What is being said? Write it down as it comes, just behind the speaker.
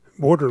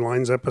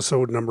Borderlines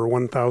episode number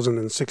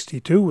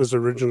 1062 was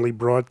originally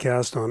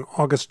broadcast on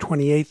August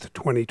 28th,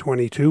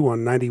 2022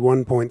 on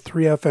 91.3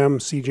 FM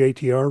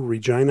CJTR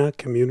Regina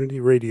Community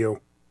Radio.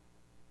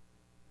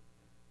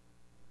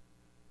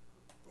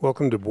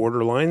 Welcome to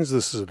Borderlines.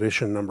 This is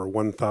edition number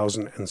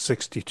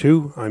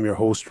 1062. I'm your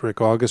host, Rick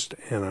August,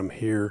 and I'm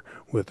here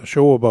with a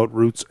show about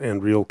roots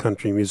and real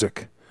country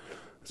music.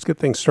 Let's get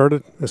things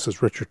started. This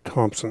is Richard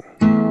Thompson.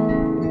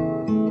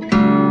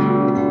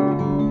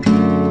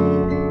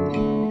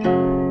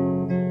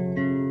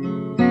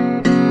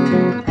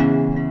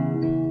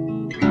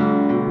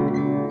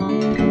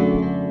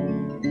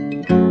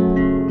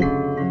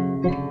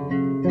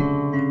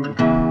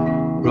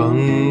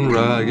 Run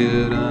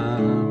ragged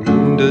and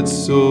wounded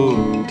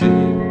so deep.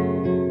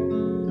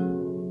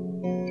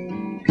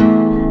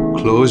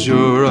 Close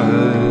your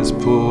eyes,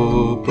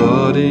 poor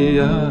body,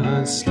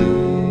 and sleep.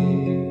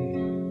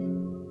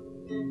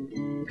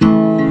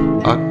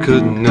 I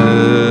could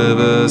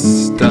never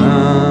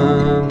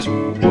stand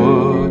to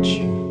watch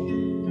you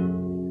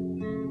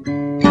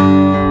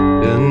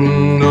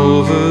in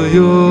over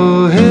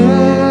your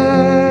head,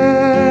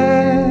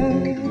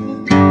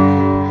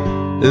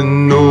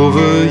 in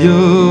over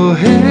your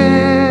head.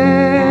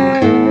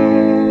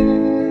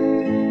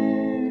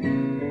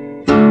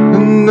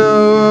 And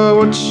now I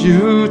watch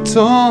you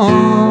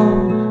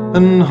torn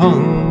and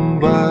hung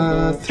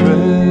by a thread.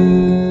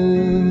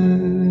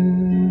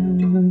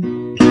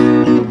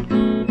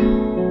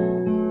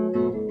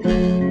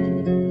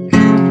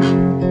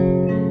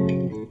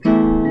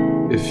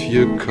 If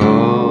you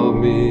call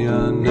me,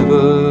 I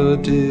never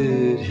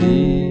did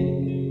heed.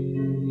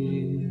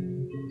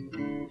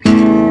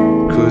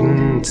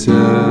 Couldn't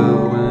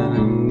tell when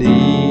a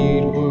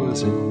need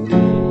was in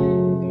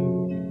need.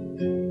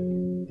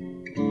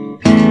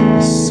 I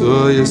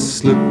saw you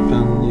slip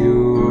and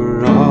you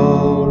were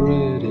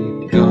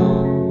already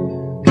gone.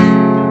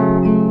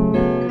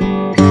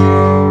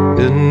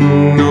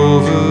 In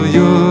over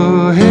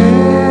your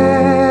head,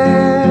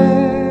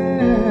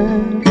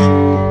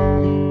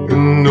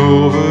 in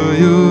over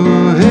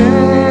your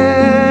head.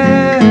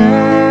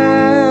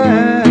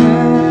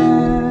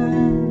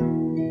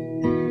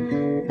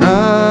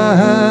 I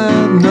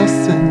had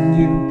nothing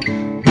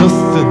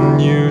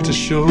new to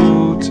show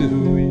to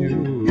you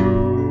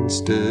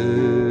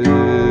instead.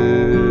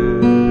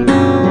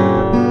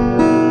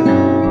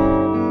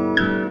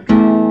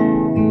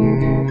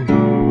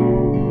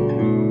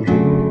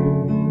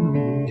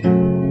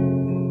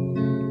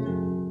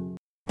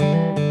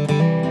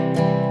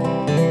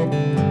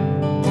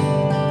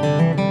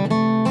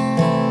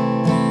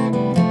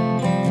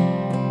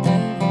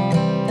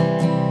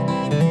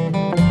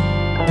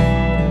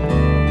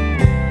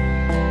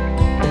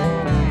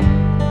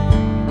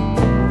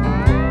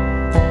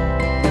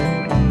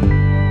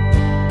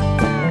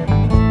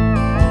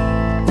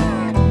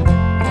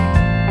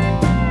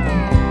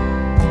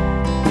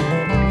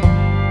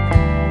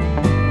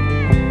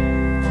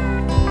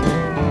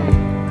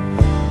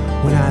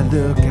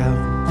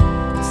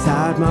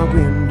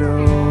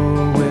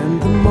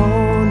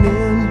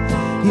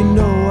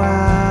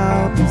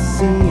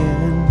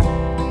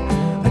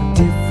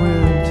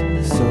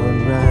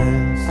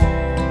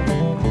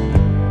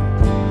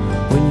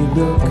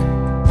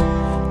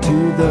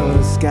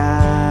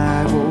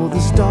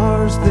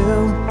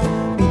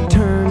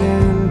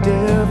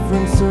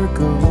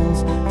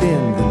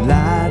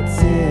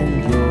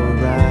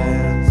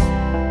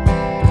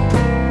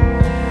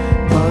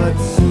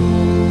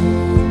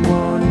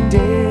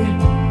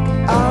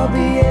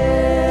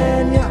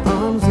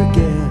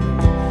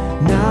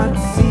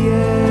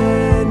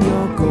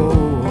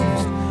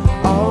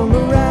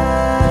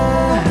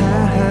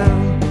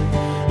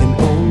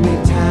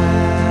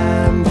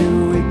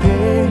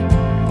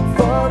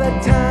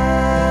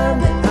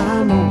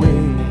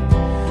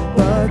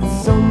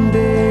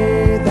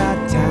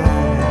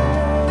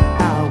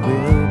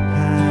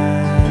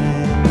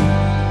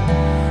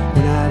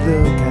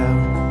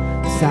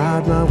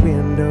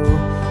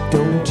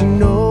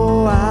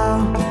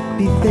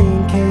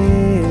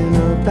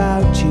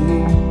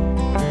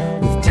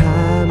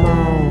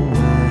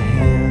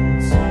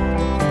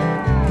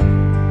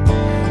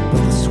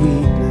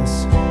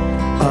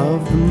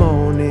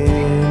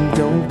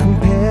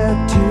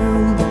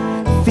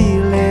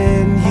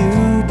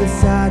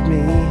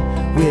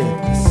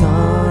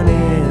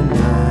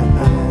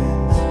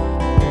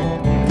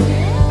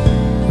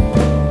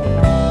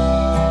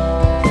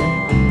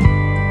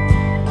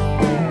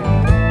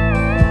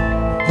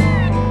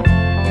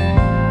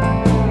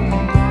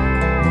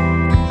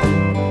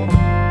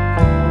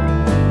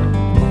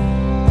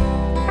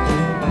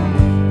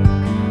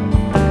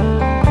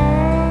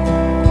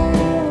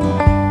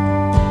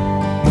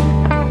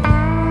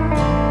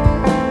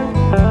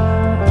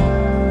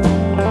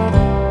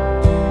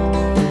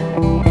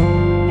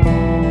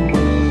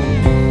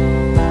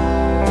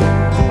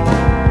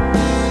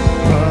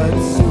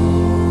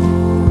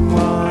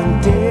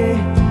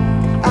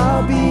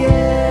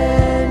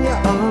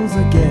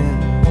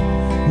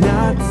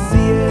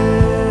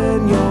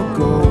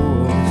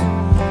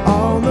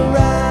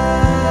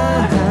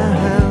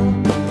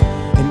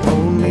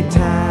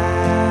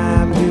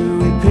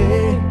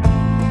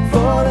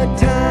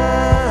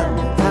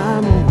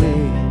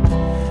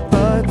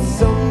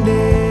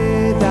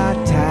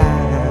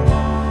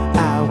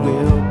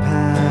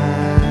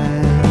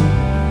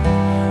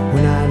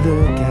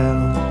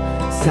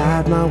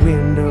 my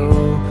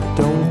window.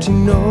 Don't you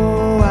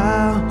know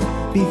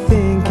I'll be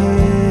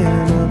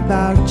thinking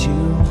about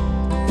you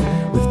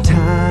with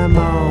time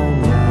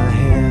on my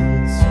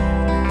hands.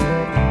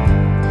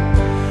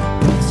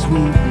 But the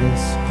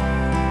sweetness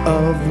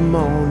of the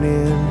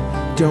morning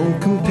don't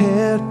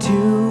compare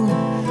to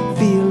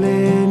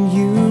feeling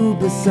you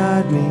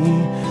beside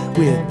me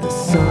with the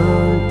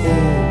sun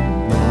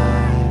in my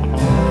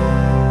eyes.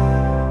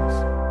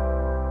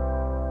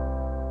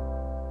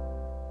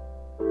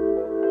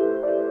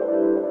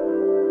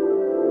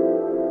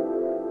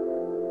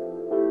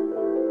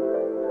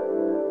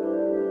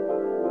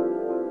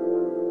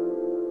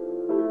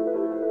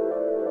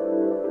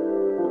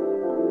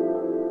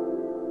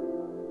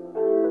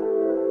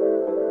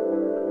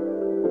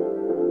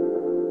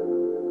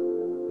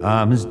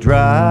 I'm as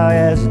dry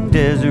as a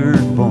desert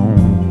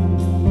bone.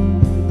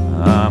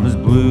 I'm as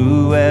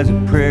blue as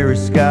a prairie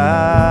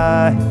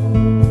sky.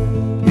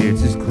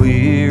 It's as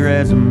clear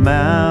as a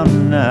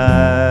mountain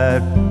night.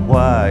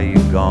 Why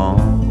you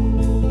gone?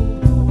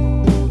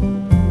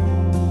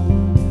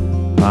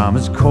 I'm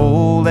as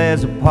cold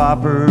as a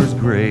pauper's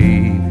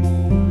grave.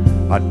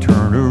 I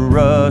turn to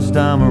rust,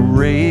 I'm a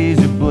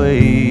razor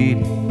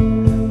blade.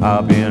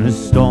 I've been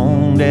as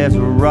stoned as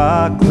a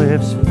rock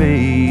cliff's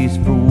face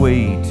for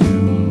way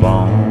too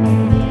long.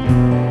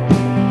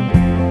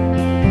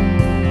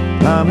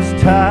 I'm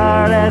as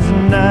tired as a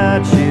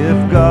night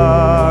shift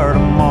guard.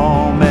 I'm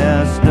all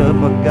messed up,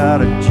 I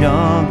got a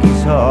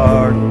junkie's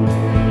heart.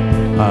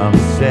 I'm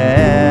as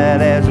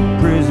sad as a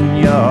prison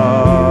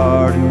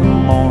yard in the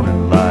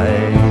morning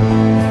light.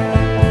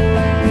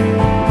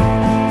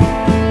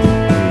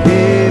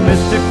 Hey,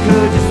 mister,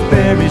 could you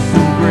spare me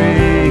some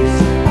grace?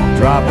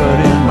 Drop it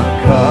in my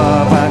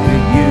cup, I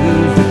could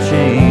use the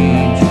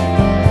change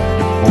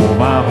before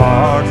my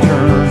heart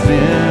turns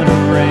into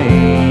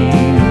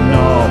rain and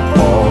all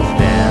falls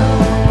down.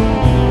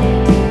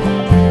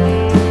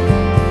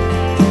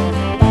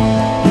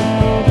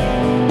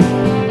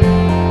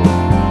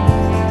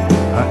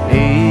 I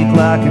ache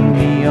like a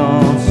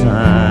neon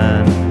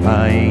sign.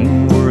 I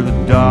ain't worth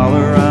a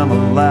dollar, I'm a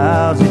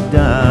lousy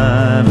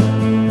dime.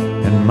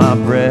 And my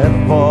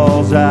breath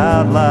falls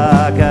out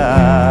like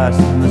ice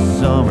in the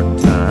summertime.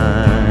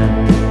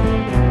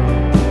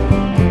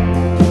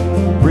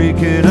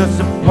 Breaking us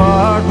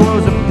apart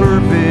was a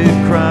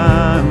perfect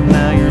crime.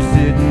 Now you're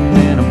sitting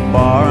in a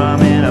bar,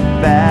 I'm in a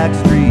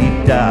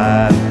backstreet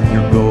dive.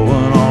 You're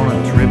going on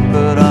a trip,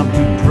 but I'm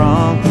too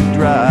drunk to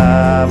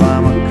drive.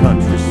 I'm a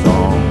country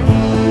song.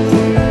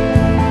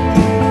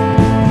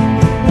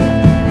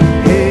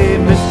 Hey,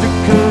 mister,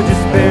 could you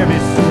spare me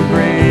some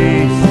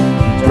grace?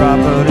 Drop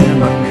it in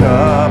my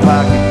cup,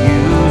 I could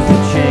use the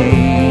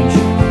change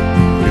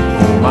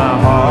before my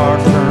heart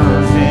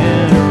turns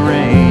into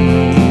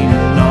rain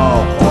and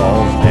all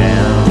falls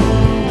down.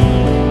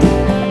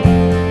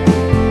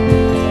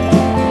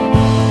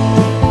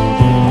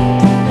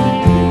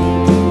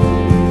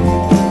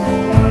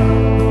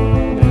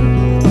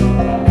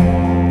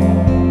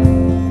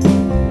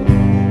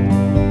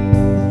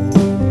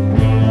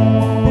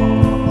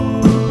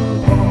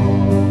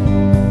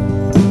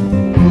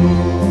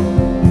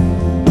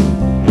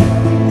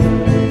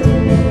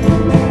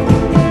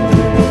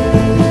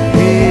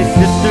 Hey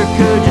sister,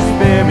 could you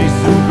spare me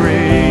some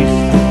grace?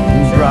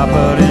 Drop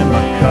it in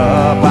my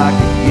cup, I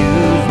could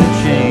use the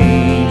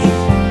change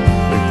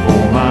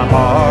before my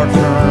heart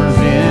turns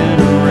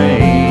into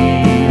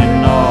rain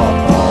and all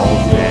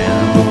falls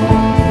down.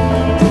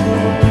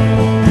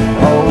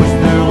 I wish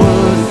there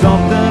was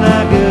something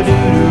I could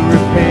do to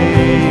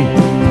repay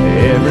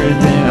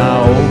everything I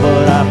owe,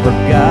 but I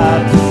forgot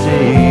to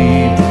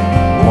save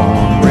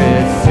one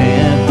red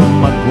cent from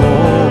my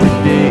glory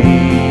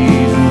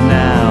days, and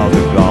now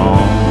they're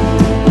gone.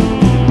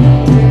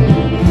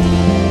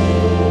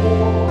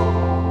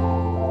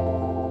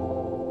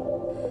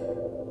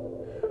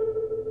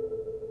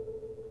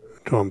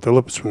 Tom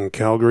Phillips from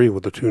Calgary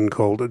with a tune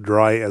called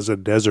Dry as a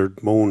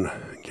Desert Moan.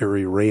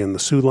 Gary Ray and the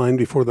Sioux Line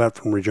before that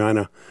from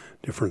Regina,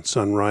 Different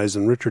Sunrise.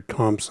 And Richard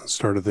Thompson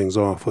started things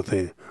off with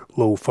a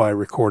lo-fi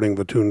recording of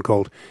a tune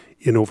called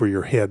In Over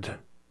Your Head.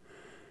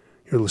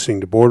 You're listening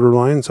to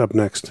Borderlines. Up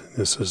next,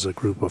 this is a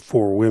group of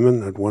four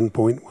women. At one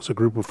point was a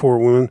group of four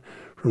women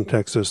from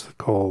Texas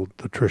called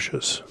the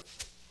Trishas.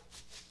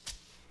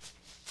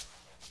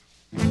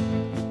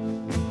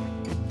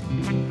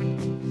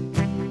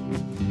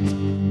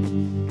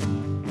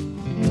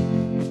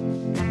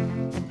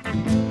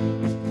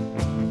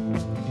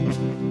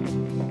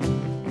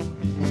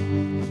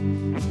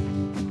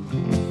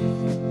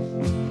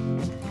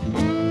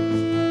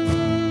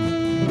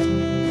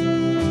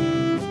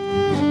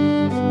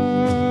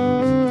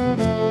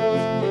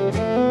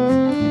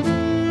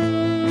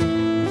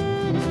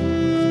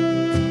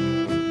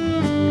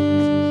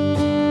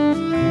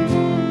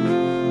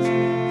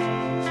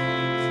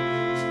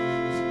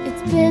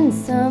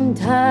 Some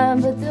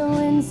time, but the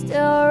wind still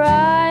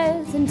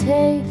rise and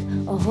take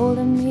a hold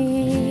of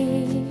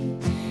me.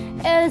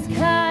 And this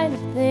kind of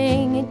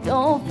thing, it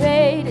don't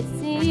fade. It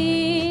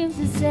seems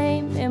the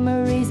same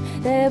memories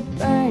that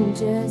burn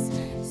just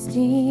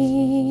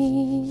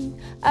pristine.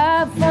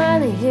 I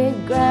finally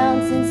hit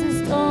ground since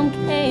the storm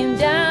came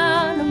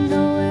down. I'm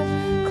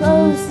nowhere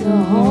close to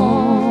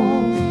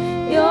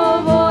home.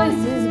 Your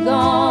voice is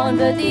gone,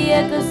 but the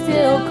echo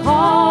still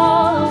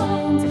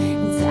calls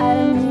inside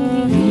of me.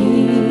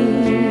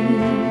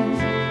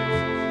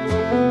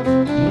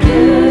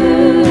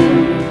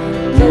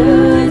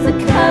 Blue is the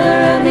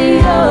color of the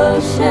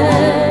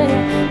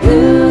ocean.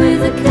 Blue is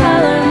the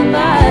color of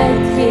my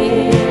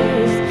tears.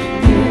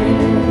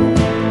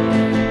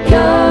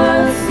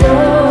 You're so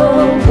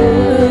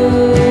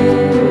blue.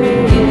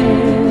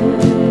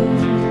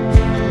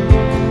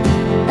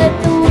 Let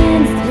the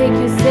winds take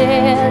your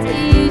sails.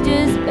 Did you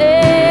just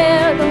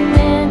bear the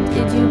wind?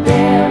 Did you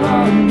bear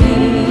on me?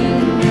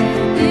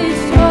 This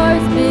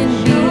shore's been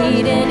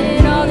beaten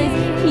in all this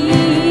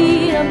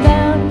heat. I'm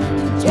bound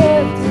to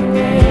drift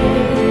away.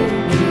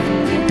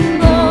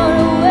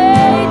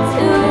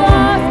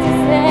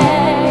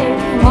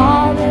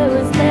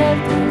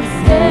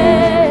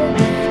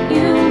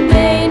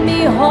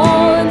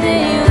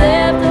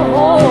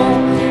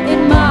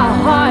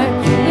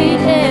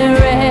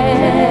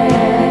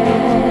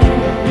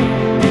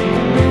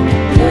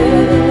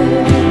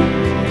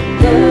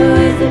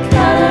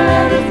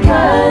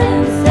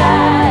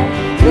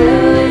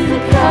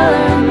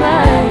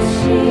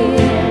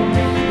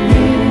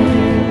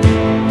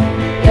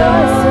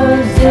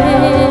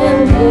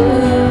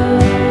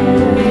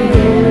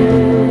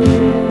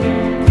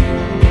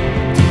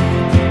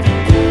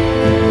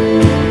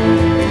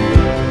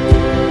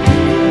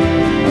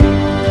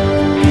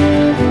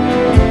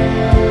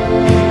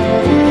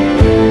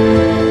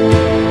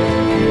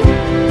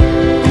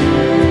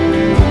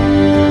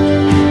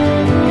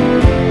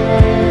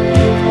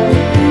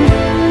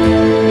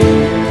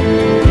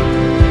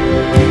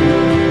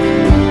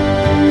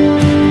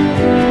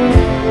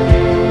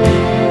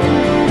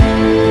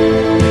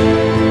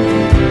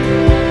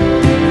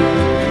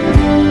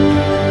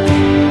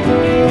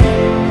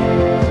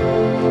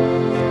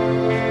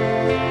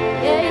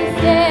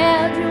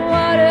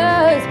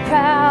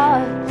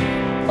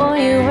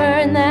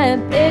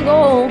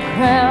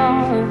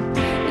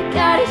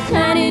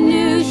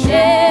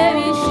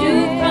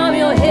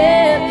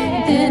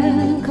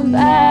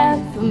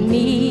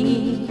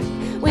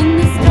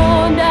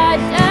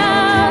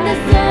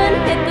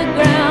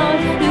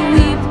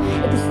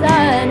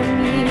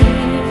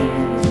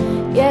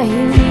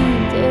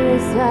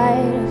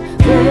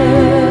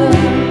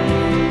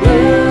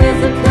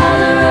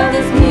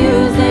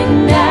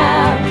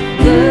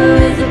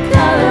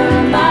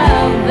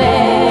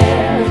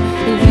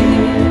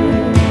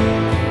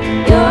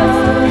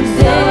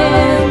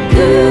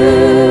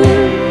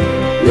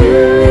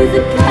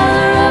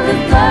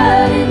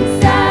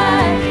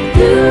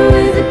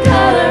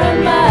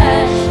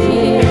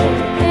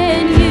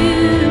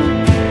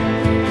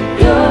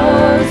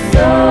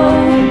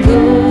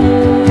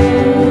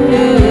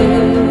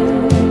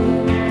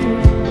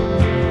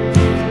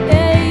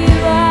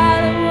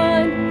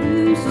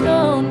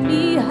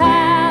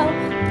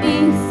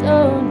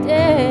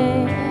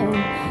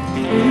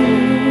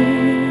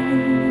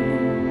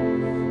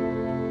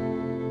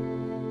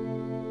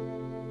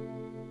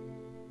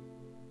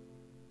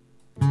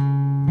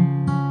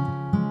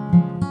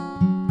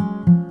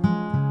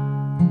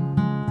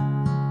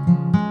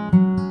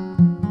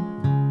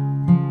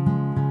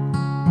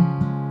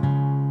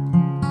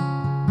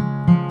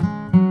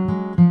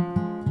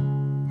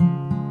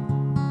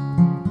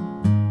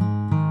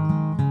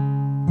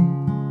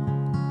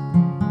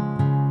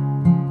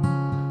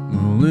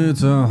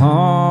 It's a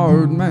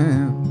hard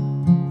man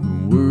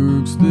who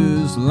works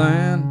this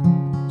land,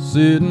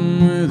 sitting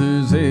with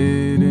his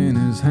head in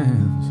his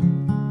hands.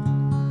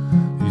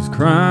 He's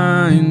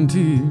crying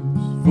tears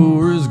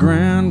for his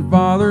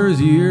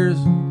grandfather's years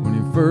when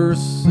he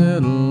first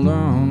settled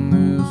on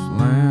this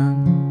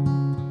land.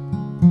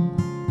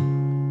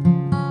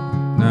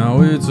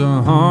 Now it's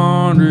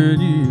 100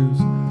 years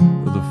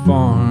of the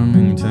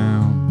farming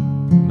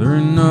town. There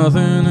ain't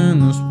nothing in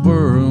this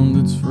world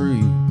that's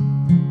free.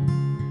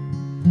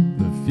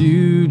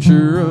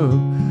 Future of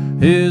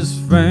his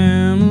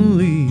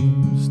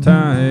family's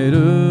tied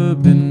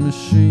up in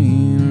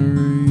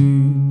machinery.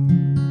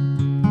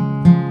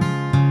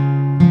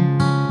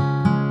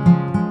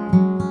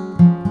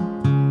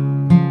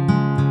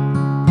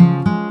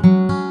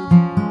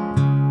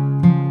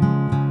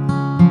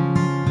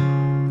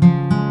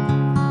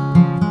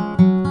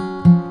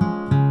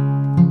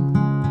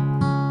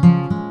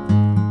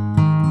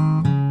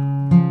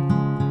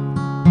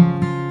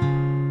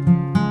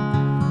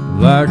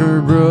 Like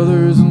her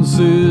brothers and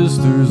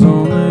sisters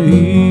on the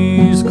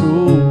East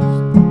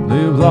Coast,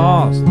 they've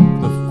lost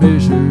the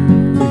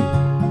fishery.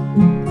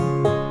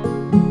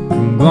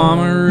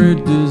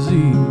 Conglomerate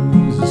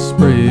disease is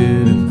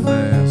spreading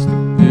fast.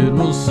 It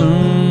will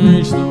soon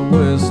reach the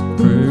West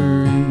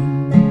Prairie.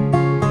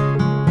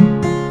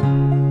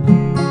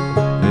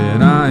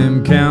 And I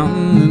am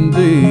counting the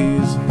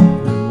days,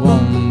 it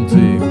won't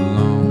take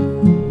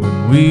long,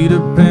 when we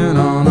depend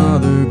on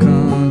other countries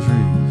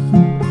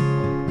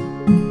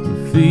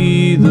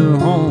feed the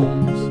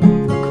homes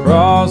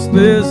across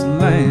this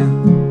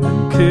land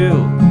and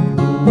killed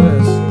the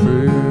West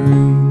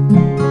Prairie.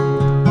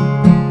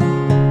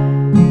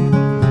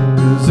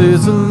 This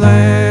is the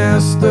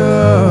last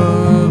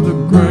of the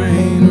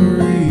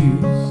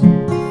granaries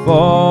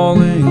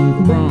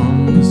falling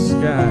from the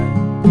sky.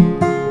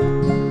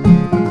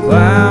 A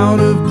cloud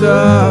of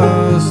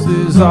dust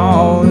is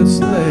all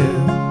that's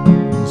left,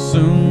 and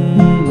soon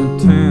the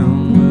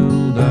town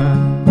will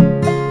die.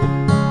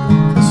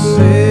 The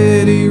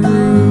city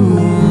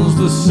rules,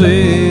 the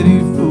city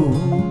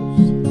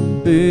fools,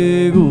 the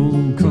big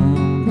old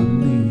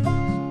companies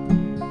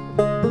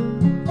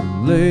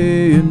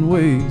laying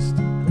waste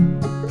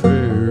to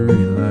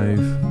prairie life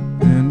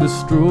and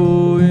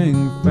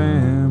destroying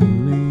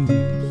families.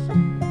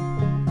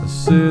 I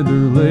said they're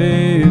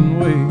laying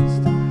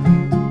waste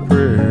to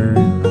prairie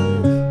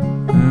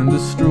life and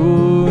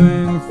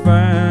destroying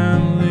families.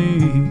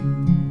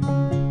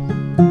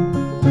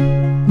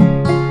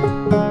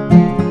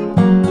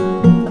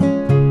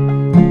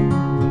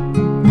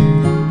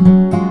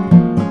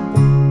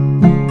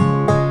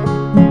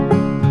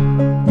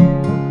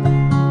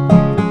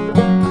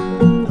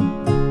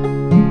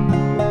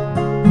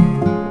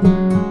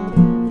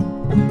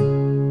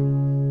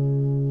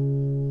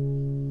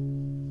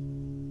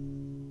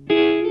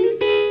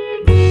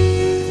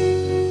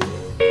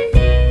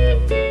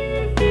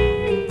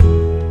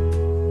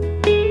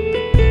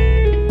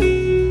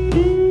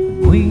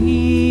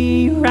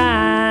 We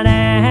ride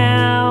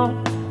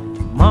out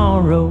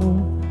tomorrow.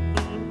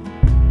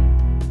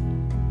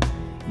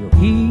 You'll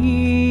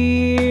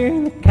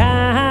hear the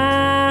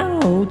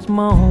coyotes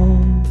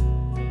moan.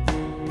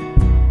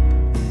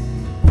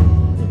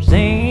 There's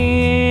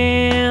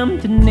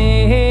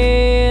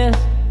emptiness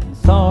and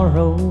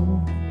sorrow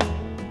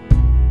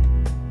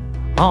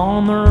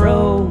on the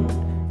road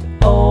to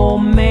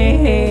old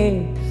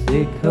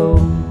Mexico.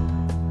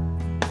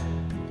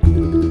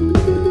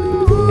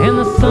 And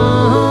the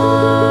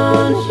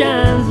sun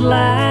shines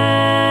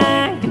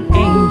like an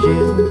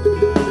angel,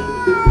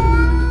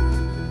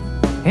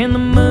 and the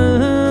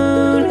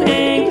moon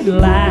hangs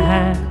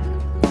like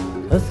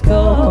a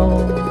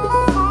skull.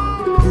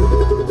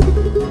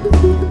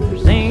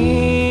 There's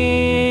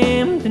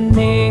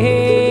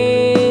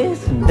emptiness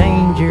and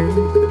danger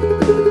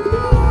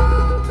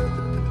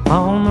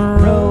on the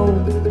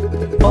road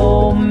to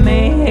old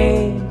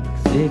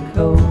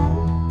Mexico.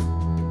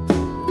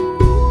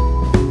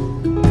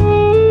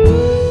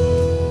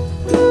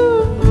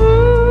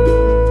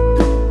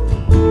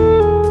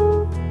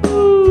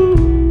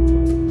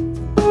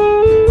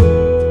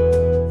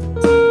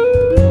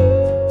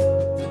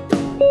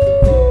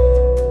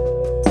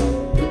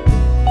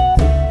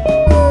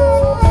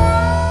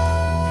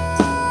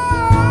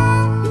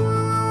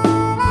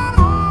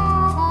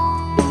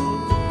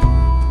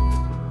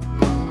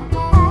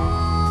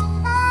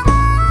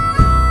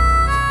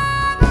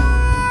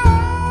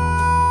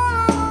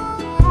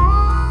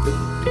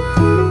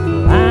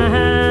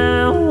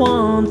 I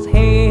once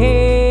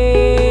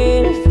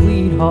had a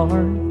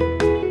sweetheart.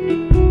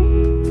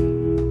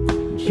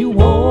 She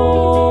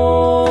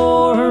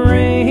wore a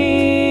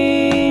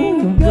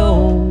ring of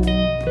gold,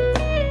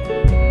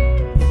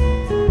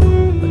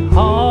 but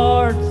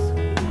hearts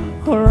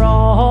are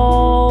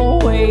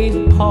always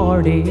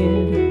parted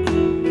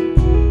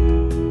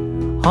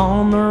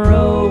on the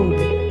road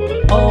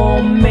to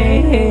old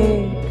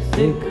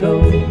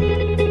Mexico.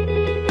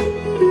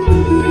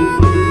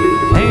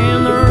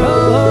 And the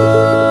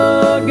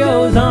road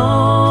goes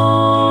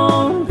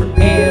on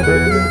forever,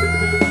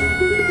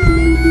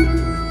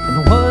 and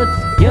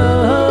what's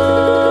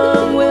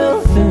young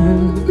will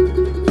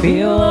soon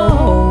feel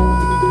old.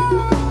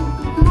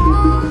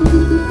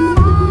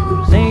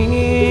 There's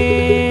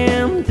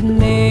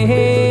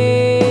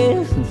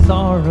emptiness and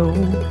sorrow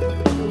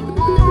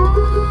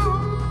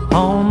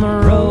on the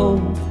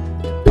road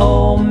to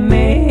old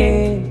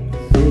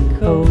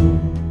Mexico.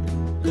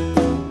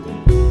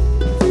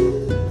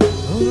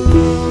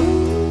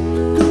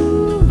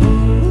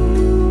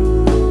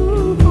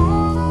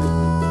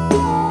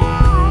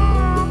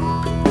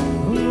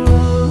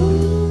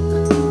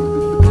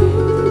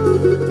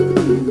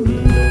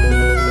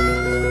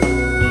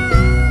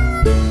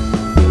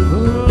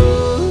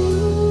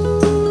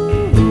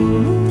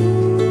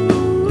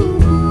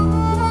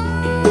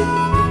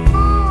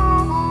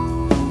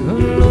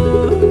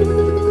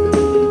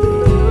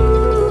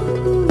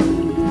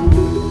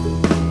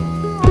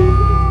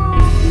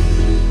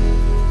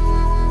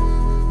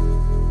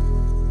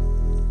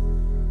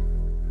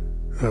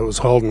 That was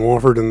Halden,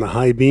 Wofford and the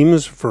High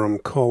Beams from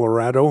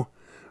Colorado.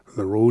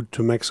 The Road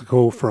to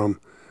Mexico from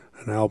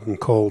an album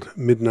called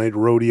Midnight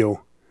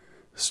Rodeo.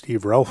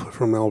 Steve Relf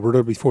from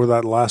Alberta. Before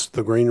that, Last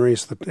the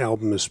Granaries. The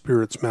album is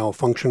Spirits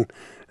Malfunction.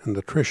 And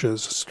the Trishas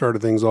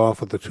started things off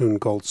with a tune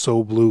called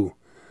So Blue.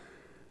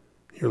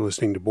 You're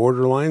listening to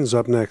Borderlines.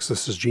 Up next,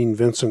 this is Gene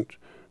Vincent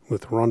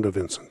with Rhonda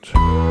Vincent.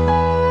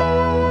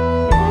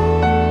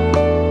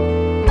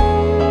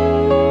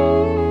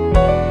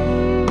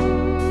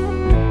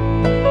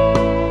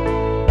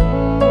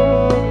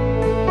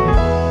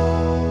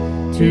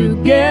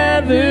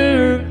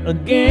 Together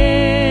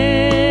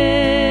again.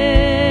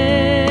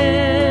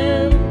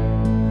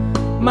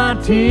 My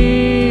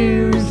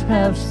tears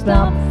have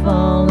stopped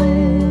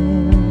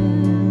falling.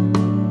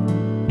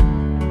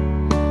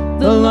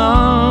 The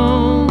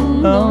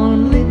long,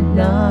 lonely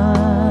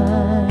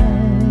nights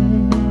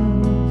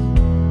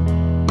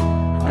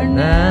are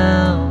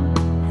now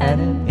at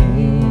an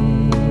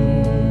end.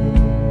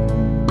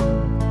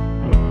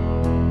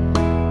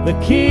 The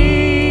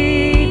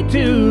key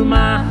to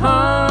my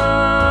heart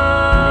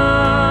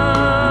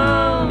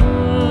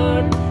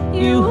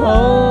you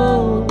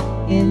hold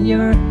in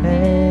your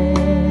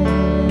hand,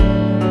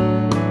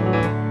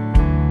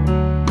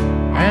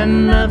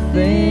 and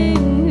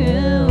nothing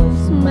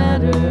else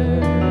matters.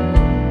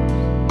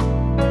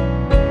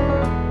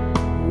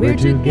 We're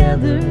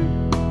together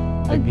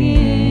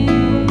again.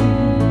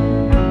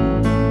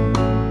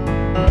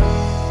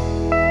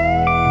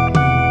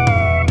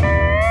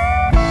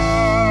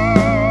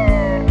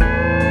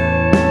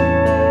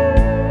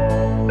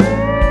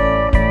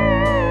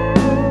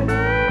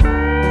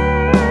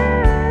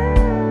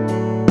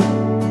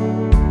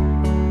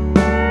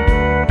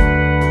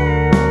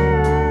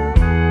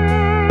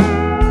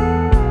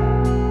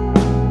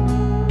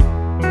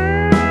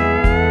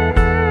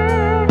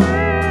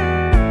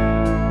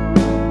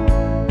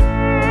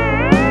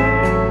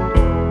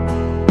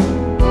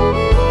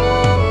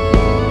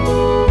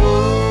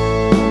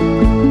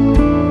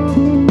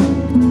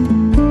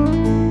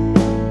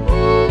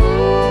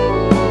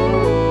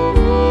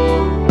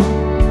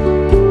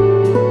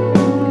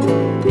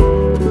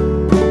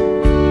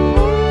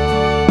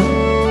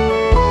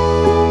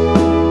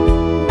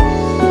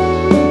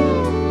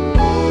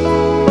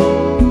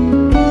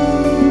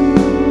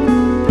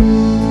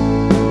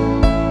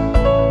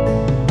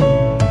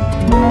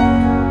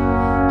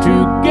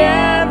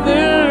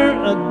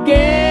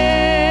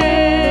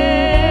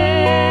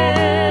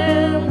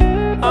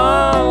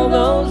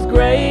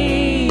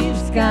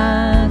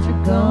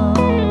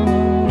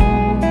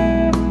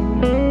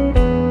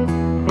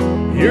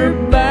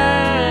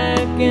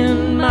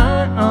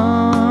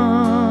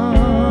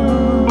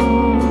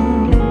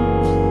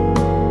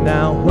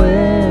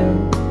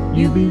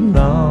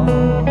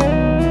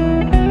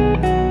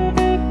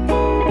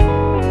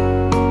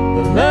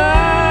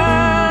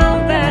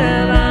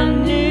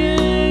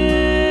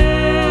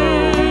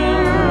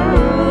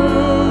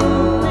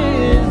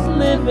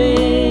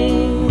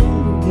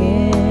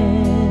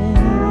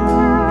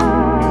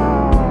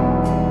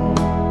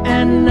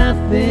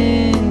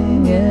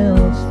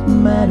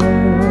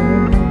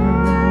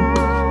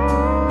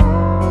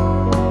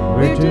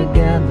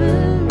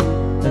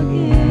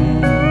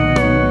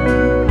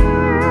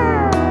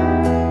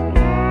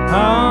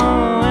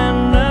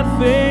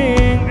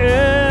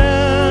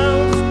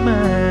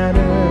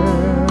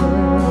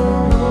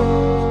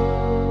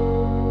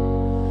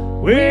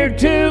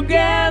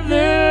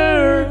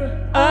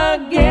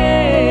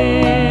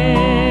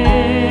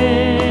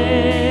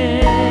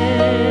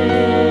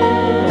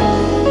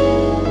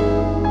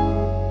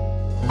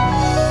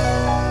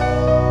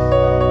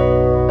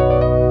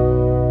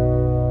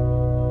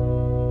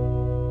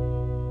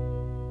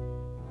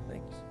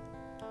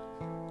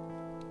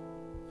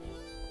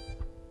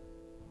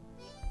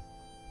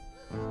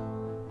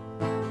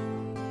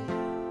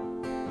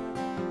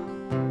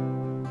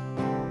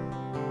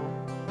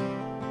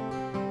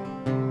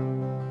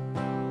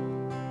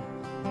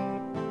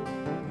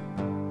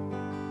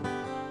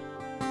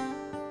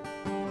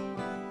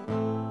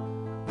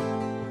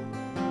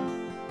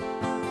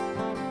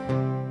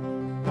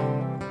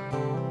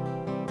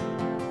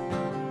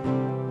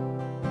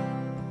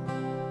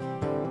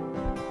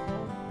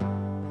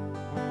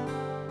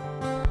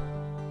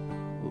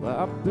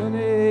 I've been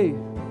a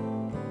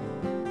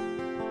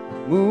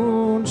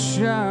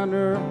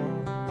moonshiner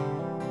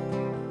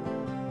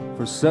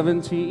for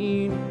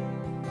 17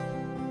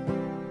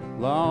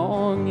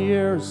 long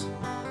years,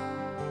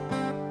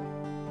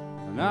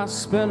 and I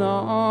spent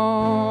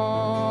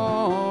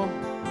all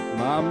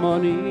my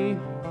money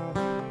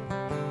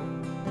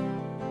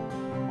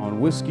on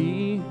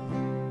whiskey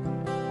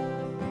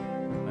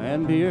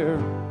and beer,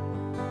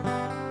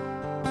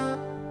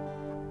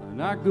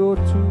 and I go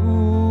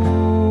to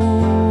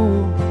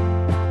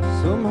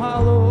some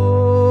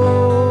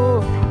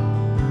hollow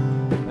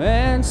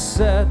and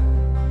set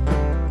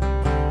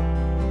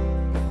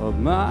of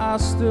my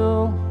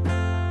still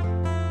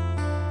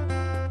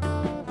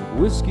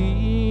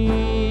whiskey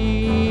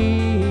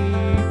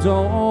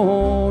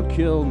don't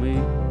kill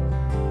me.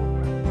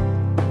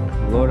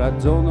 Lord, I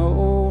don't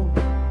know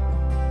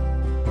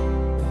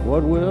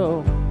what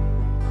will.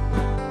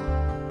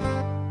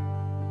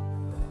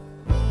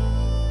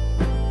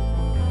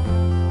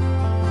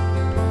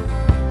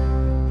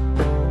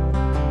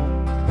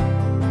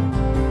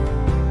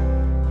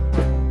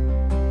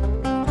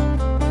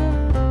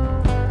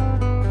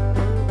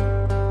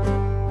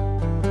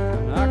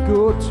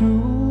 Go to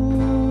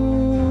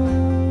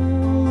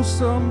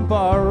some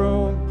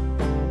barroom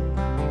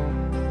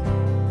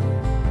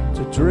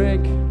to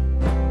drink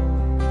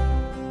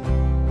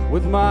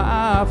with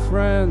my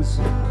friends,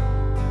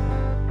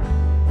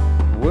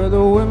 where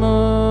the women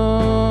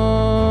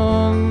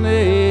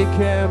they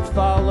can't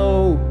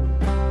follow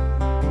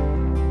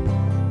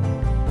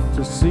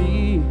to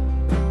see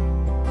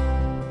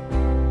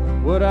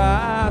what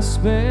I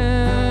spend.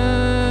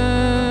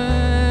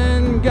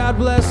 God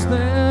bless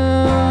them,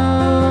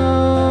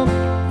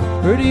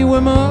 pretty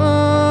women.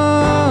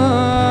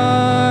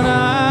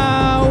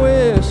 I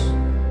wish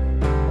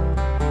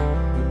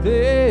that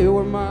they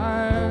were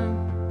mine,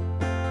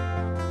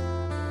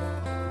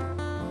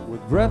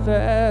 with breath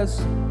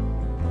as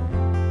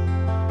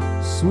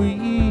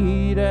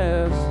sweet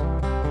as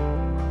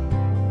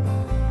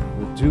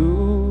the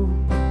dew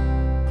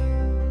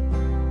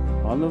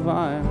on the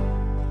vine.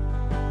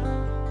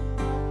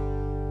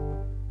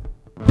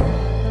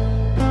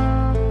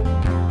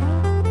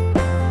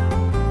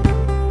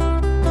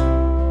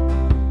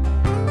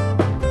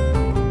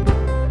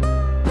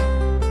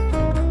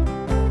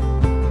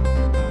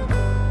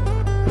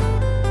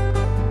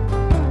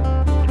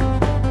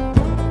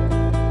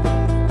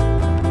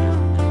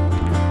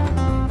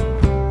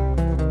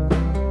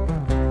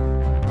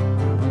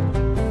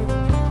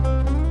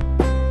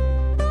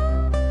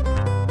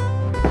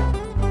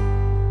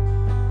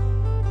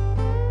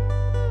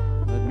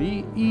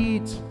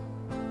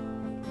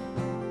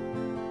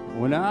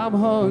 When I'm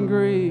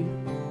hungry,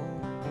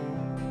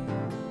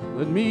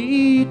 let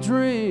me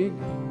drink.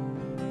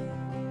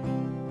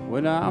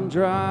 When I'm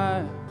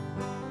dry,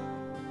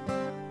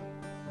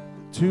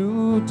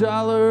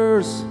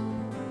 $2.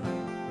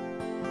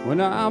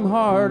 When I'm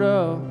hard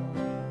up,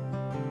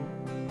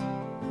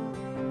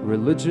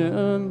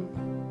 religion.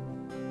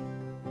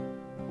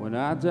 When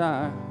I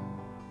die,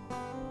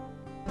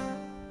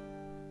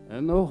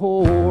 and the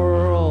whole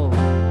world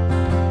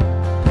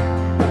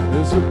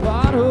is a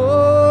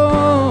bottle.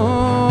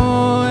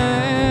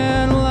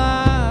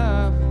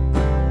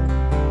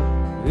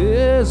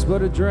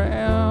 But a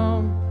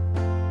dram.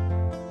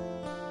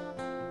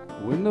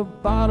 When the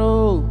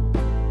bottle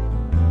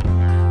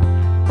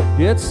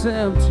gets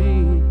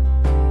empty,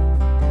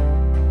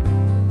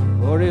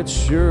 Lord, it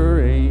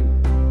sure ain't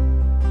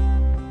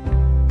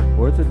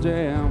worth a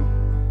damn.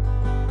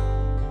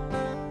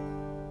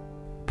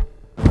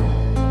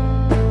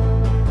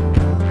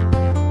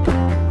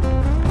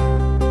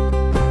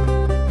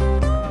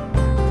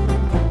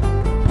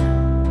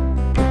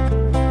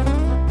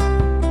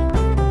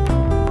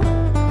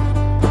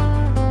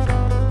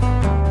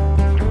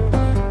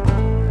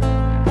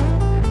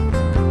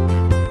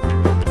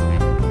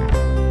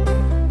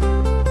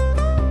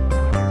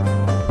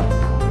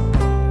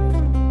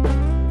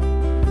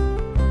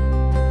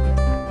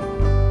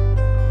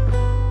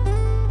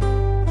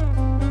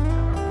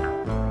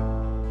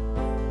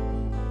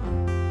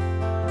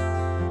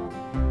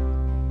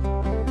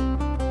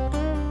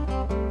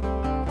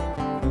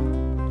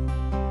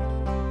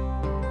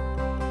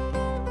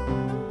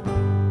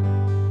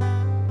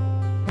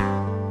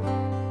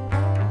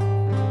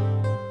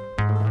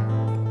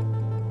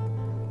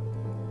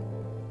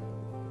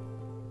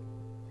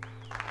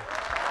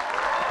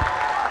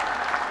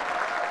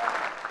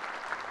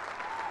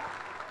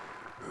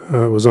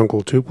 It was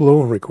Uncle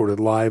Tupelo, recorded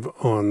live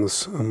on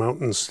this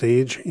mountain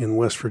stage in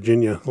West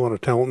Virginia. A lot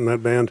of talent in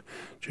that band.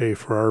 Jay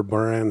Farrar,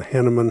 Brian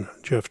Henneman,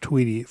 Jeff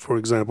Tweedy, for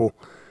example.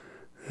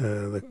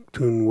 The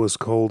tune was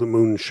called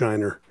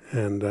Moonshiner.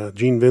 And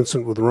Gene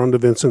Vincent with Rhonda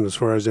Vincent, as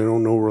far as I know,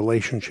 no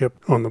relationship,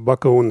 on the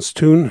Buck Owens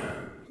tune,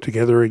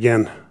 Together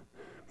Again.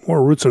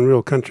 More roots and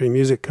real country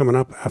music coming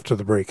up after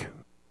the break.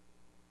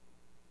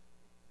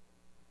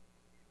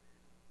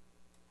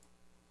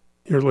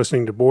 You're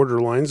listening to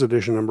Borderlines,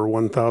 edition number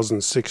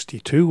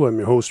 1062. I'm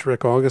your host,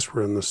 Rick August.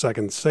 We're in the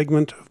second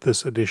segment of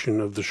this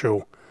edition of the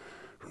show.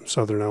 From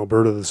southern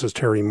Alberta, this is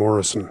Terry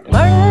Morrison.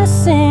 Martin's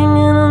singing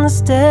on the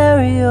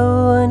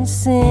stereo, and he's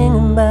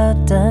singing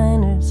about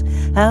diners,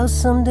 how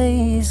someday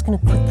he's gonna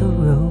quit the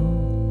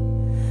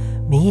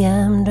road. Me,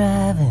 I'm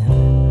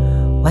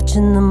driving,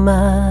 watching the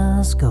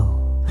miles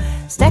go,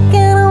 stacking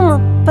them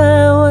up,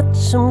 I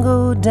watch them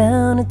go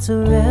down. It's a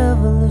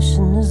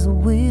revolution as the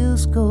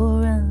wheels go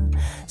round.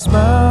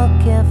 Small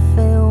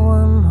cafe,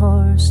 one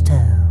horse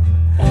town,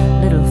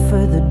 little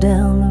further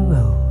down the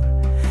road.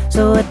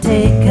 So I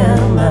take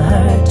out my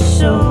heart to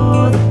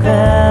show the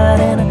crowd,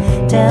 and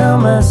I tell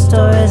my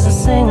stories, I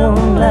sing them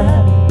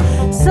loud.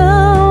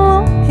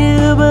 Some won't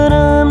hear, but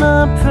I'm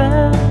not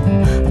proud.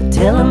 I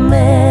tell them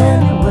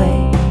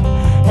anyway,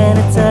 and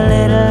it's a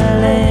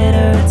little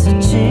later, it's a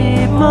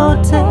cheap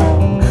motel.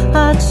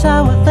 I'd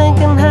shower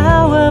thinking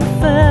how I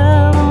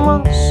felt and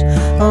wash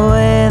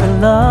away the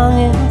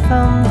longing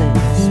from this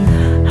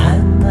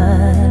high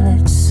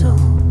mileage soul.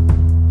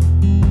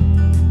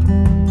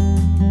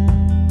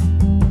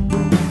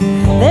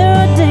 There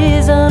are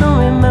days I don't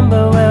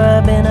remember where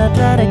I've been. I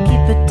try to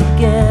keep it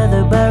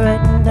together by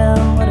writing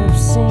down what I've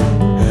seen.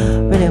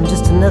 Really, I'm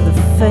just another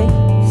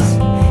face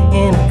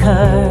in a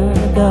car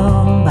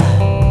gone by.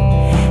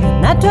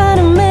 And I try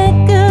to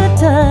make good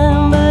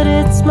time, but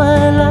it's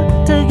my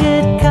luck to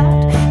get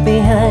caught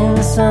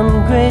behind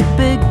some great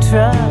big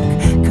truck.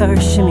 Car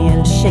shimmying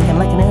and shaking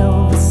like an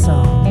Elvis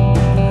song.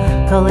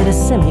 call it a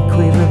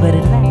semi-quiver, but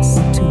it lasts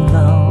too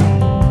long.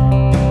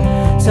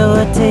 So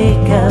I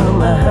take out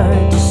my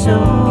heart to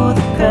show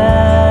the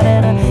crowd,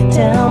 and I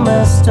tell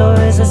my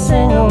stories, I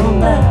sing them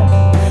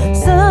loud.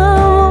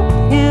 Some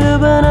won't hear,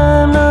 but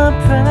I'm not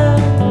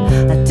proud.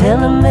 I tell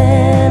them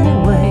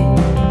anyway,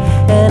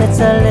 and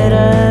it's a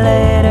little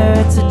later,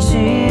 it's a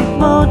cheap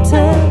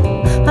motel.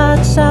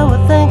 Hot shower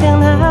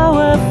thinking how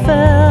I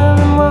fell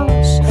and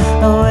wash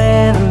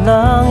away the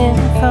longing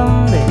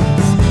from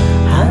this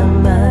high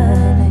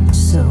mileage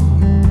soul.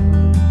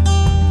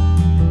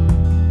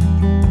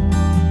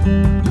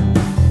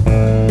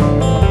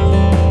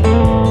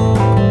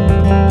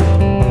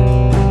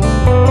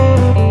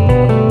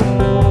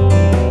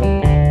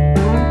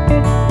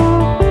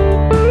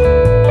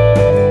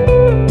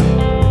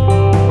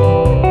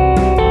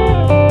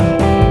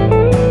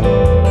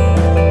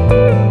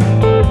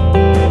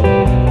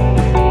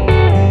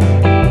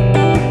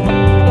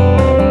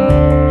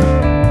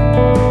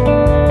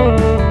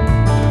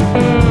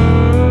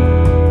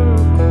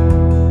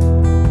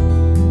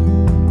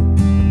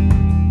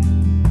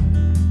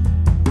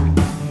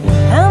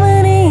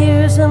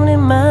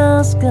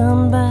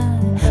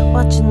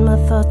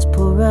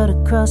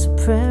 Across a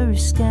prairie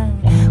sky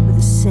with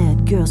a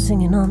sad girl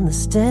singing on the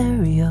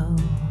stereo,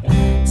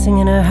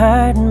 singing her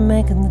heart and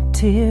making the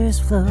tears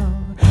flow.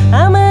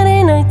 How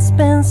many nights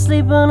spent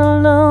sleeping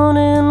alone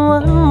in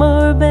one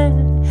more bed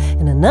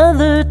in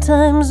another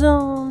time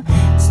zone?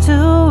 It's too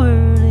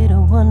early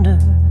to wonder,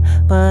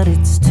 but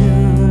it's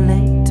too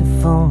late to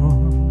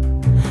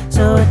phone.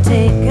 So I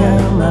take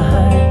out my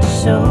heart to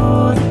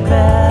show the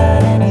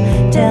crowd, and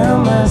I tell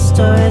my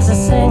stories, I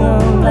sing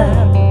them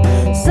loud.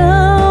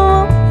 Some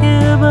won't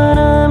hear, but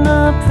I'm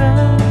not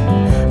proud.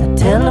 I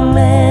tell them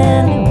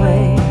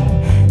anyway,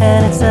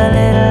 and it's a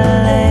little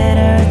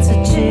later, it's a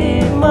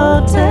cheap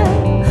motel.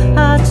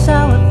 Hot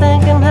shower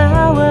thinking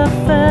how I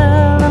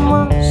fell and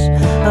wash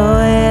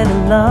away the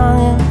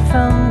longing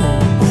from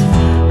this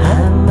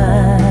high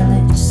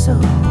mileage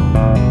soul.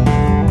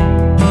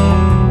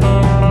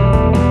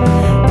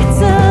 It's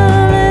a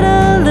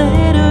little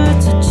later,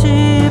 it's a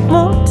cheap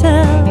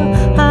motel.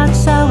 Hot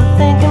shower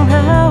thinking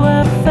how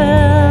I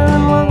fell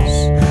and wash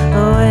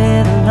away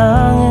the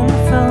longing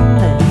from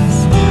this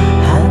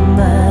high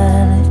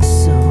mileage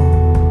soul.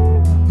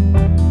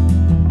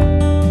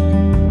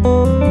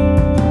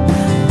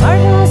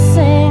 Martin was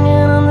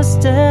singing on the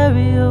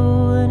stereo,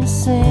 and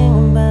he's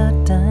singing about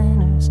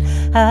diners,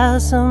 how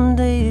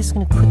someday he's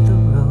gonna quit the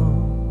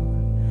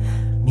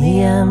road.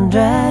 Me, I'm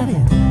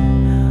driving,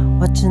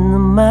 watching the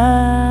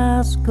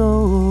miles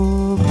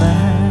go by.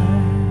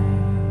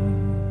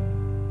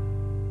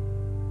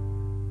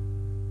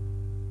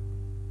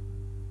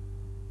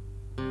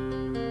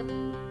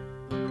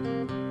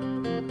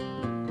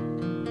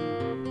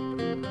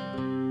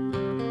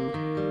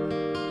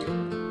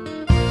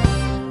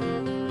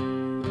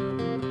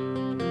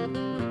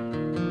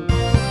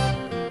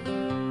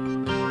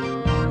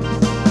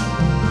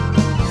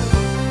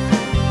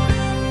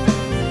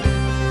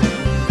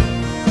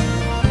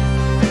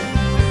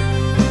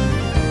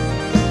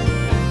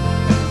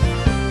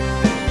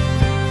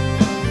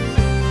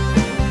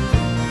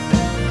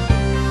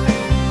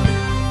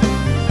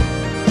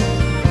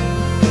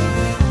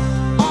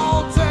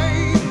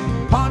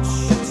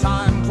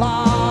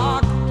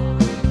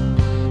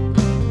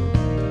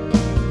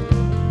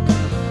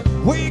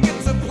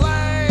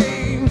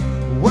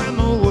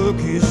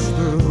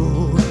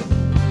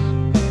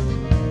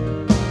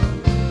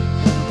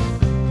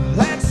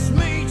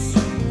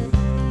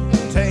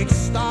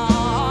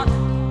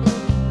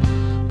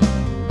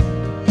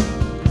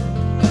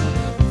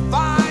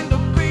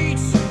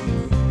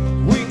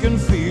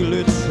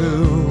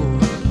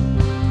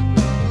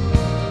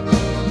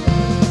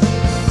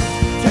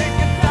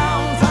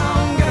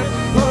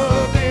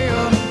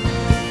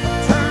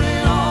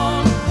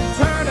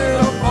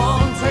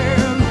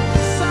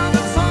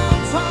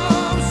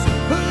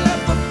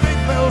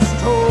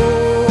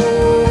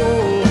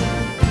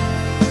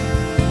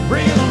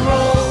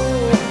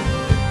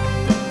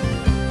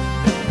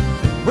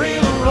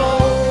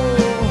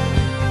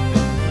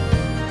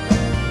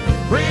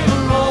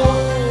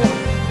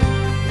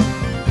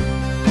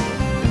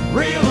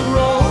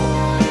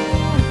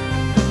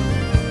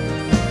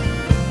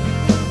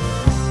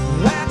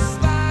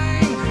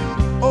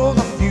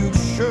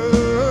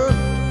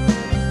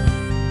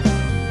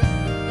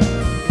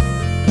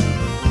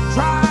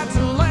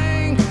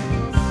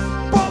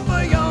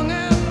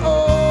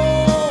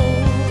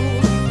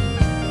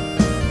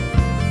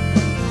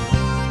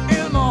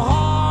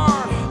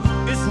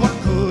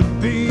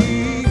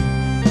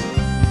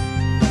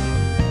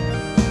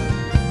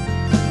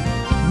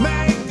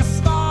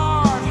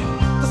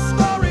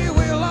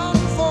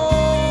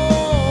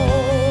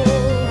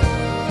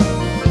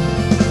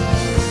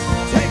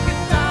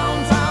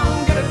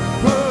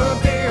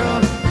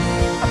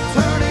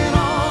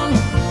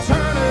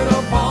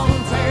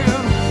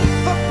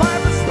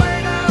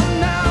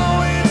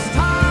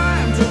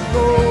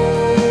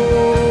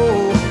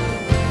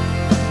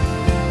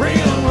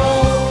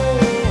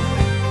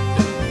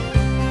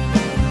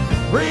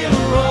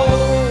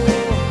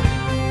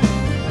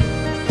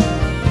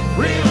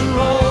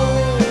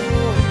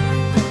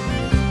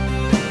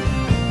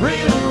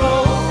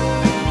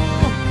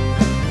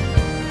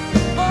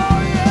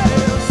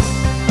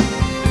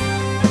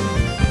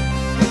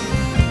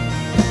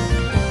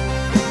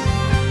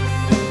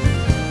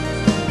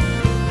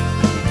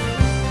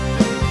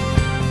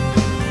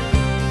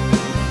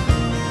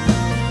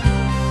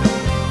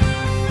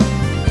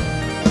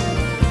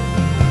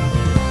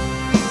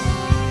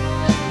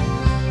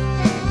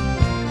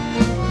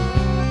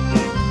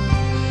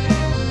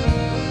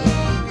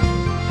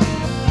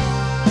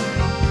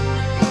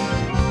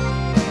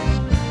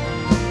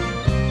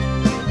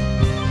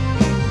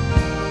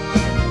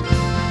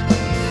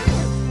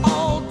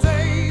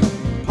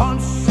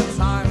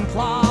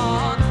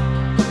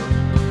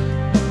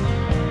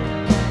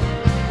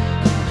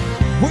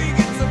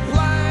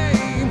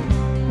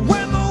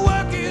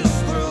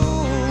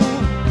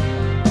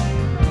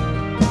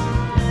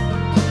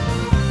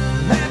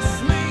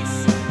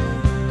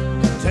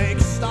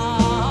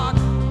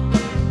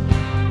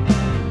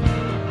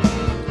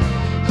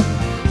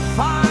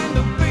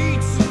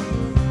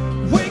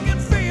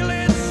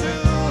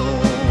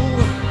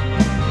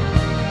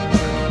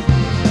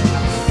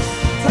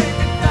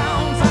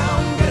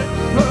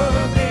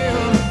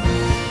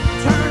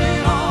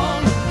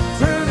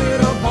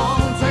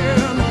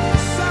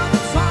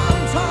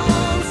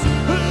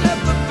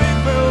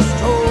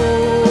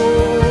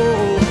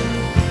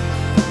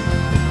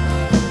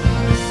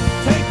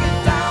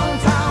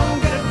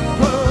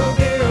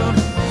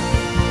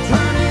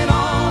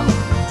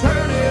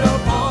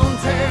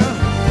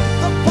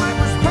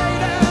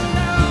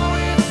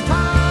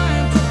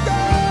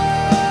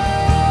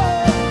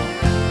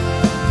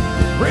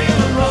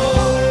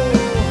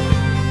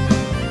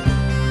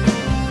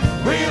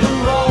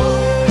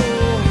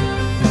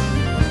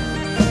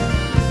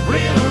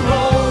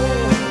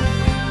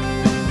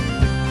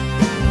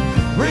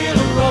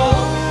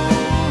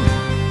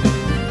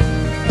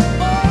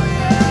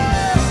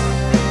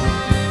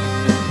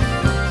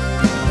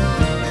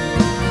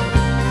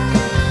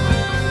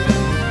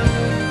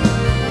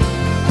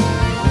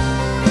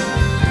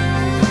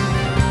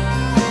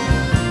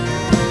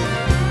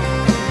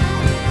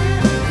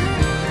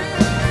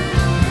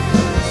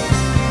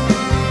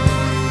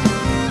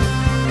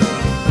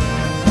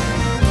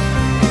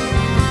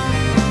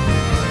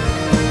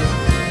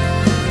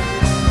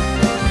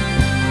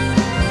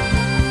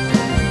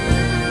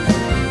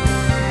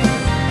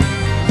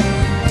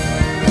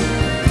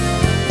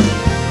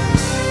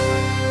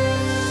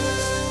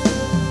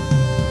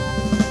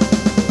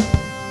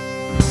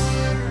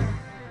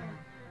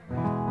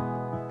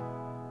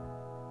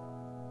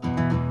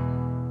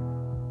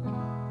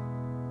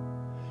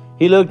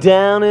 He looked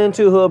down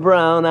into her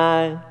brown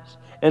eyes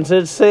and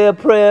said, say a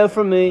prayer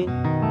for me.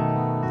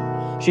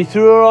 She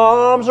threw her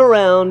arms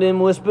around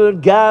him,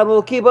 whispered, God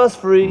will keep us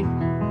free.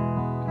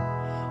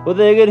 Well,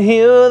 they could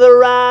hear the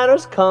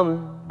riders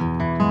coming.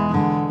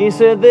 He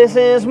said, this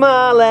is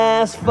my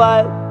last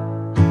fight.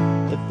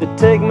 If they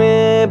take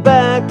me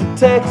back to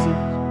Texas,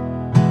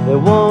 they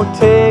won't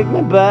take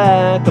me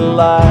back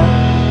alive.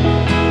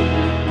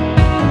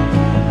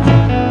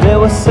 There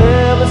were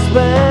 7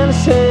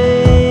 Spanish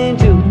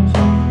angels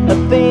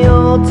at the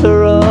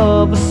altar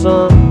of the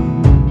sun.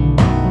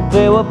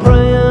 They were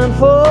praying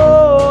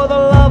for the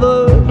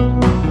lovers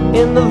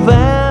in the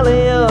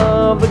valley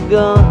of the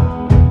gun.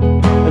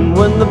 And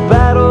when the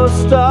battle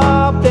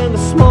stopped and the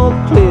smoke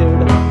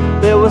cleared,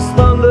 there was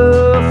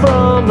thunder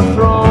from the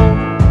throne.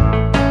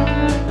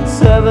 And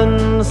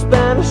 7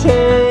 Spanish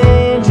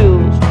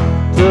angels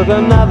took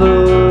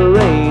another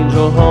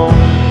angel home.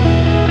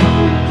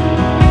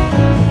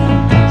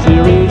 She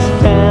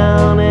reached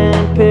down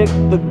and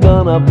picked the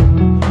gun up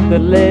that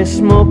lay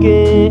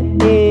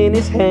smoking in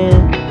his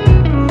hand.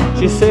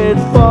 She said,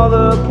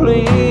 Father,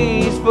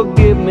 please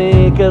forgive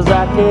me, 'cause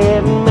I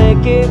can't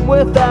make it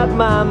without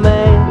my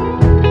man.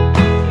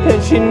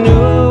 And she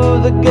knew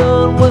the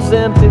gun was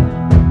empty,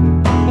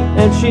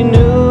 and she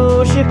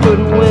knew she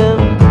couldn't win.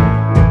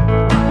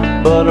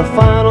 But her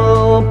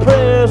final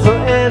prayers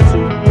were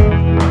answered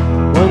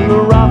when the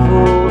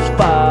rifles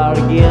fired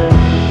again.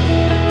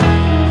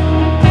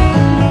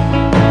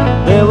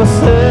 There were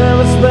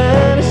 7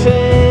 Spanish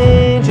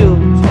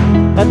angels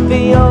at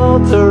the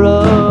altar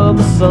of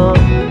the sun.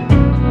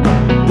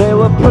 They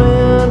were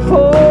praying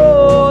for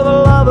the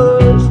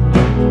lovers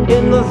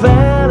in the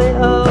valley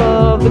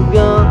of the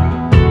gun.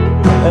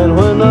 And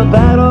when the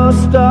battle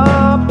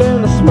stopped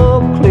and the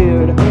smoke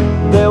cleared,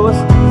 there was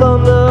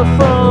thunder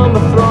from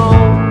the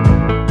throne.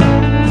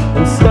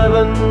 And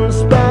 7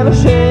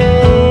 Spanish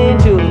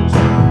angels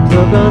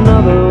took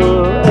another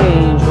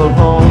angel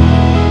home.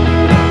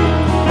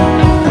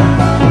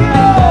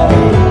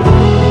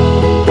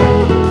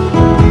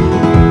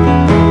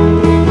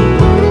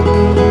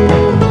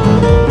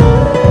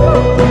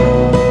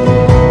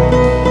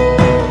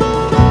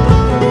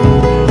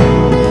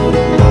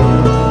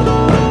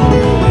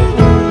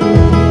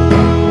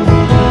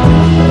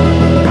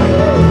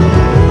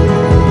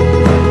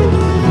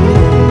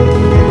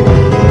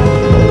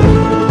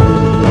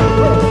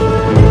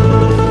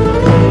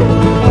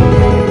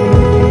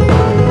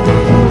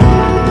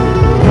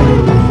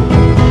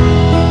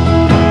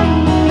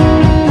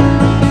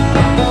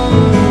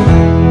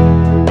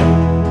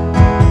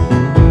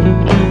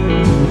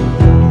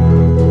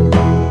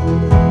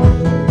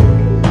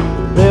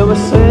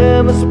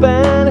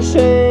 Spanish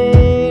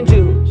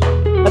angels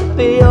at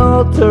the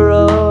altar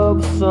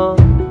of the sun.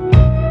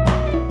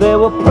 They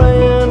were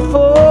praying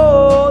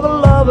for the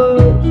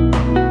lovers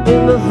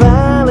in the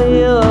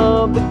valley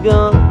of the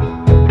gun.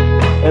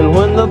 And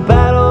when the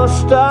battle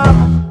stopped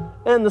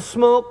and the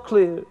smoke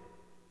cleared,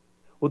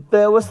 well,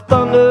 there was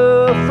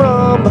thunder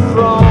from the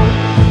throne.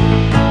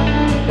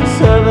 And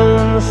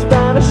 7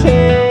 Spanish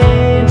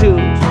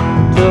angels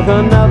took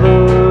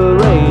another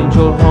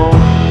angel home.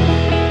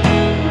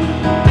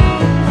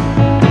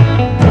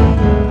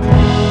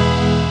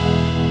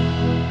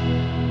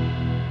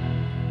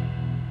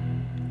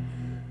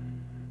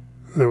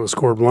 That was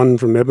Corb Lund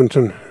from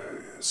Edmonton.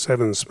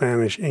 7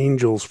 Spanish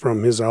Angels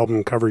from his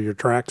album Cover Your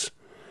Tracks.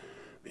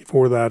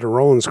 Before that, a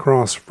Rawlins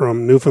Cross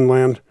from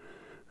Newfoundland.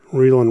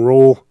 Reel and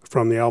Roll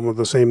from the album of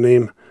the same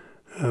name.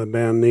 A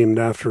band named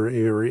after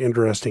a very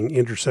interesting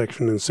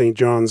intersection in St.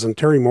 John's. And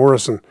Terry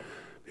Morrison.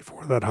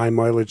 Before that, High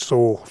Mileage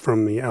Soul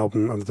from the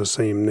album of the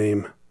same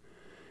name.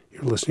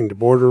 You're listening to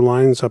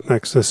Borderlines. Up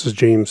next, this is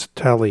James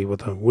Talley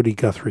with a Woody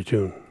Guthrie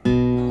tune.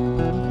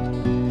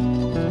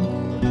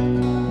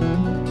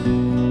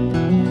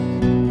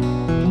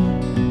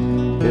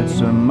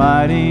 It's a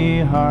mighty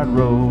hard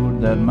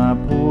road that my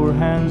poor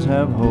hands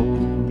have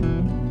hoed.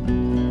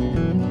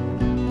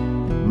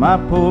 My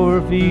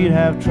poor feet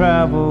have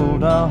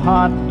traveled a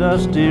hot,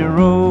 dusty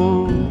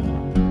road.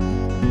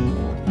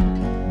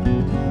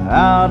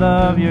 Out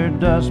of your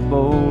dust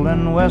bowl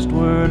and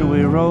westward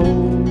we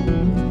rode.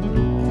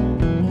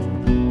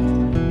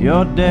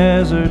 Your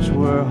deserts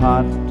were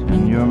hot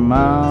and your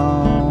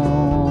mountains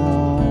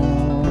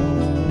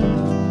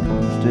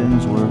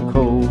were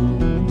cold.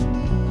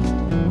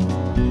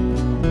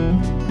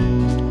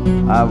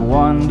 I've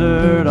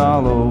wandered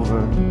all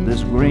over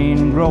this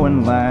green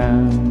growing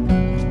land.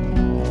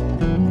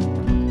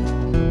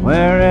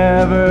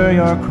 Wherever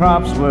your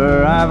crops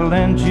were, I've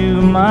lent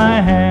you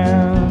my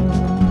hand.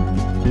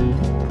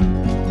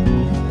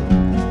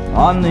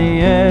 On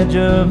the edge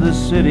of the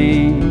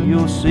city,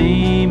 you'll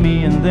see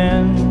me, and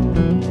then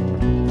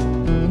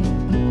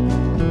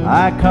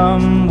I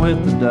come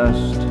with the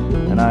dust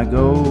and I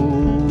go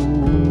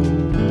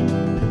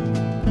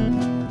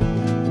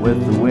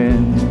with the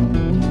wind.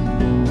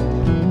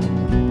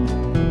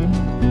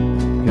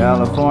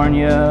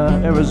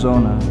 California,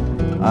 Arizona,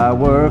 I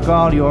work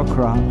all your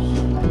crops.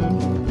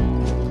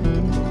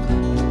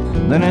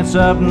 Then it's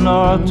up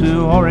north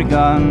to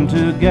Oregon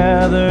to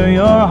gather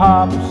your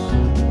hops.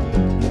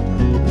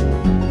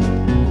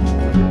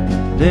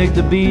 Dig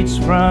the beets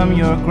from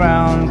your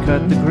ground,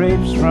 cut the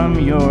grapes from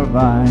your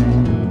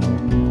vine,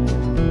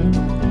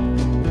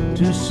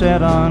 to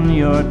set on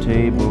your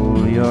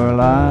table your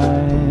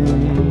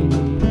light,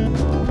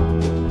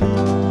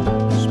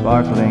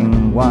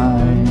 sparkling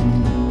wine.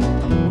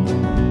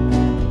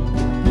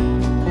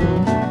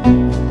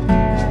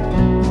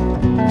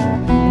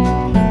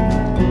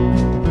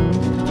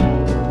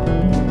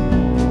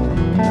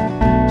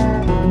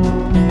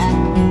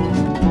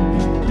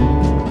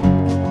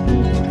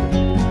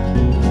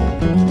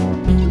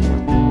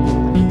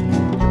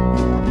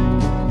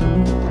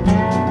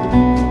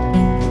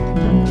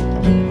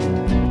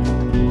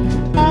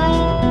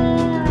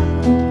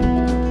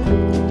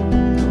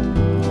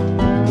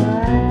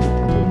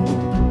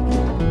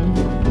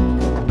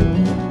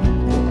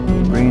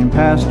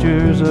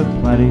 Pastures of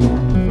plenty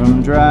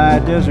from dry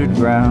desert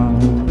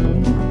ground,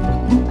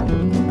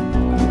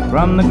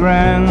 from the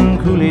Grand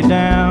Coulee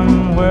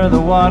Dam where the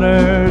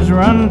waters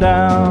run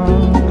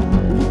down.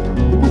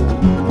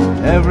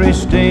 Every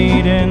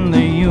state in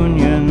the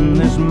Union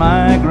this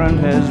migrant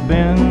has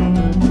been.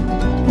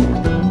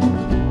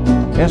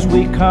 Yes,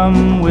 we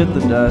come with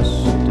the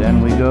dust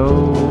and we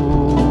go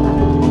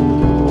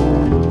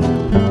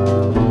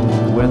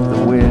with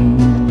the wind.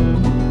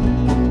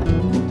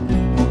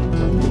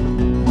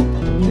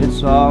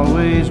 It's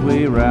always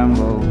we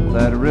ramble,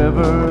 that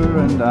river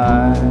and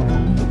I.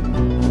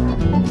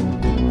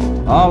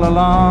 All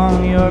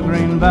along your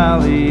green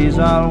valleys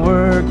I'll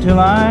work till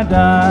I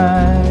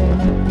die.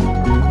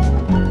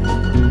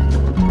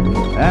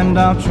 And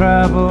I'll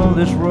travel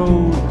this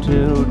road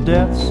till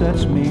death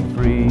sets me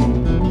free.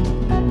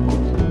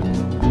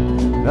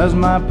 'Cause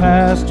my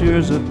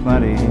pastures of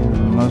plenty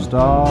must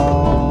always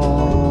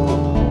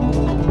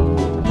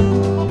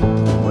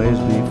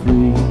be free.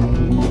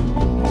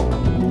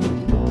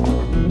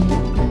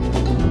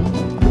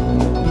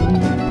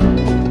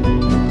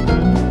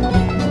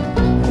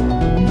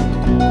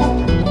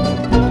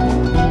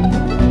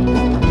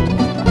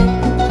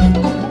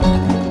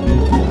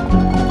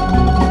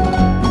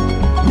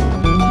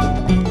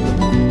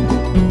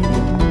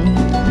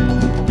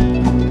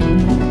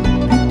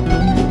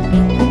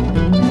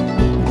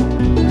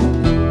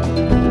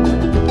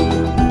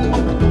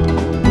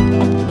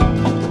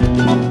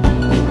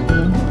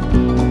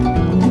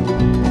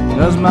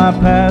 My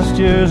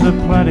pastures of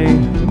plenty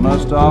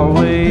must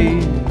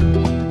always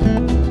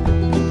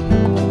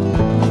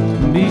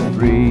be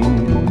free.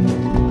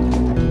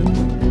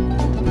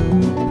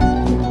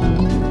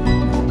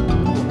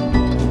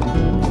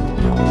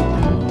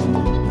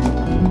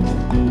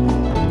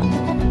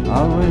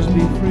 Always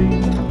be free.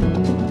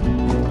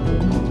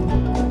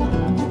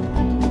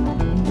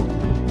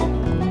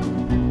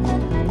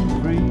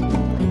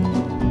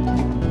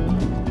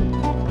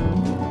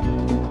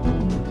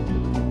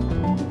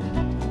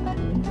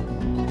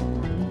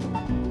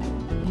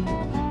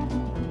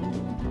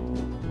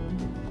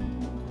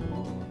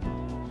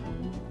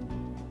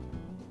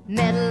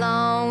 Met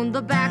along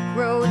the back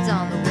roads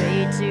on the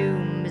way to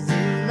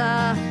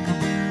Missoula,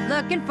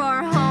 looking for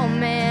a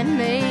home and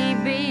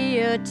maybe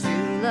a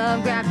true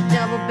love. Grabbed a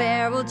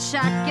double-barreled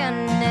shotgun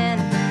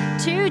and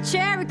 2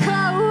 cherry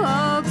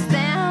cloaks.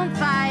 Them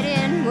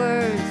fighting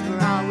words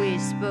were all we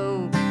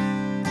spoke.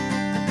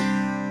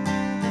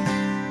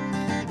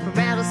 From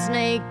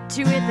Rattlesnake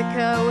to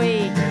Ithaca,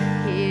 we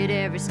hit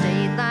every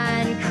state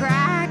line,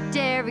 cracked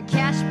every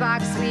cash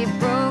box, we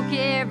broke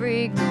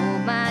every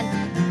gold mine.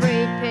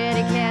 Great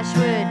petty cash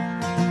would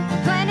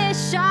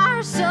replenish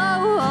our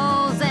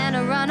souls, and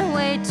a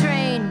runaway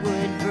train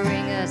would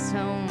bring us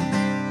home.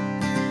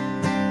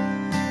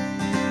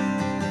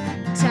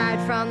 Tired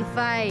from the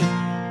fight,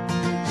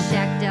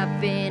 shacked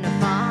up in a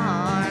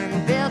farm,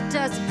 built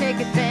us a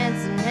picket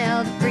fence and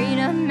held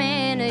freedom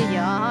in a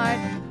yard.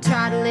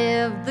 Tried to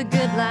live the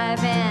good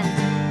life and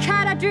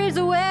cut our dreams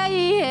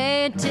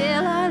away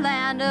till our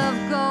land of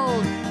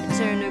gold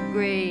turned to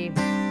gray.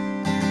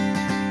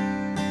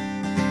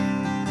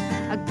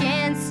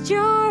 Against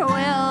your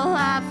will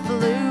I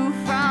flew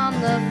from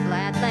the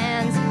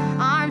flatlands,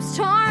 arms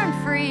torn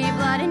free,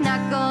 bloody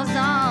knuckles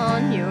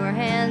on your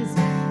hands.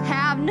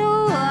 Have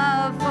no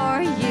love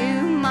for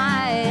you,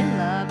 my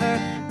lover.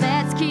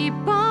 Let's keep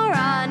on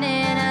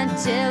running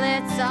until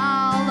it's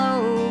all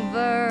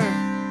over.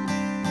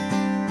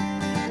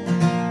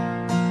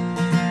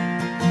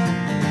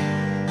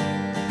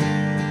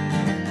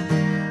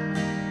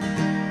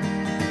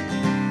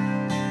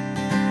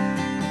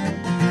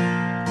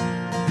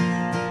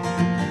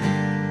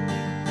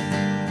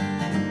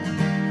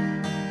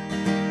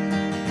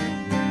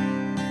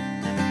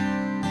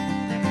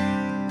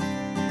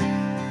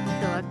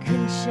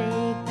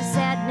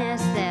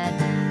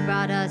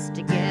 Us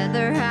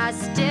together, I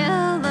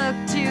still look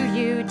to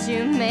you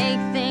to make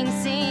things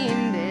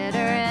seem better.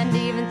 And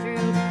even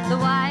through the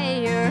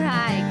wire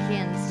I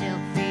can still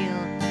feel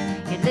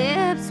your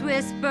lips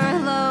whisper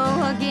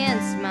low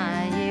against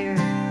my ear.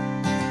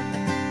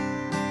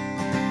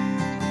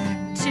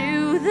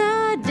 To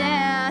the death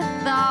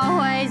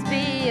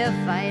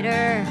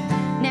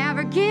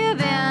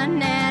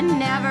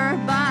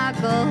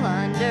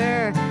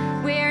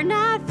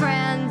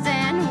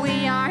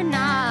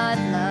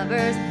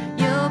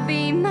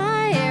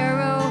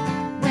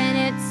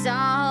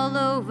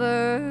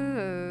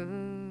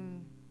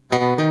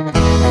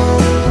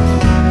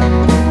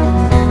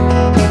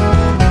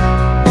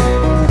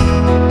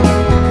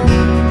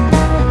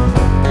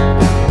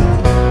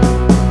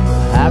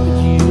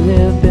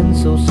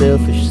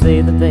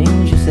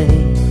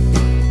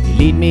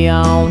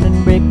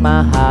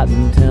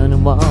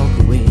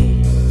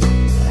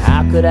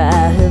could I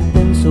have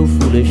been so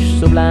foolish,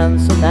 so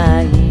blind, so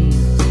naive?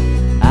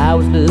 I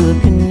was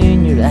looking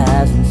in your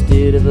eyes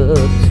instead of up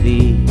your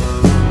sleeve.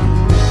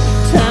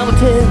 Time will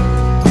tell,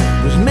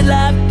 was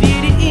midlife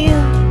did it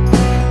end?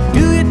 Do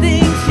you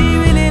think she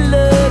really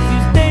loves you?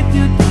 Stay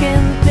through thick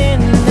and thin.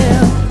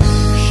 Now,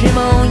 shame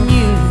on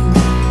you,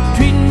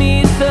 treating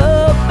me so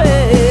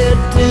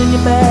bad. Turn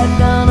your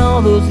back on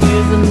all those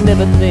years and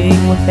everything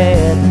we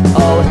had,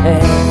 all we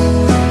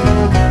had.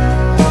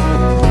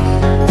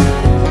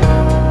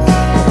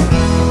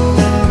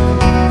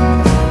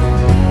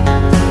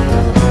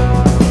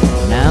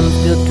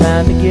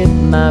 Trying to get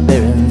my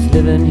bearings,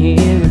 living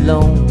here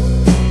alone.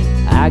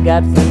 I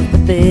got friends,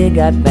 but they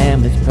got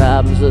families,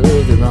 problems of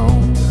their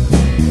own.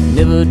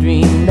 Never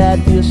dreamed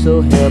I'd feel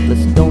so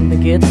helpless, don't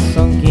think it's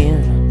sunk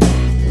in.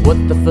 What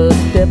the first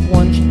step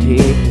one should take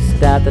to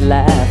start the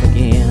life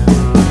again.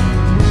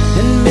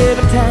 And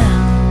every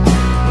time I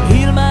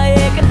heal my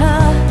aching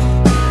heart,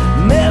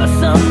 maybe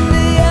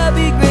someday I'll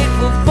be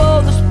grateful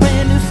for this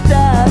brand new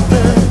start.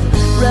 But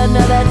right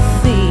now that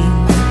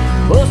seems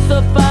oh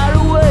so far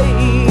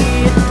away.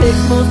 It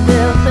takes most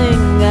everything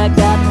I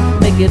got to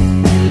make it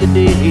through the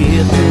day,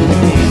 through the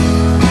day.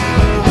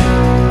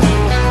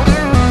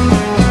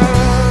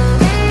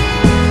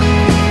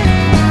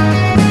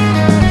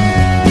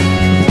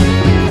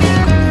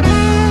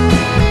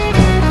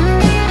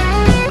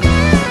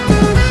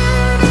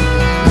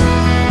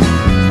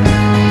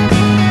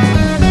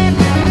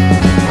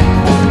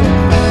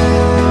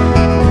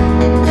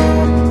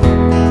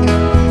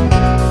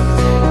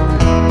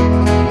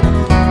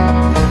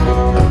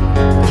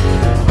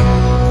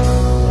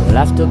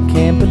 I still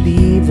can't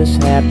believe this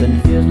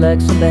happened, feels like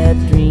some bad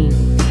dream.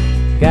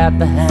 Got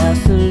the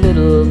house, a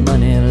little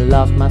money,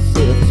 lost my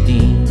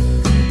self-esteem.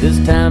 There's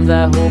times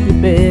I hope you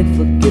beg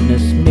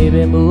forgiveness,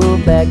 maybe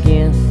move back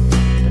in.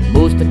 But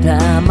most of the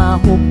time I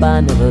hope I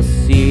never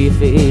see your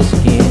face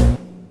again.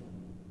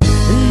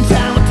 And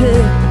time will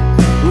tell,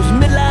 whose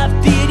midlife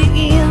did you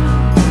end?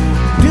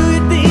 Do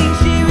you think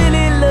she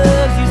really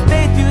loves you?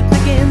 Stay through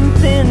thick and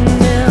thin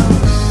now.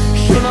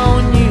 Shame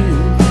on you,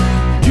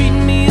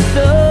 treating me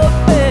so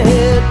bad.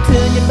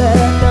 Turn your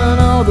back on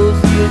all those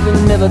years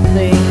and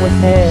everything we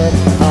had,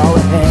 all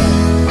we had.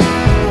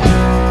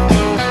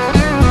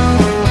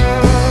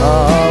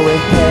 All we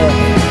had.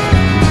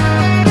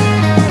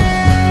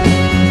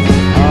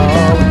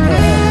 All we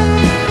had.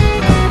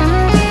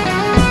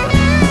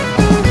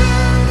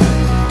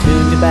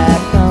 Turn your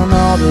back on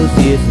all those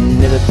years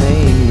and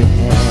everything we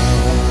had.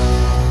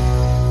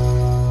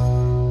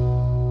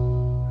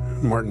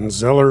 Martin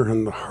Zellar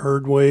and the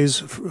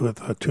Hardways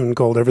with a tune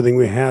called Everything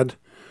We Had.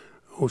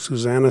 Oh,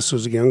 Susanna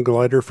was a young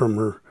glider from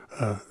her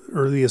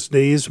earliest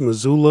days,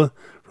 Missoula,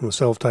 from a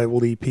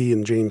self-titled EP,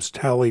 and James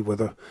Talley with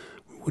a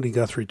Woody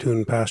Guthrie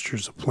tune,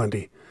 Pastures of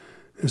Plenty.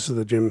 This is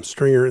the Jim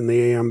Stringer and the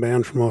AM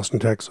Band from Austin,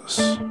 Texas.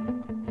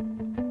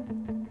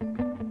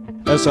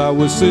 As I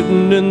was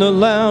sitting in the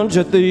lounge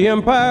at the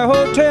Empire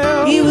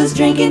Hotel, he was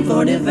drinking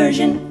for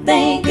diversion,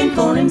 thinking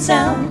for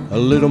himself. A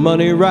little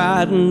money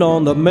riding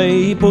on the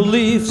maple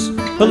leaves.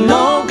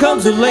 Along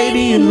comes a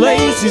lady in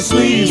lacy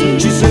sleeves.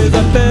 She says,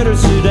 I better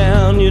sit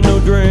down, you know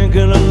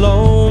drinking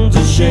alone's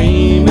a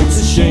shame. It's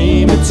a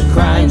shame, it's a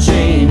crying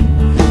shame.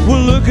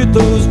 Well, look at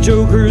those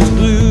jokers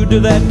glued to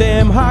that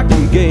damn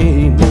hockey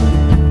game.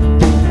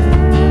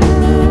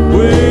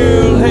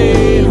 Well,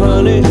 hey,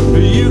 honey,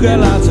 you got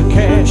lots of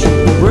cash.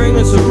 Bring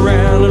us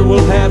around and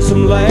we'll have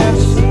some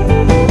laughs.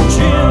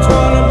 Gin's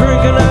what I'm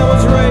drinking, I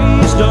was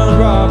raised on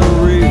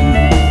robbery.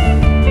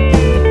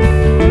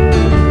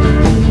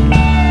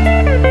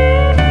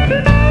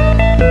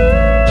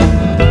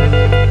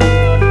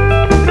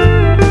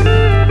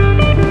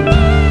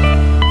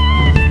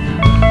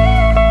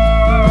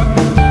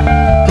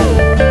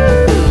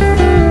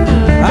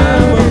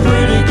 I'm a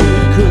pretty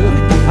good cook,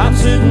 I'm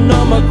sitting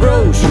on my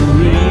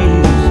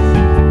groceries.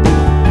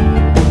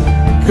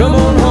 Come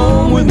on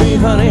home with me,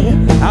 honey,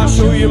 I'll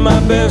show you my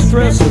best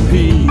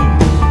recipe.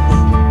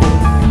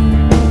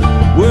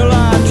 Well,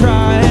 I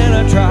try and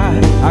I try,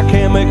 I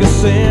can't make a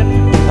cent.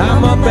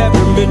 I'm up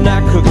after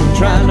midnight cooking,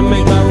 trying to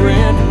make my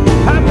rent.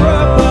 I'm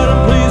rough but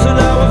I'm pleasing,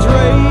 I was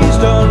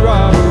raised on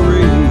robbery.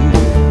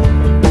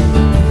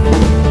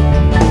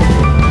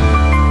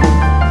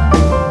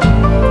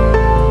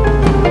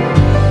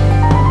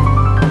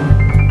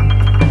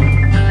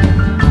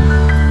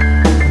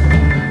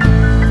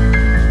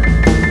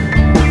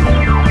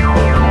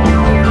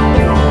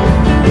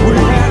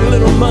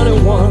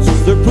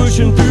 They're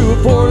pushing through a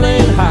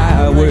 4-lane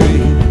highway.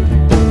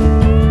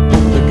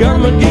 The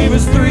government gave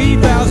us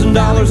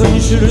 $3,000 and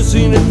you should have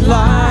seen it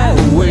fly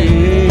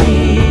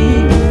away.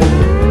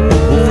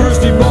 Well,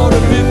 first he bought a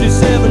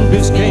 57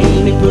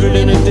 Biscayne, he put it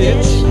in a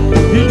ditch.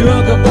 He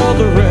drunk up all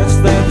the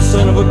rest, that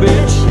son of a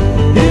bitch.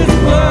 His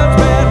blood's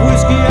bad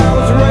whiskey, I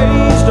was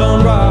raised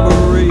on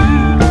robbery.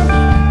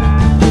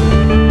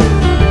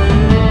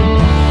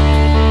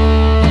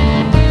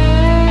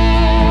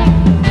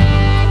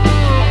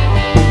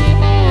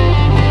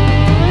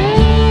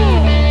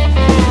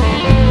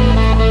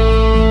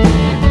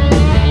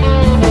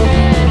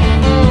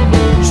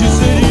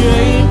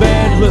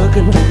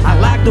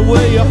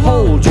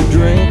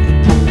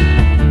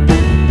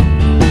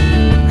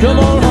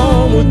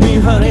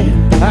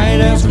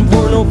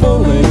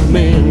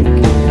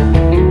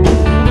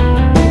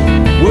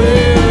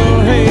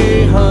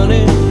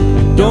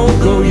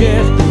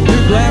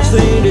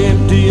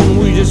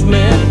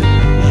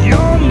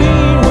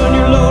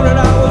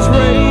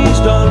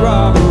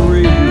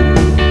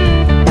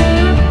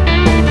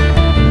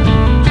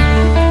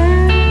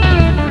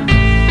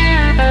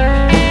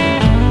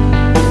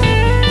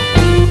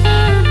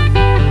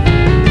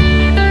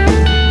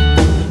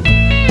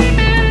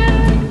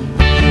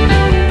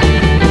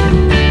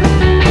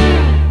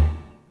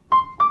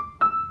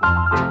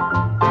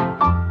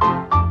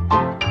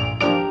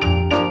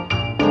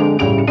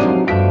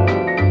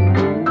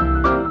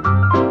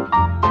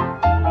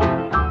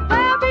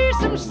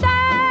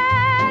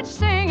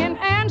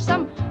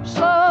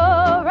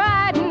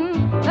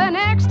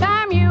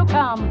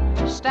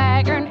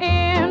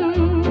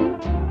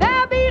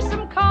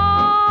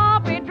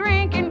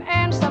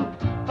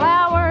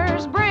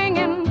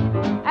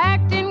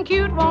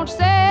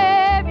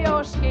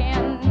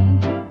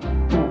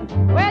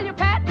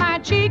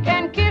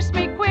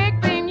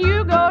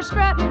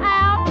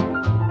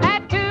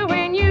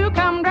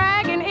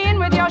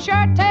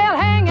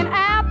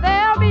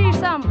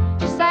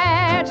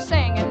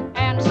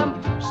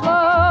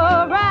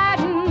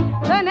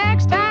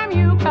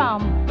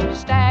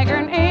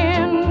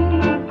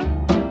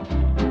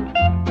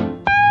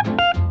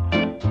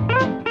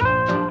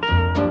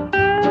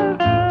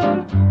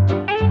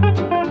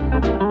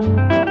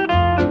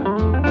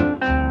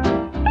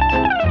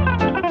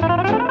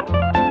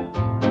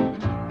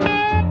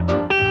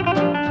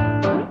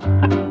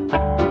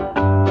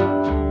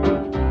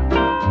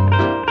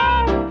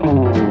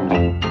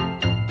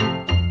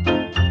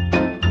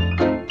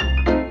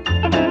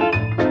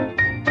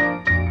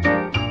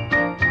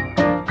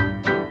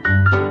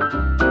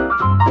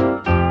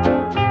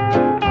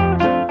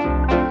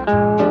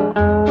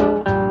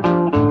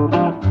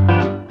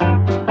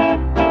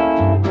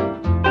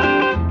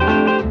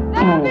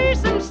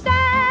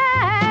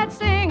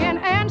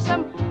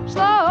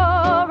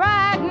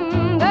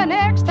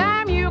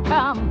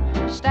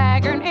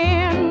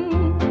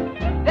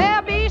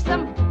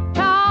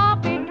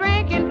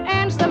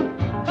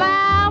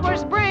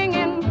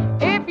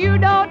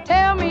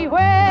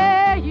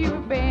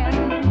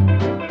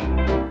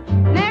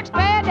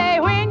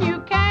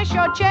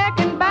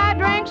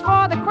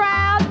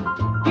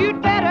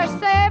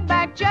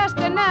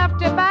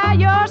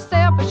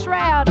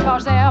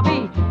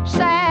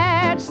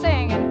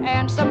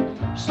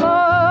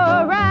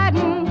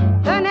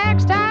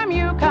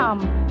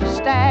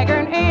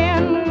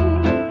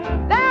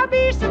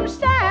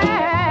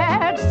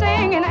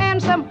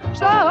 and some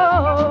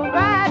slow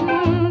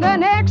riding the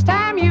next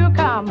time you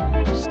come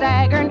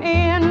staggering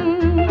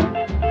in.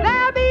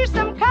 There'll be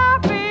some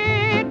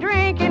coffee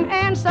drinking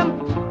and some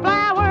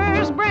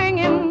flowers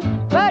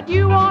bringing, but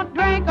you won't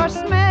drink or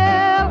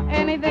smell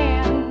any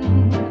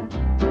then.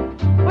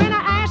 When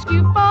I asked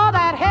you for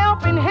that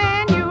helping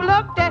hand, you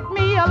looked at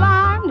me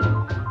alarmed.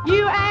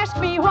 You asked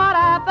me what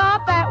I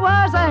thought that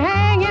was a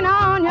hanging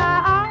on your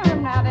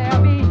arm. Now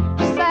there'll be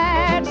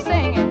sad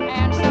singing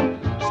and some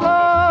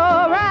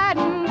slow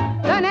riding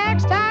the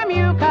next time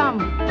you come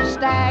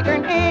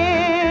staggering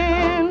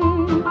in.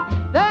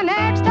 The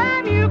next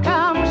time you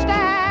come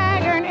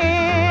staggering in.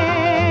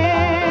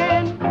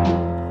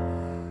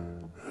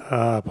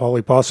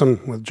 Polly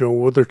Possum with Joe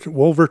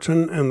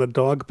Wolverton and the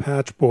Dog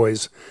Patch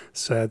Boys.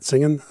 Sad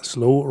singing,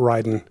 slow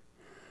riding.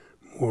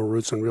 More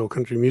roots and real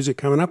country music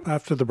coming up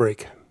after the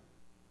break.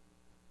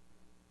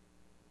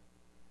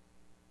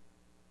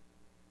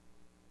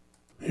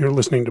 You're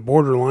listening to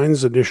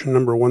Borderlines, edition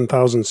number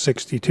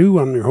 1062.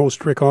 I'm your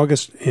host, Rick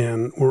August,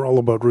 and we're all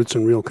about roots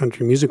and real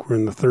country music. We're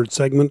in the third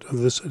segment of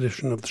this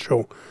edition of the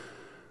show.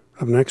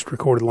 Up next,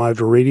 recorded live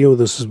to radio,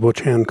 this is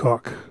Butch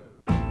Hancock.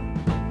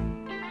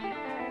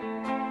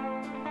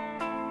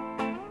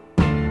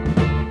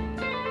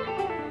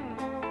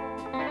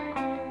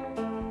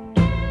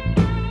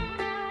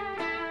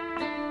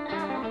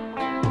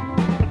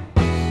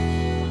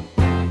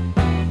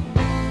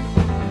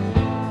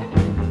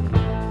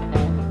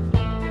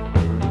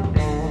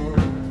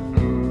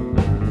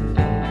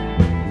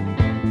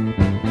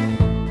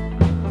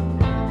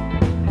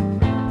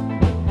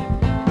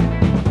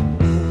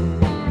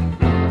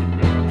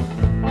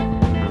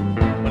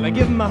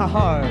 My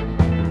heart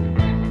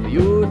for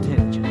your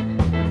attention,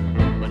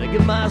 but I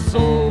give my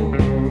soul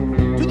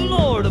to the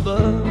Lord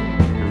above.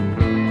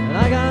 And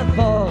I got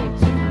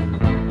thoughts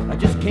I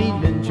just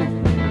can't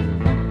mention,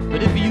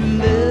 but if you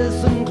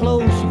listen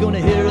close, you're gonna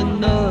hear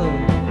enough.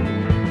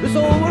 This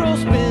whole world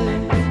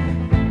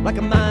spins like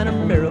a minor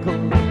miracle.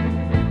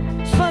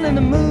 Sun and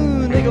the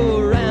moon, they go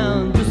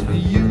around just for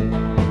you.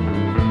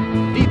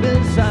 Deep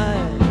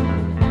inside,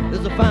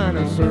 there's a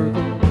finer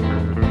circle.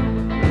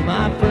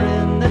 My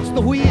friend, that's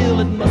the wheel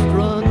it must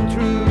run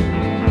true.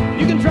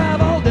 You can drive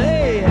all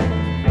day,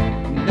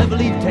 never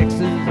leave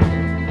Texas.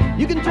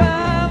 You can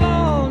drive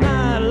all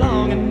night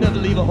long and never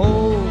leave a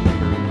home.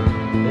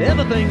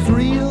 Everything's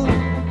real,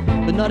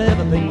 but not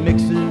everything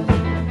mixes.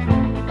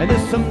 And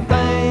there's some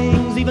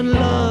things even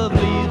love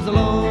leaves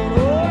alone.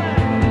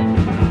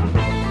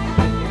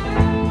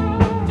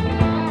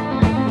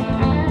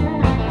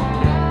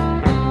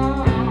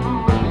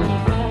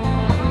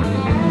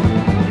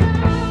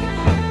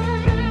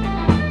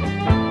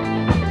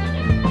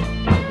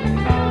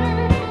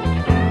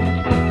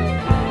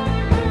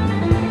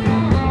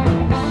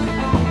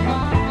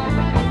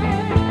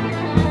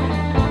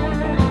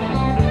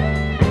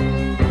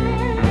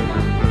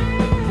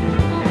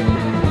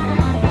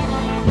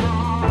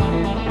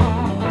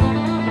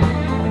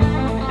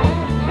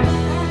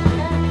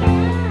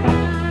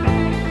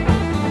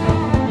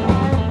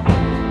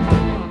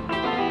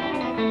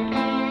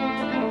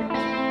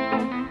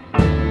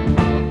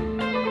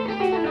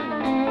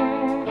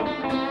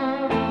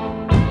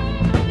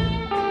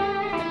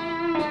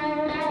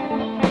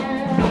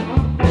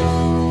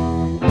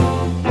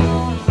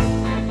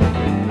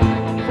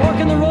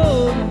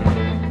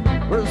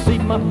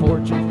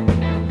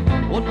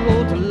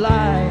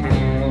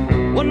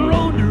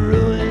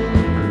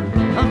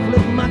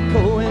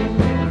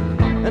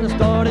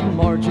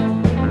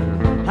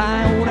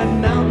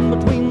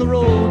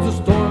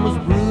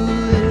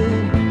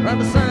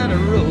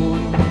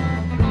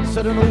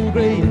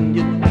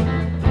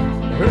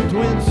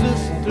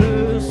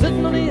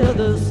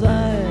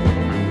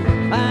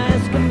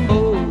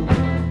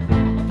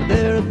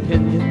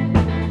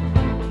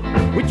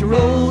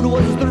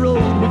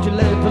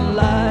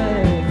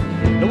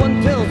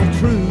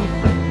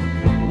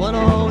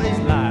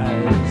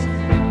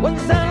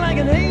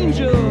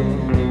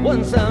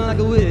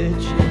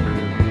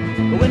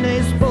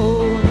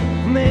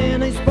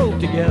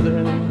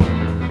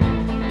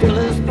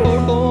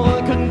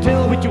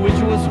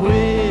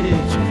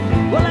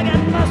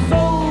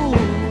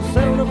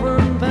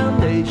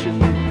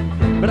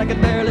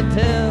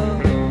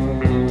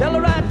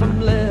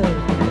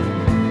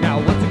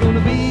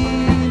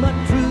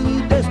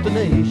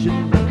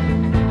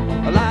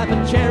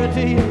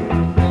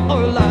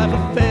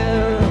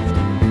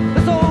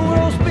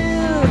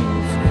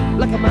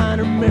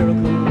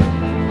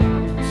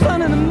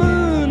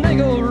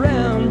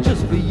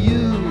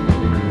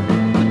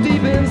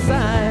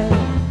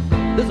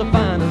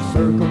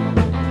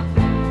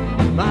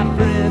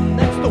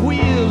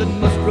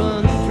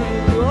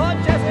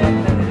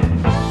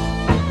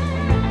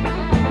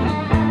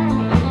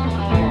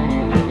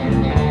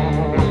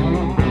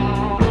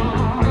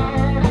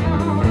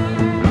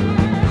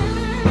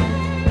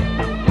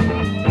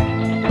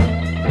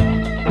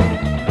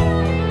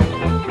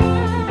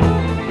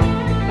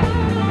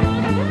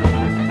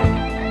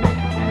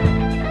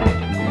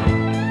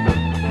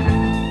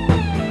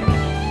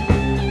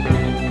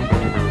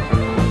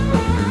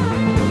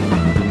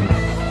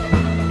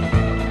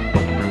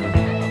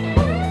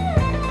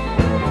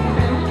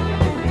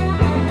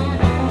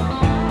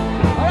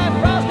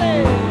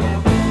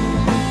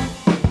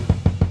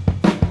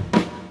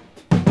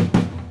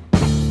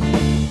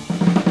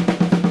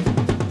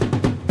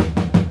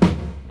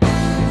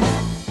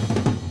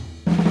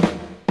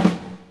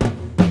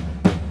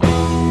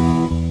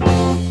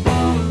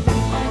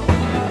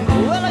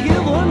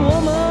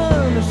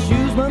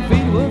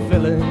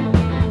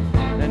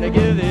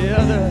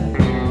 the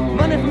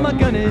money from my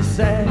gunny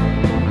sack.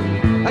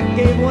 I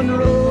gave one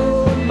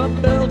roll my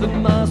belt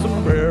and my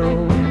sombrero,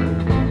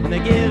 and I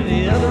gave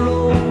the other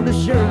roll the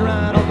shirt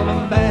right off of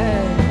my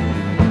back.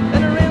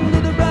 And I ran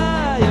through the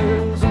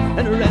briars,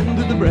 and I ran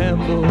through the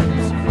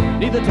brambles.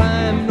 Neither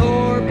time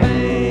nor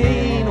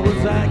pain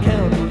was I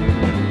counting.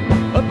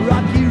 Up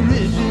rocky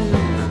ridges,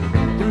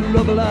 through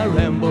rubble I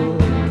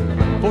rambled,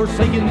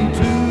 forsaking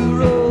two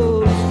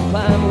roads to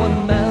climb one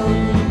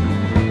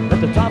mountain. At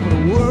the top of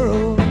the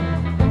world,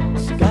 the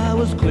sky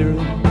was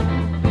clearing.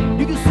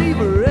 You could see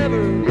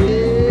forever,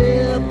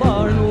 yeah,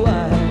 far and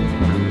wide.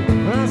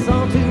 I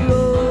saw two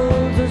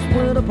roads that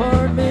split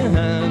apart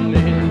behind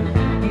me.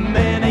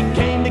 Man, they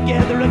came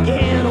together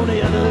again on the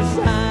other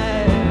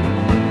side.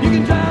 You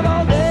can drive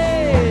all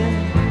day,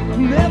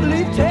 never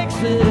leave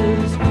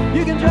Texas.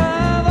 You can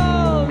drive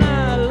all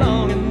night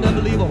long and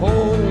never leave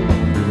home.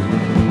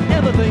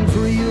 Everything's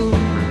real,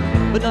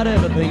 but not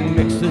everything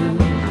mixes.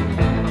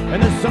 And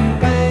there's some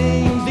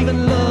things even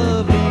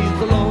love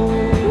leaves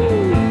alone.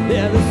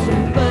 Yeah, there's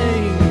some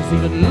things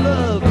even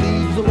love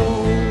leaves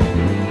alone.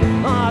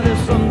 Ah,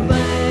 there's some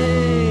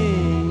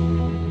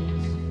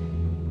things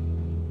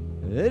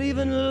that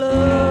even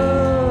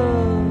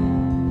love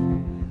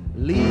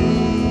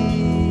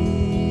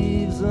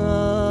leaves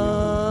alone.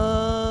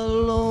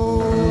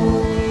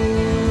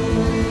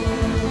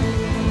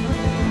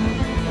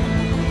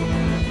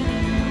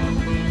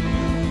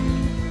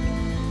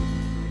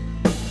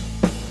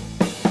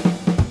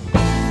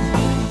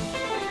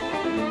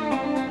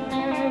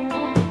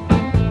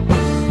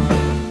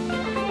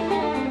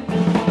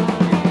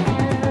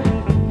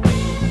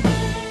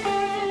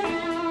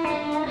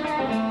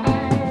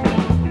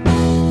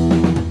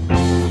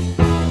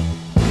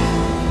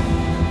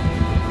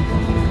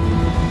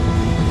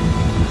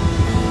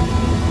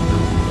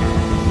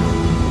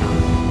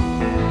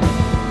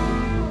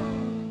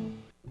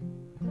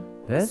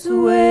 That's the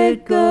way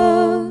it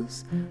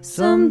goes.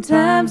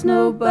 Sometimes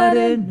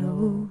nobody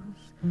knows,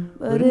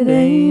 but it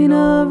ain't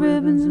all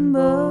ribbons and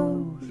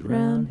bows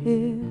around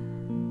here.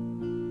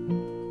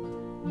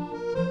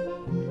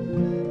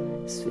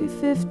 Sweet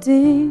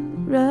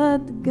 15,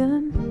 ride the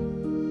gun.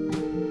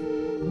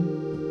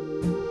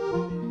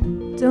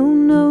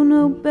 Don't know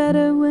no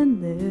better when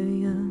they're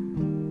young.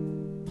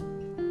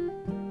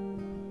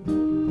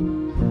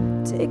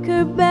 Take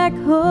her back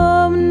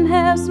home and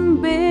have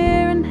some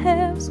beer and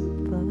have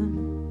some fun.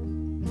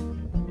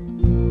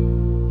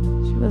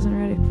 She wasn't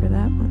ready for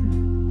that one.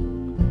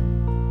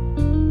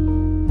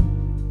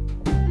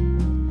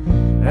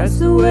 That's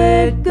the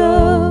way it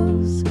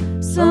goes.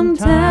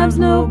 Sometimes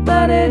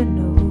nobody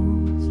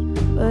knows,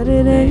 but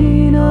it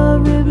ain't all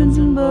ribbons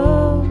and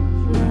bows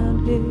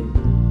around here.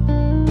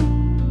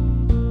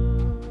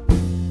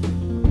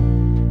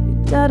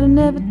 Your daughter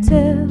never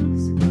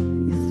tells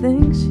you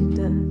think she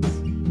does.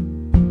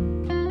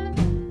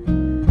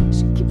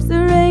 She keeps the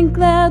rain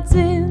clouds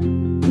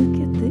in, you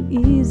get the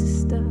easy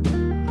stuff.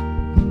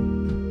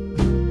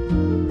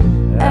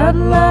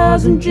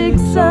 Outlaws and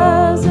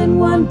jigsaws, and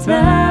one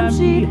time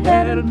she'd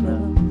had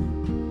enough.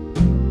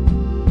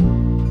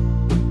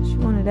 She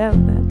wanted out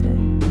that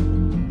day.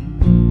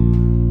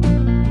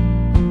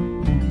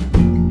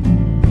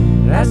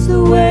 That's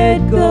the way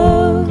it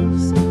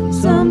goes.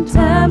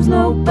 Sometimes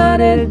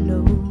nobody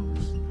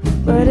knows,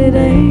 but it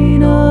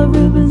ain't all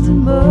ribbons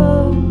and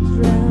bows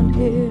around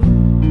here.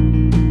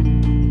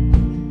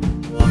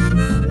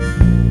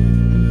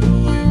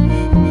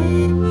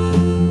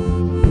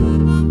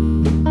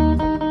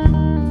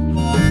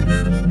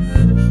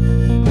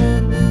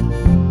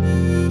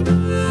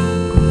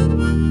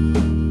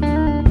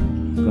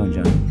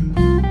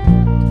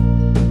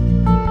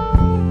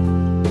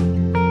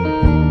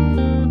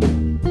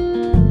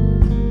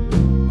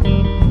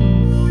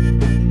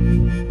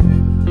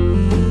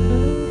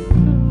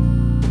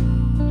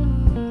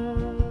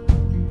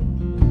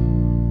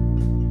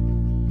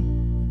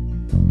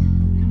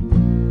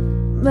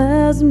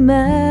 Miles and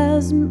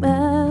miles and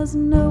miles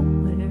of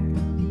nowhere.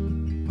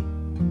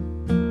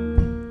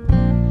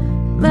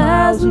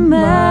 Miles and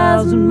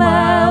miles and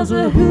miles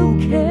of who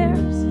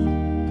cares.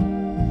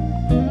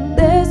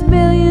 There's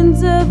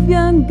millions of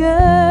young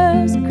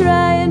girls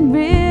crying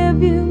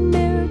rearview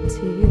mirror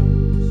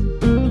tears.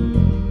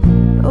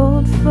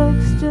 Old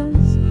folks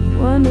just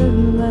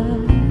wondering why.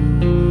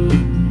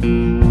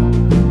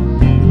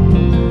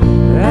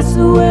 That's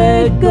the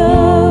way it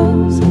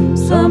goes.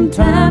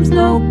 Sometimes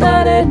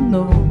nobody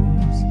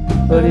knows,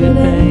 but it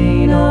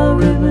ain't all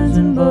ribbons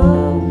and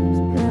bows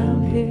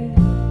around here.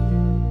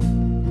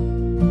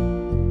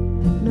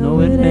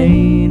 No, it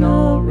ain't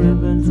all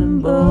ribbons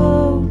and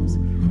bows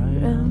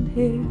around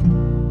here.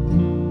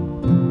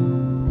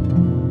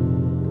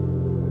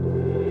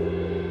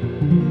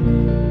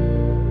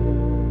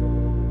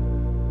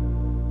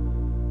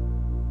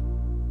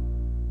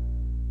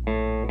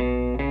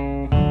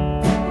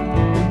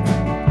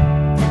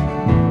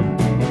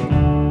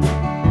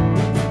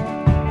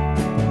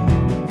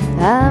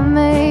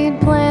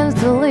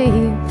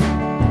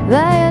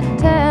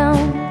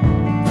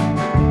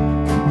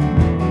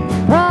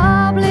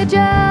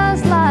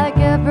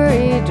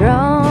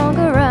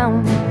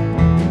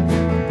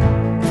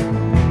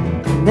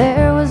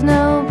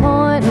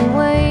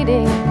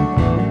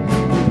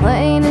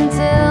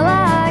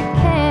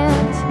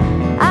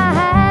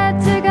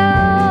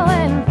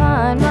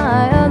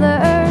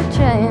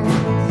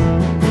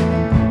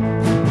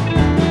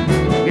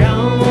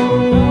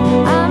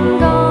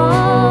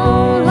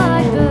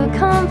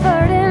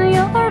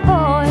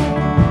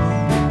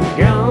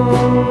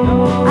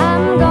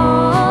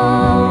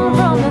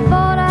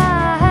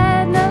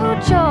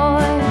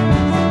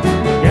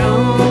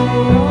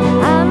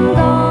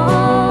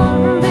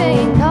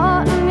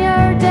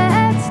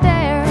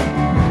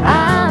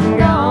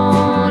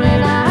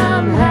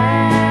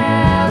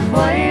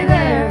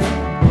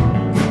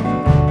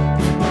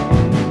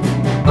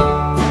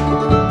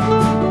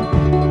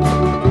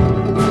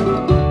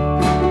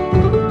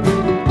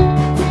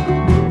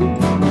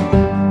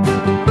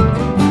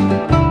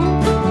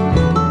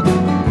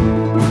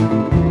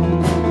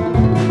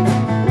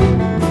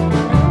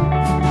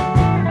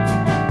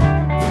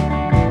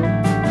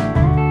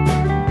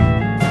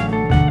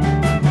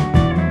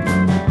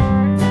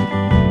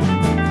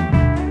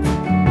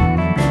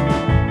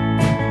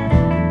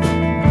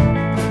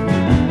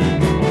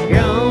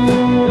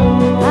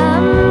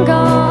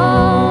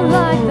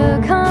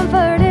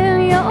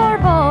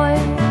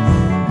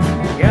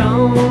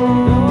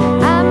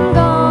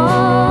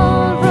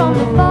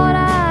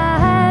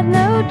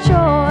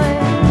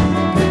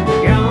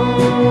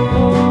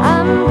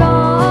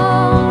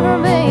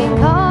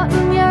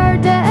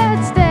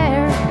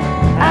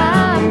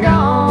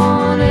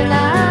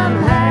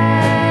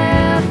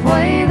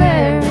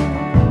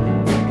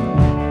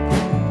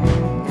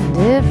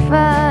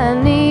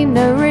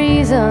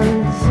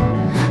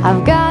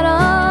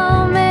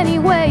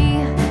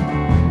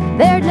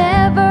 There'd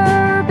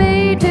never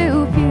be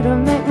too few to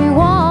make me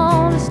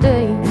want to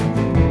stay.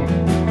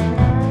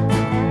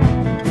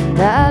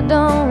 I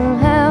don't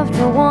have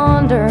to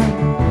wonder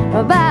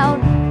about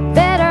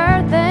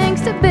better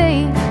things to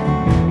be,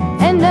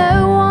 and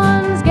no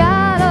one's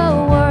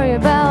gotta worry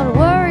about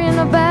worrying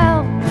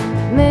about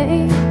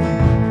me.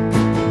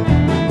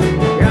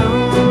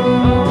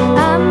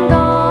 I'm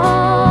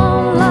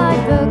gone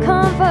like the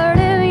comfort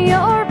in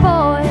your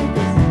voice.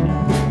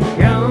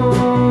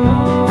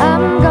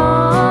 I'm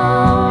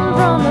gone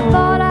from the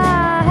thought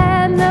I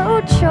had no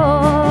choice.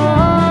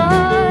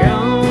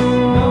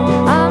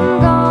 I'm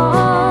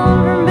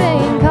gone from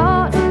being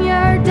caught in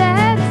your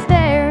dead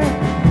stare.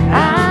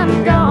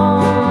 I'm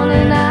gone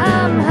and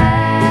I'm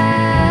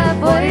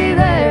halfway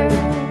there.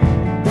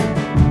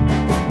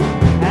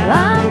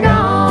 I'm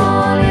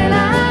gone and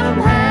I'm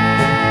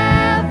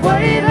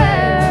halfway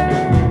there.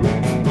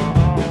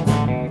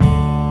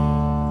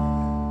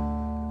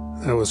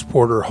 That was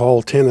Porter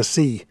Hall,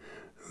 Tennessee.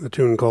 The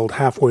tune called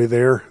Halfway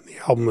There. The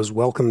album is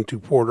Welcome to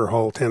Porter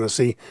Hall,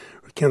 Tennessee.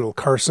 Kendall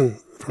Carson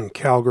from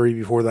Calgary.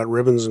 Before that,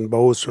 Ribbons and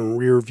Bows from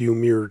Rearview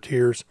Mirror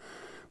Tears.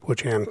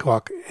 Butch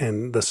Hancock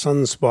and The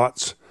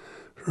Sunspots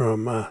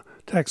from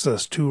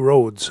Texas, Two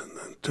Roads.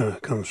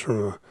 That comes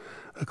from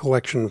a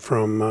collection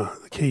from the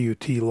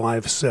KUT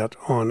live set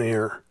on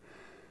air.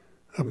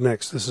 Up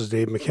next, this is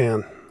Dave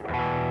McCann.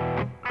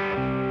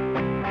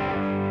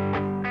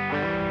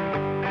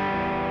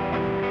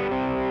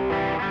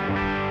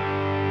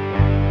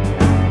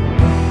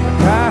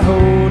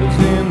 Coyotes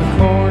in the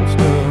corn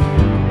stuff,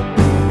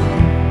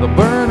 the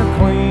burner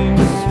clean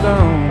to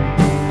stone.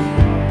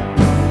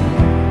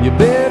 You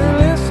better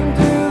listen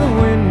to the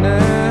wind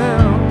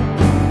now,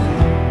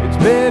 it's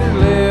better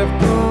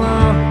left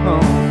alone.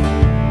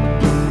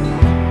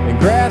 And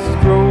grass is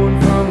growing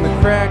from the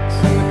cracks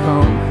in the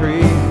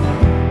concrete,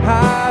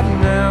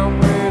 hiding out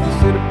where the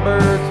city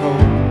birds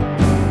hold.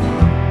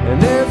 And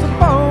there's a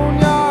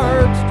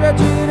boneyard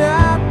stretching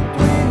out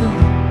between the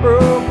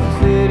broken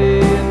city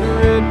and the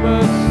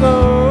redbud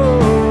soul.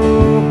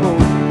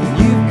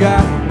 You've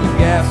got the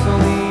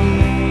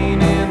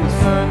gasoline and the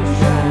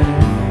sunshine,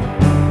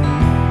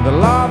 the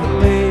law that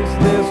lays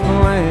this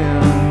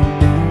land.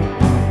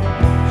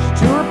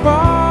 Sure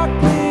park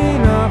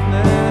clean off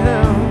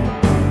now,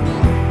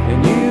 and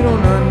you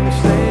don't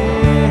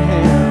understand,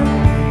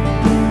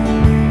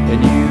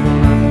 and you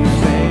don't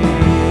understand.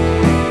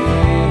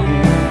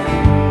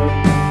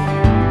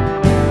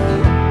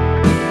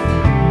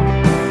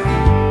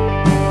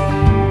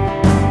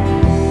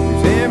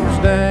 There's embers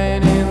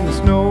dying in the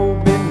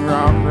snow-bitten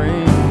rock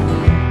rain.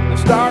 The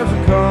stars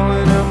are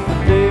calling up the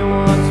day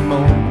once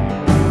more.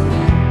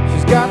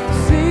 She's got the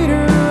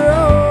cedar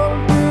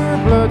rolling through her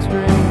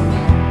bloodstream.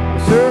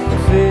 The Circle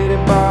City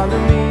bother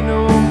me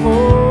no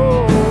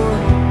more.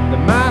 The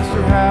mice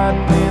are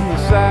hiding in the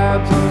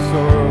sides of the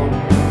sorrel,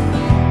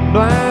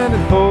 blind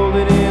and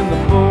folded in the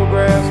full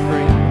grass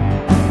green.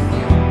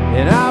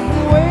 And I've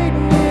been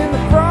waiting in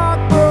the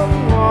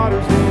frog-broken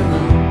waters in the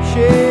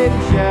shade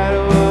and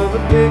shadow of a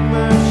big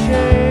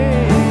machine.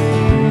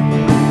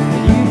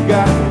 And you've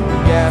got the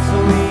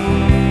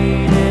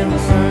gasoline and the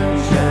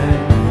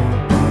sunshine,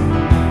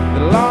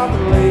 the law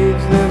that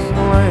lays this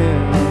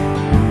land.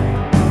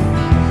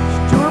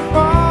 Sure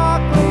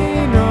park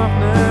clean off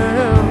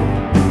now,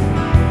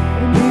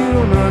 and you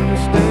don't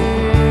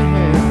understand,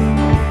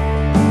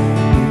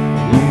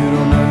 you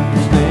don't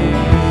understand.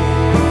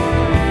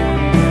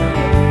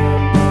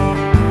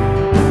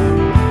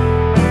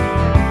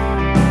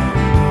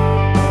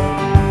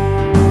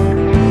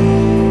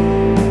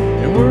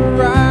 And we're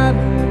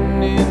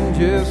riding in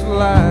just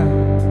like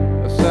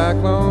a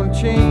cyclone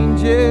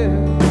changes.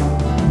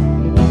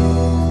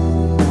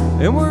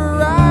 And we're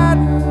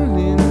riding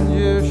in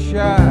just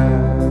shy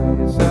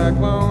of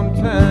cyclone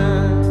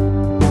time.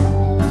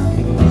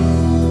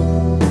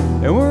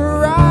 And we're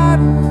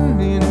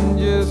riding in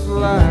just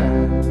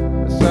like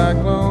a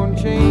cyclone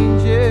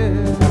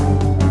changes.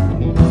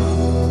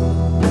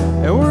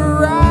 And we're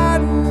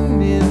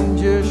riding in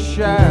just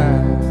shy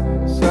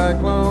of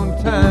cyclone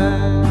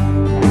time.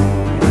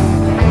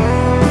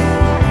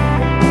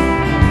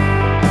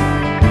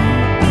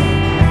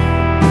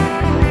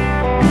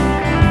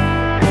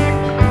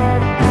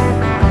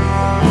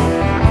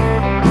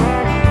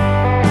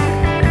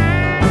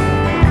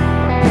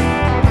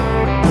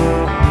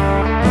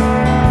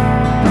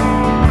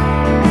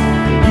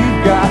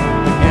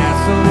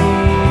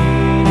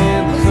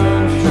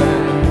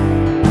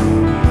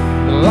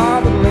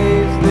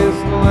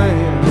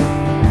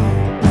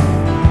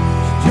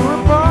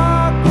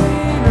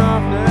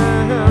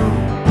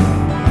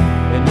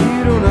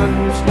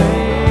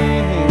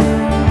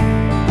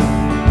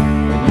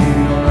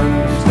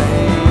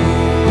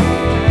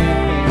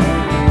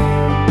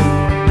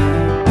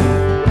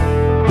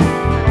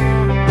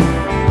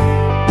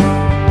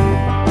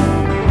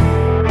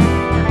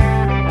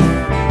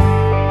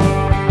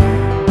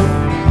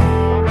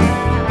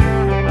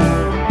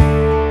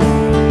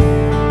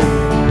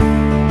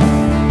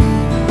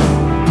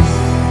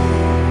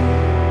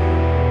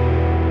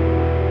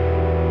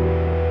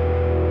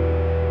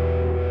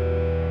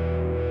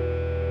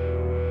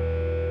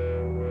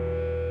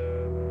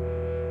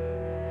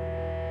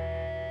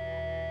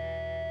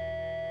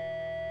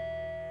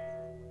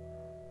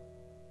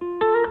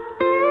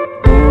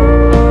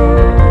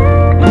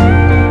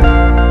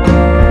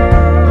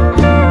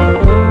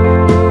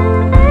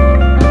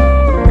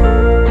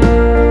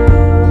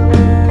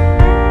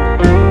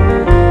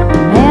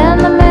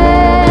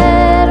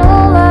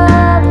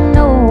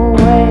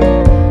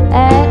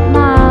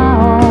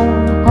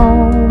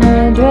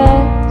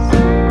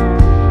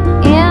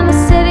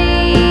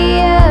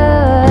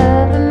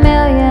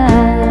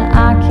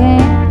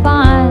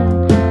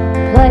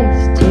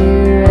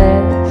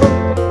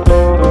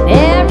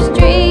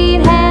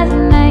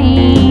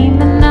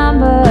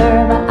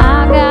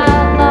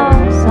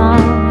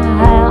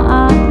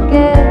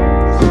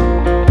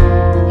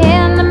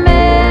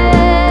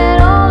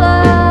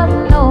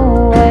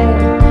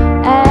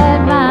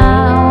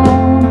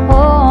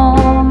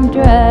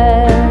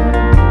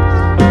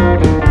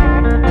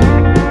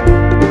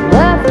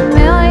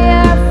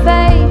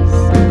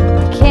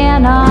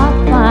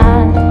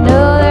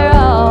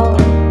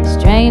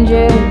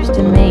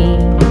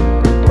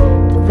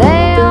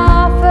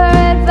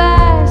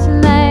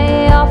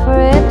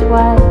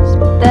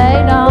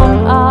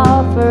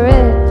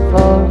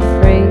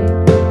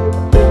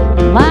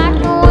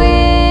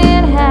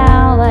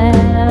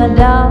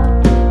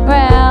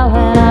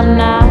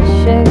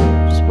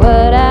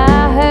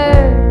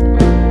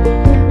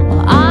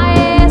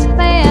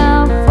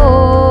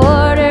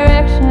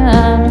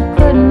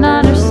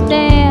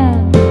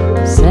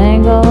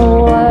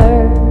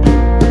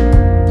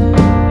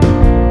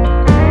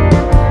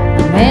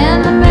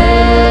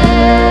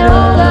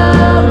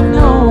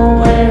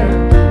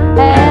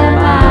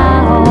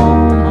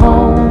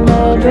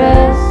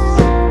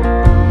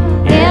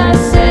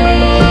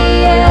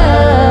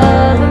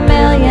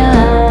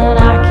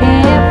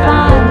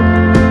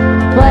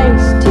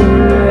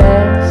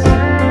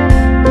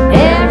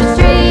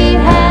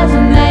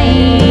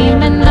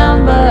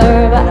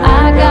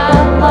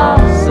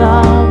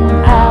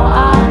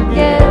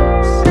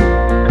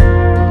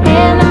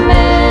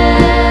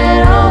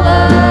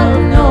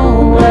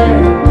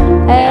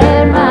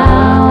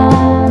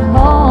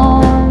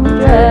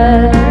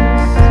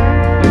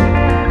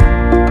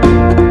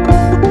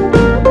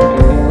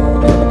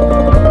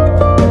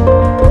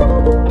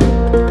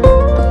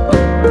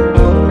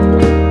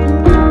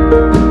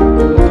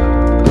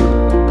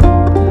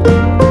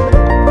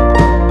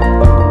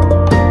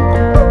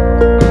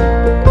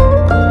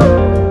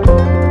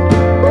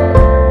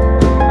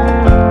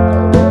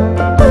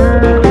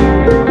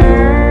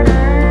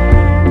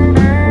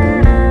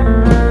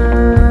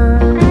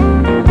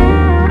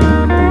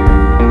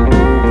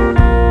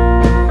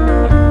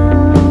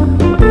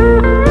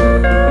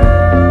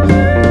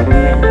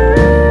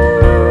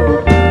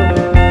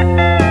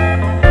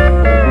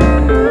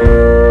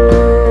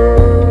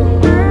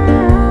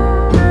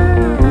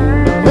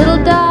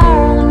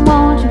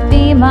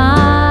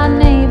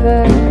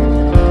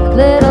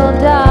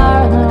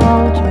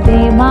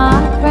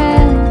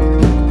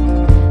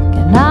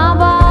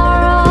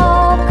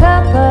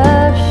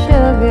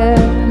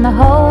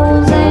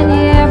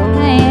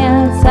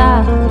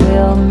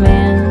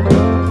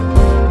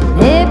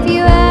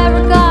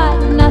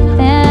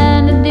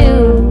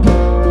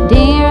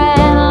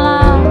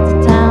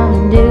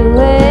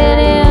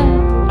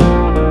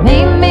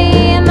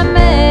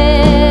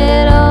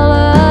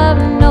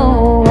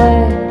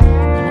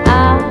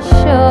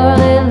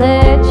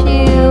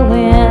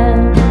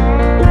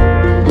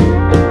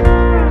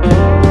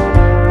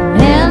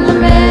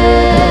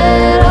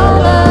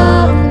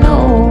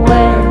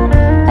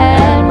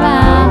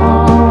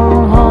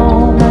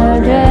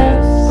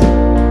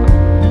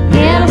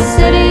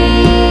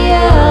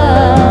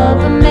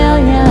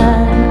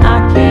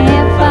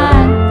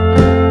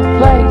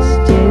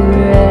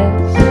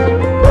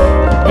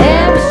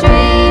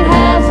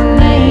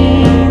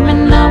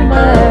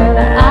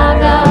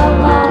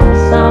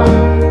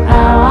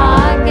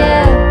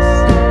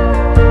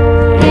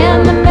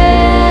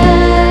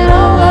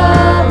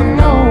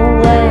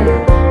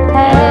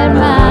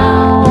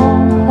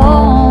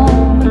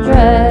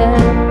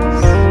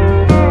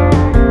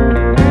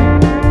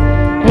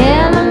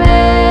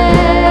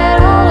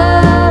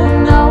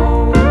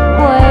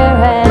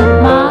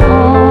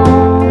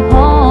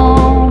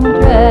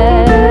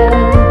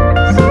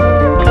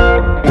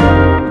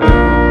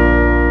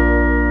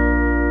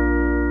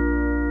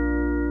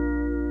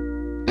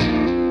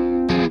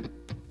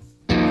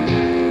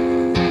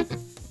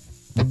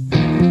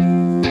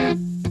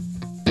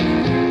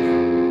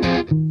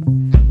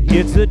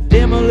 It's the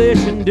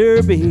demolition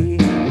derby.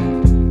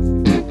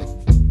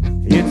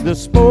 It's the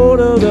sport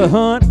of the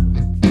hunt.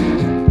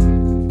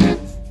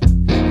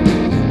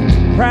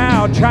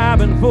 Proud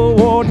tribe and full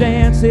war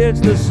dance.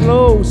 It's the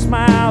slow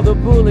smile the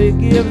bully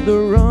gives the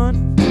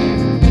run.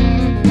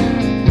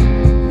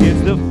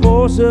 It's the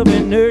force of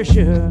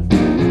inertia.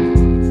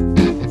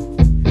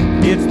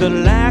 It's the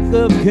lack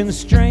of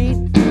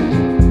constraint.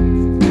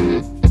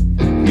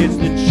 It's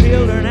the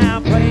children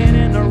out playing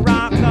in the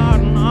rock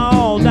garden,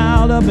 all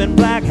dialed up in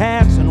black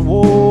hats and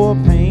war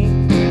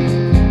paint.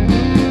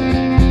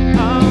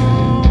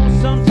 Oh,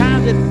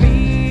 sometimes it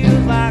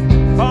feels like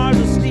bars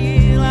of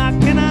steel I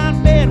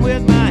cannot bend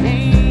with my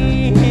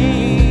hand.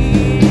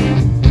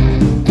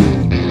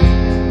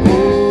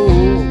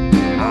 Oh,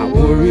 I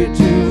worry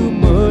too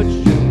much.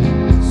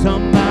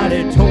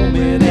 Somebody told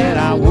me that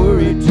I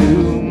worry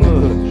too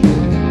much.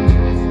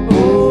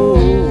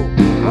 Oh,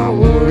 I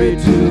worry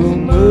too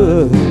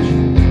much.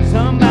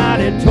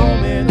 Somebody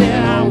told me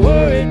that I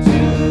worry too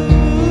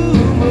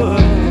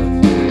much.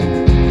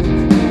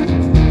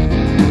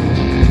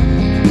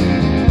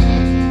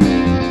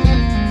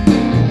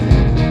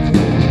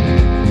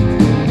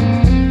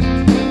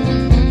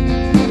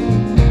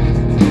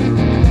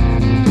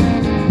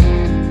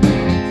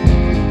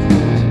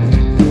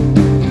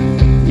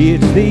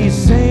 It's these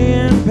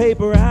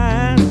sandpaper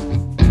eyes.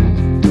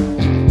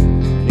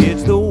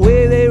 It's the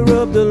way they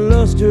rub the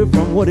luster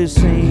from what is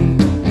seen.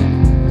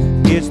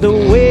 It's the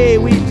way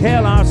we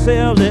tell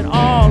ourselves that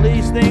all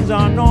these things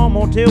are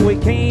normal till we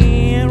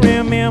can't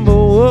remember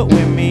what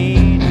we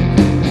mean.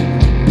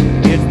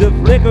 It's the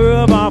flicker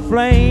of our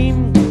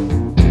flame.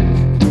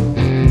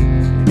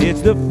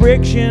 It's the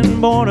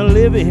friction born of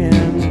living.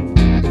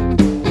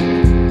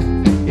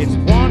 It's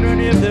wondering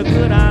if the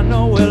good I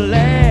know will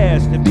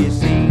last to be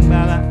seen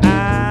by the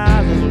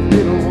eyes of the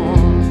little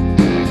one.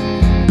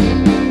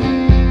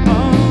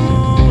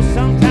 Oh,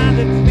 sometimes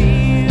it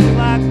feels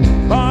like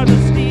bars of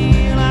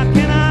steel I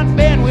cannot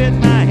bend with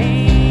my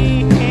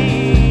hand.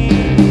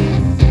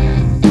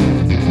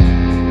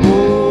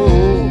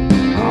 Oh,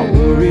 I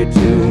worry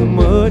too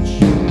much.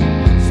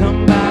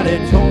 Somebody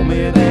told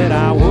me that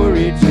I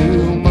worry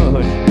too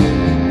much.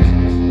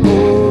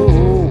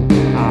 Oh,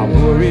 I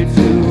worry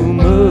too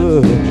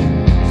much.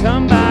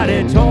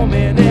 Somebody told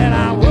me that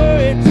I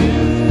worry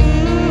too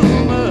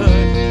much.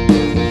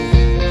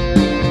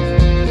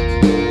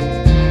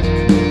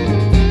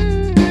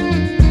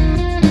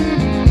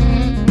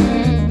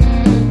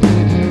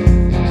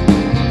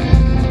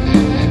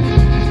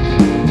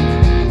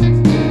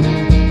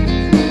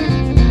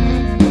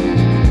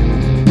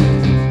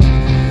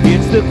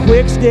 It's the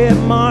quick step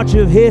march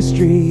of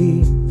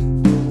history.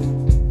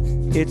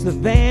 It's the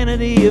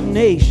vanity of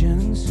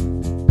nations.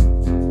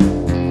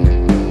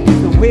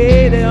 It's the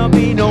way there'll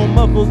be no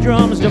muffled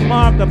drums to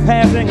mark the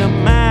passing of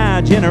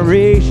my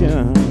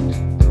generation.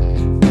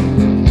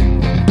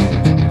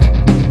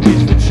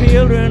 It's the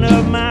children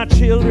of my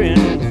children,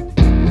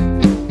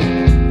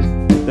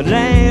 the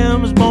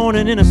lambs born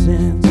in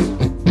innocence.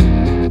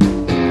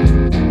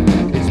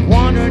 It's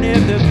wondering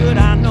if the good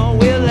I know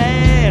will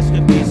last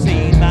to be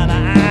seen by the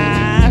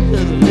eyes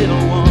of the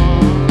little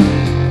one.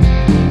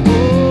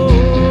 Oh,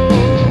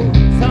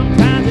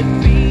 sometimes it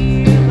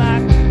feels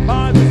like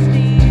bars of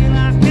steel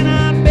I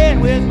cannot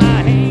bend with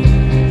my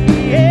hand.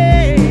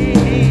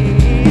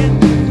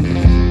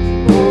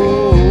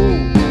 Oh,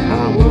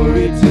 I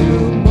worry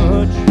too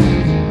much.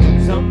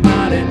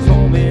 Somebody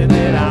told me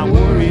that I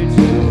worry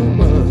too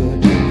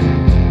much.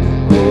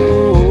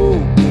 Oh,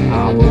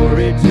 I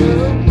worry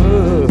too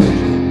much.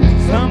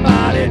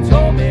 Somebody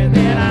told me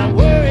that I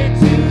worry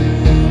too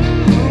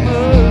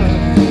much.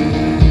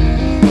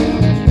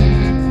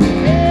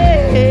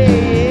 Hey.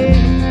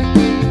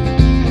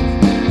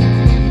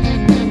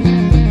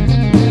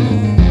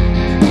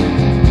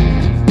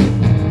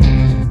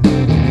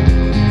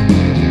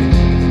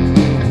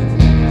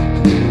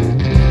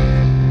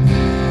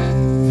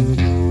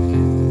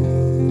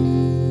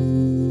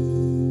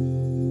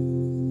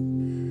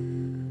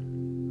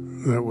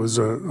 That was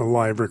a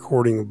live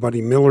recording of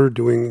Buddy Miller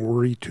doing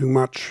Worry Too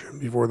Much.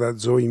 Before that,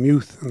 Zoe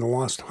Muth and the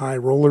Lost High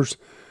Rollers,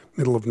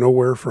 Middle of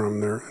Nowhere from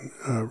their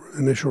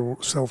initial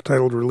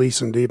self-titled release,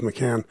 and Dave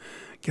McCann,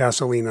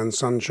 Gasoline and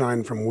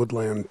Sunshine from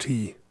Woodland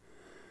Tea.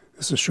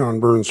 This is Sean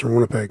Burns from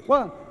Winnipeg.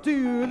 1,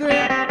 2, 3.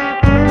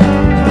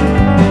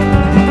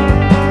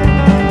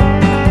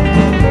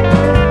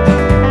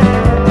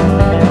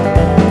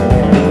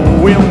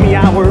 Well, me,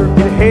 I work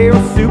in Hair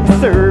Super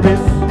Service.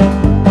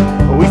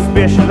 We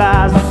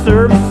specialize in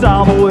service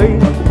all the way.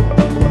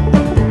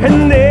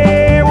 And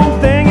there, one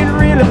thing that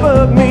really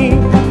bugged me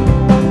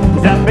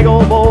is that big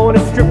old boy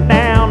that stripped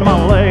down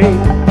my leg.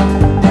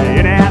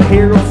 And out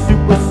here on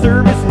Super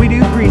Service, we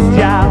do grease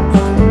jobs.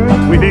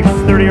 We fix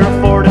 30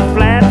 or 40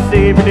 flats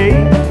every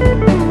day.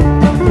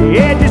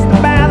 Yeah, just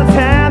about the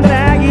time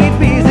that I get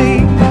busy,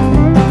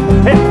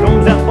 here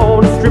comes that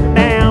boy to strip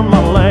down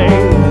my leg.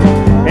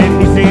 And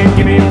he said,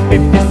 give me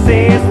 50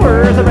 cents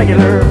worth of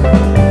regular.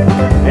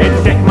 And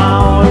check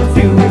my oil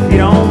too if you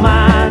don't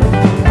mind.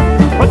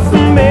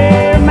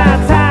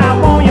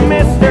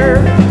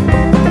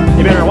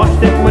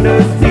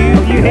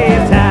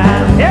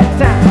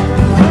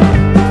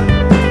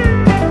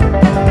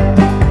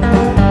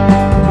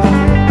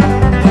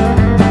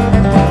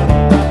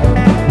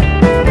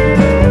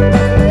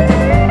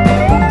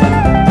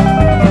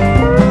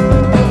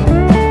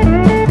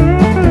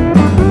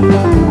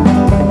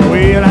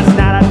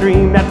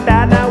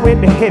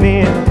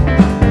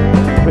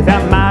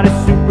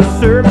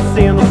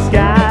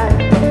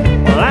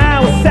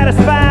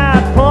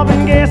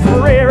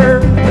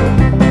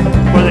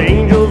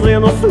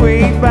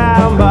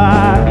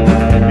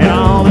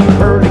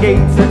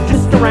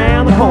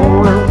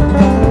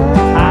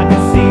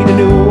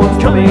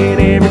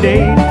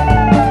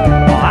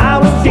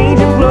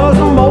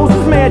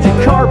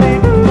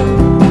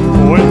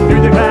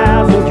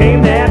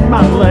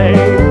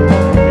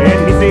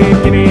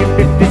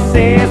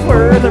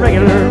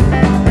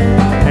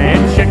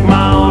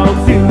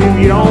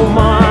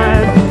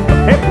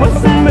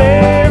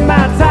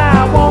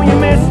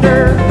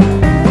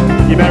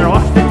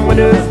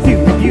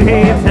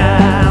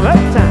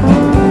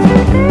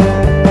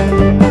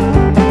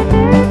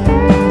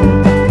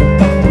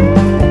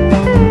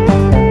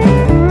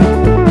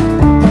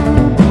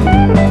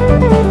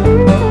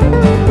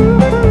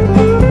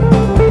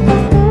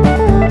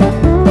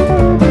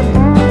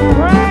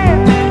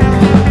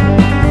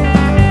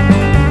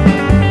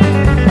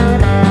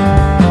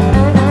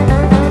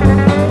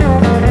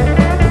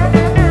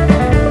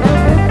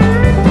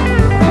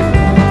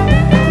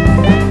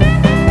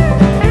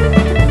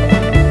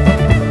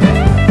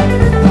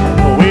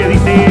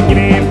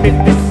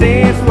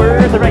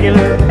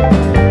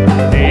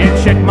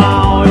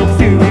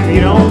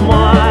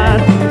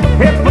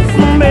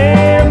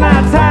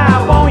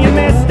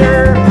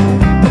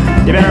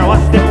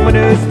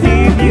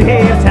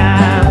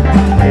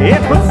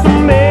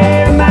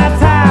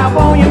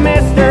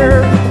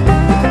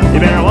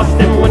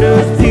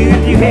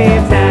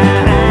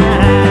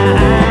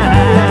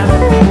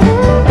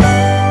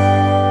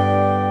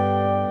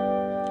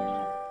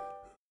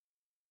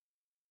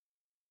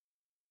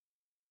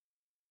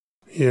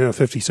 Yeah,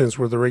 50 cents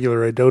worth of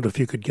regular. I doubt if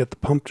you could get the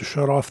pump to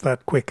shut off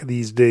that quick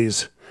these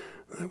days.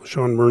 That was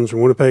Sean Burns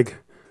from Winnipeg.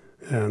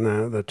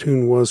 And the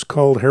tune was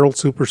called Herald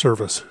Super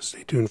Service.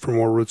 Stay tuned for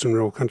more roots and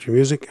real country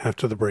music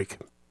after the break.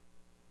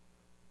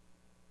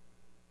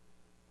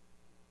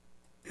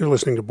 You're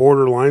listening to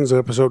Borderlines,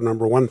 episode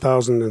number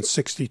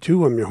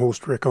 1062. I'm your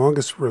host, Rick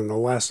August. We're in the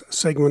last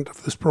segment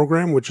of this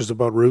program, which is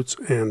about roots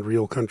and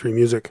real country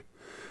music.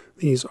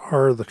 These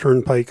are the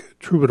Turnpike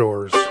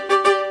Troubadours.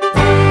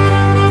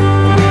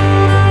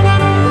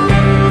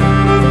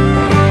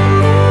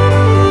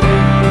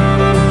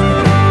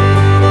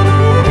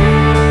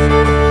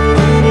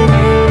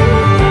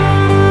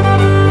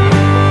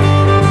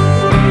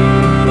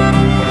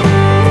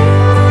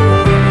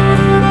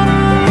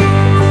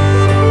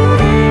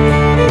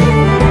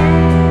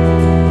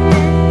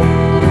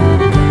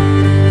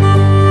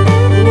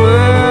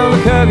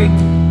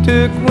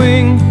 Took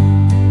wing,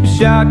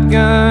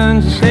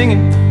 shotguns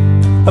singing,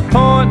 a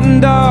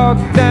pointing dog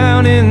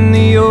down in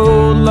the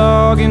old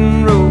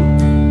logging road.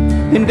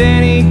 And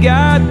Danny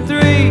got 3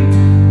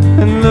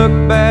 and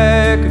looked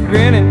back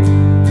grinning.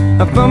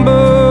 I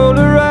fumbled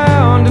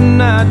around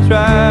and I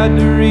tried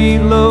to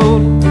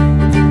reload.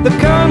 The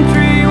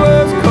country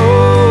was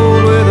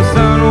cold with the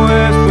sun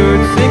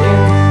westward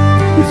sinking.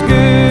 It's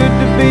good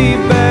to be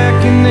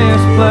back in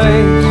this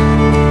place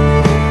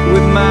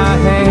with my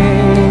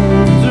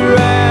hands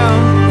around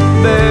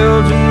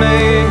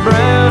Belgian-made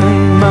brown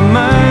and my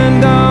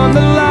mind on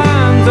the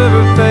lines of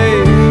her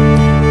face.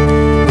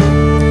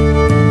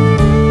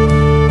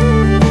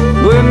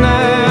 Well,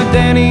 now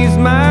Danny's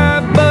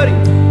my buddy.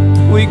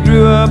 We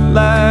grew up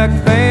like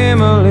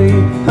family,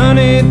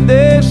 hunted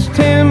this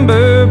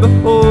timber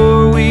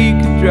before we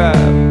could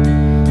drive.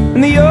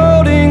 And the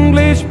old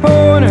English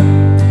pointer,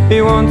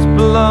 he once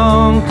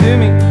belonged to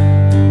me,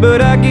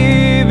 but I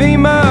gave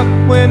him up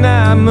when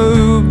I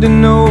moved to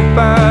no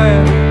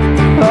fire.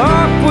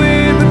 Off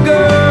with the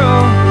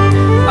girl,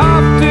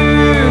 off to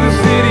the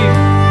city,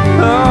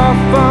 off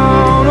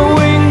on a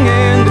wing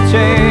and a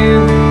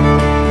chance.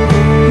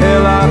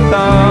 Hell, I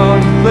thought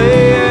it'd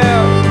play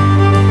out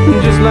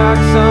just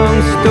like some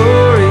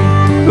story,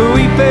 but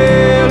we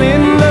fell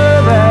in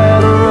love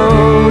at a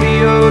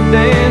rodeo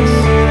dance.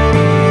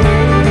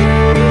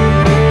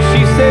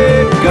 She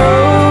said, go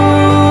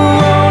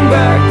on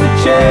back to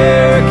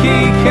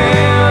Cherokee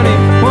County,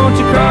 won't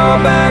you crawl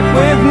back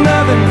with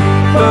nothing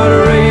but a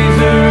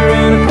razor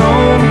and a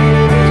comb.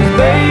 Says,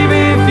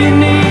 baby, if you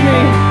need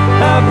me,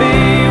 I'll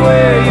be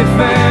where you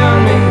found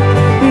me.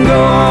 Go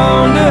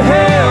on to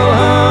hell,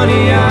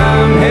 honey,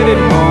 I'm headed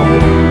home.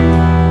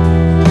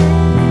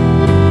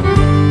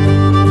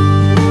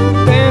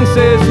 Dan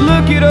says,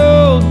 look at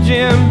old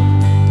Jim,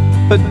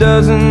 a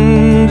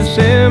dozen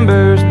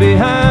Decembers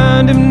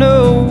behind him,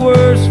 no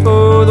worse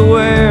for the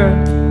wear.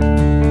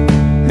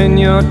 And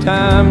your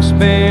time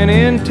spent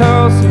in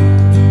Tulsa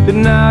did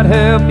not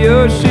help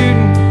your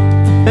shooting.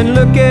 And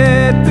look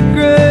at the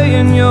gray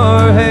in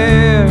your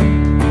hair.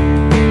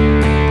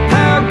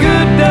 How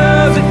good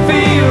does it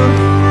feel?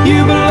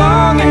 You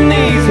belong in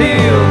these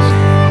hills.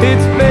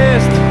 It's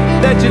best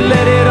that you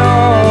let it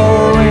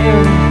all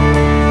in.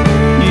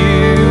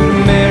 You'd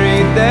have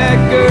married that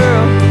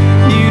girl,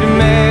 you'd have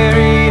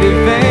married a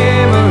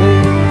family.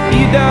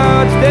 You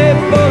dodged that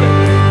bullet,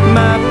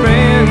 my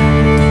friend.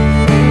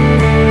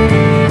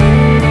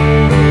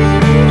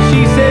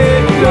 She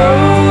said, go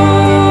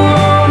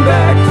on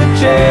back to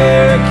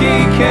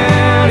Cherokee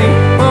County,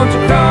 won't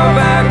you crawl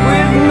back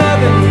with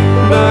nothing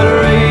but a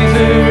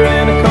razor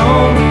and a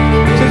comb.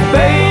 Says,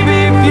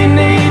 baby, if you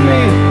need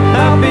me,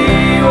 I'll be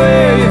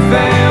where you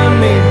found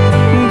me.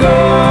 Go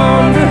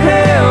on to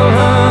hell,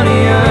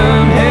 honey,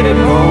 I'm headed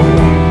home.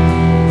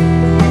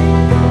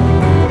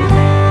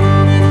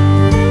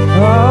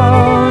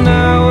 Oh, and I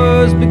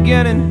was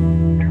beginning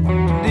to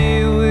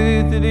deal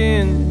with it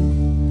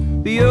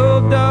in. The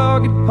old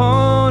dog had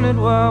pointed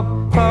while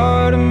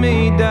part of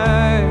me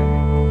died.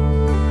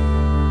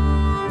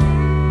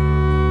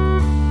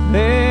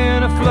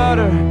 Then a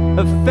flutter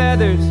of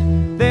feathers,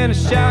 then a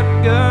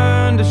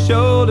shotgun to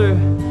shoulder.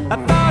 I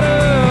thought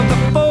of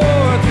the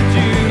 4th of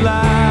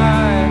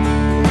July.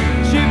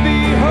 She'd be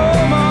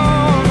home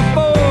on the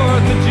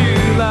 4th of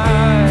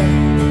July.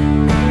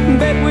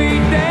 Bet we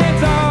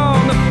dance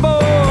on the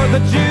 4th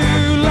of July.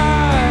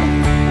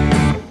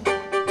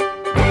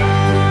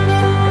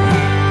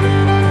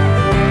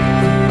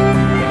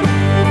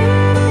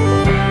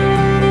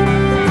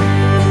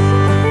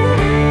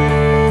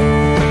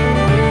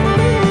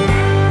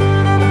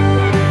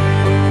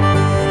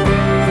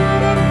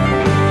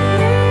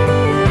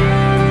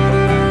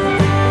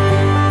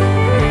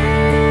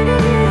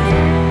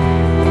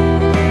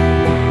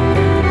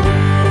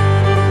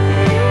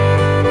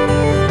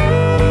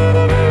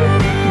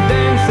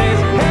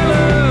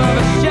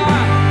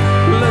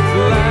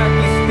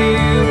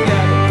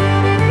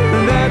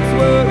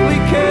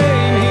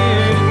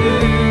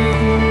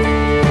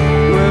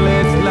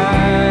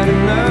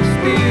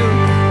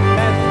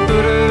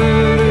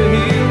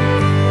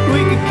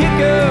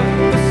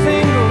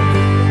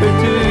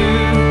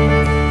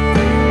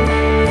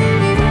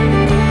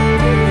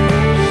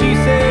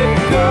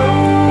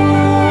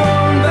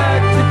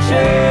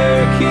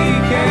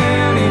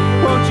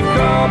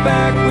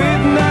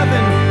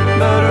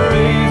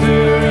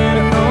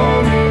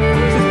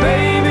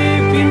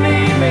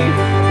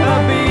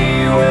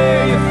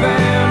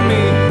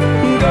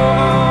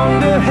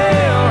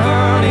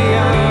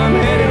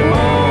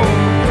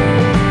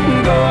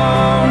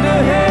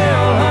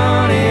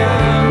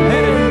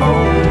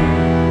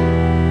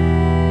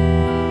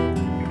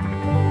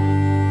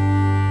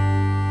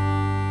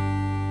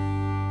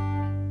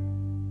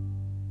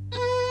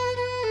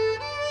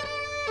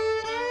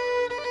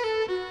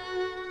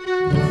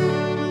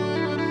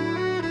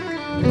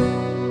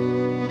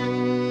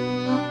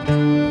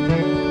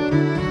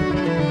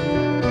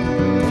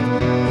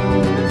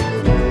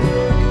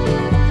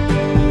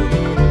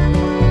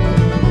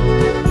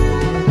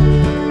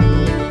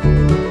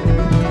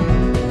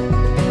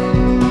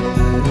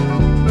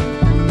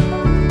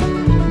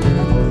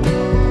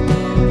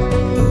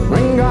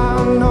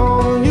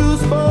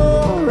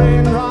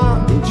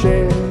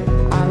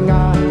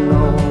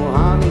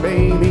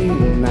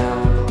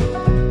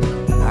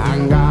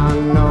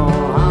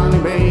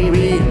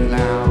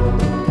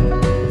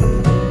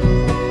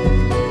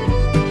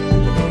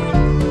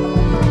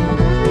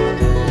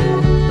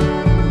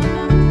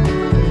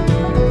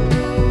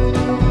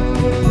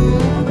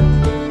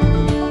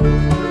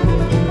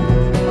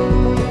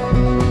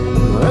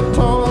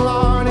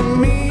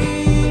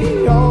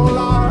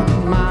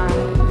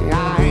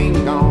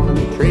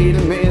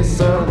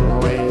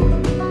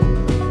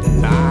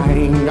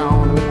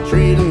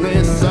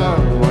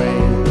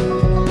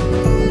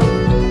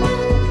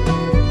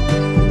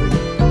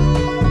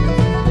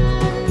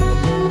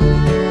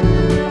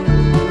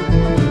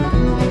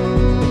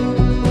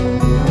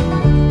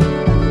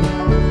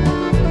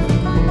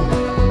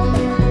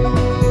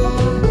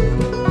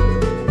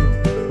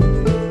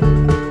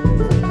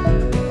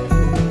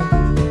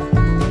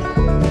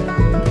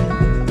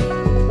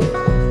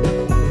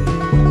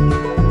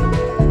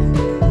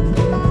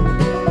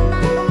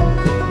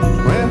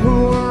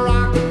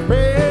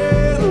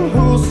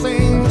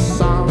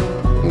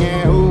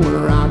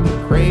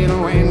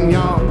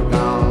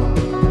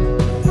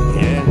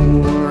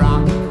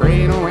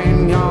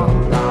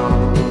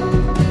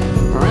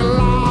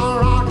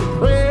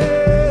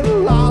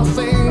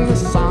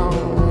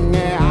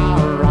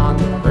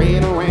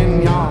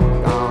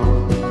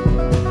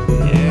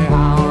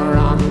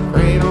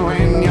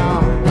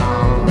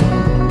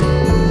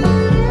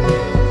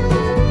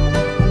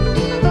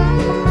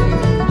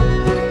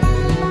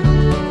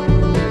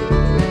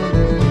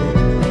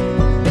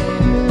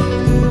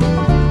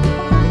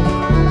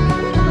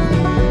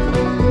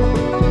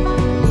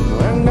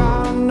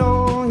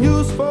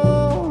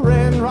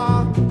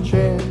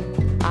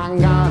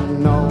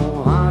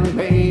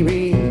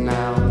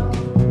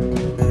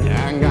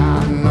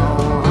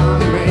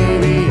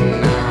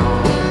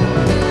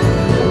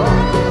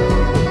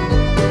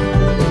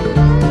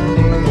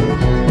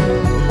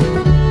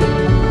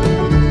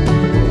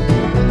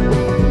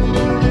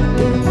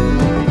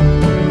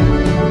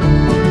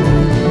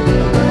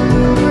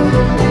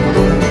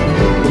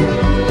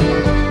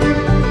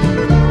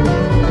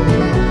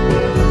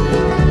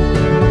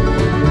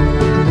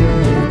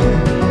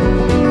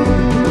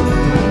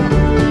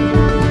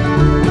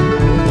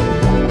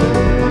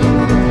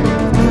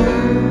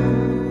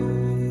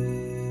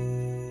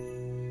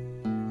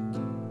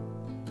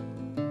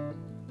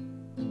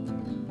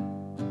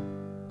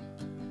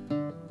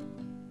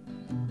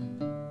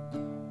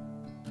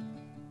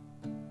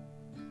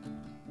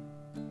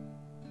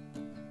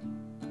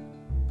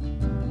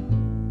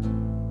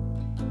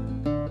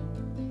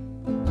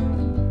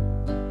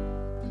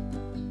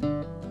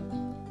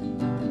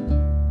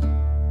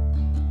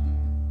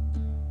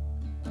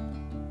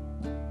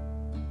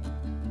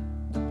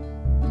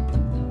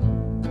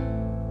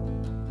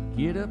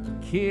 up,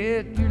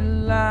 kid, you're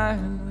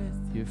lying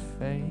with your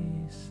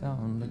face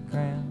on the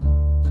ground.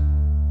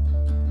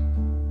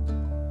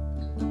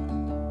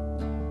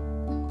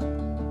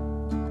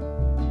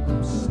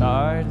 I'm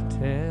sorry to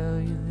tell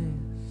you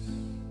this,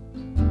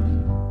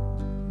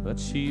 but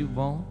she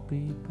won't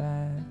be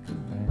back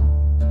around.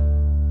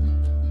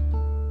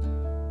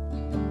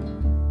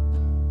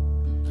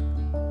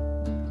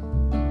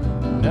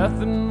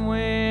 Nothing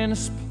went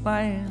as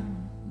planned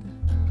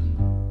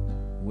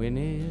when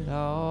it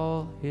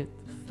all hit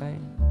the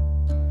fan.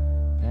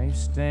 Now you're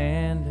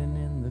standing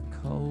in the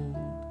cold.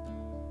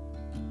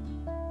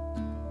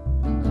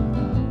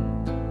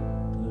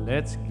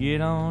 Let's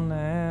get on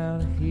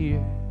out of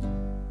here,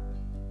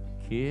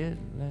 kid,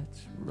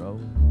 let's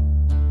roll.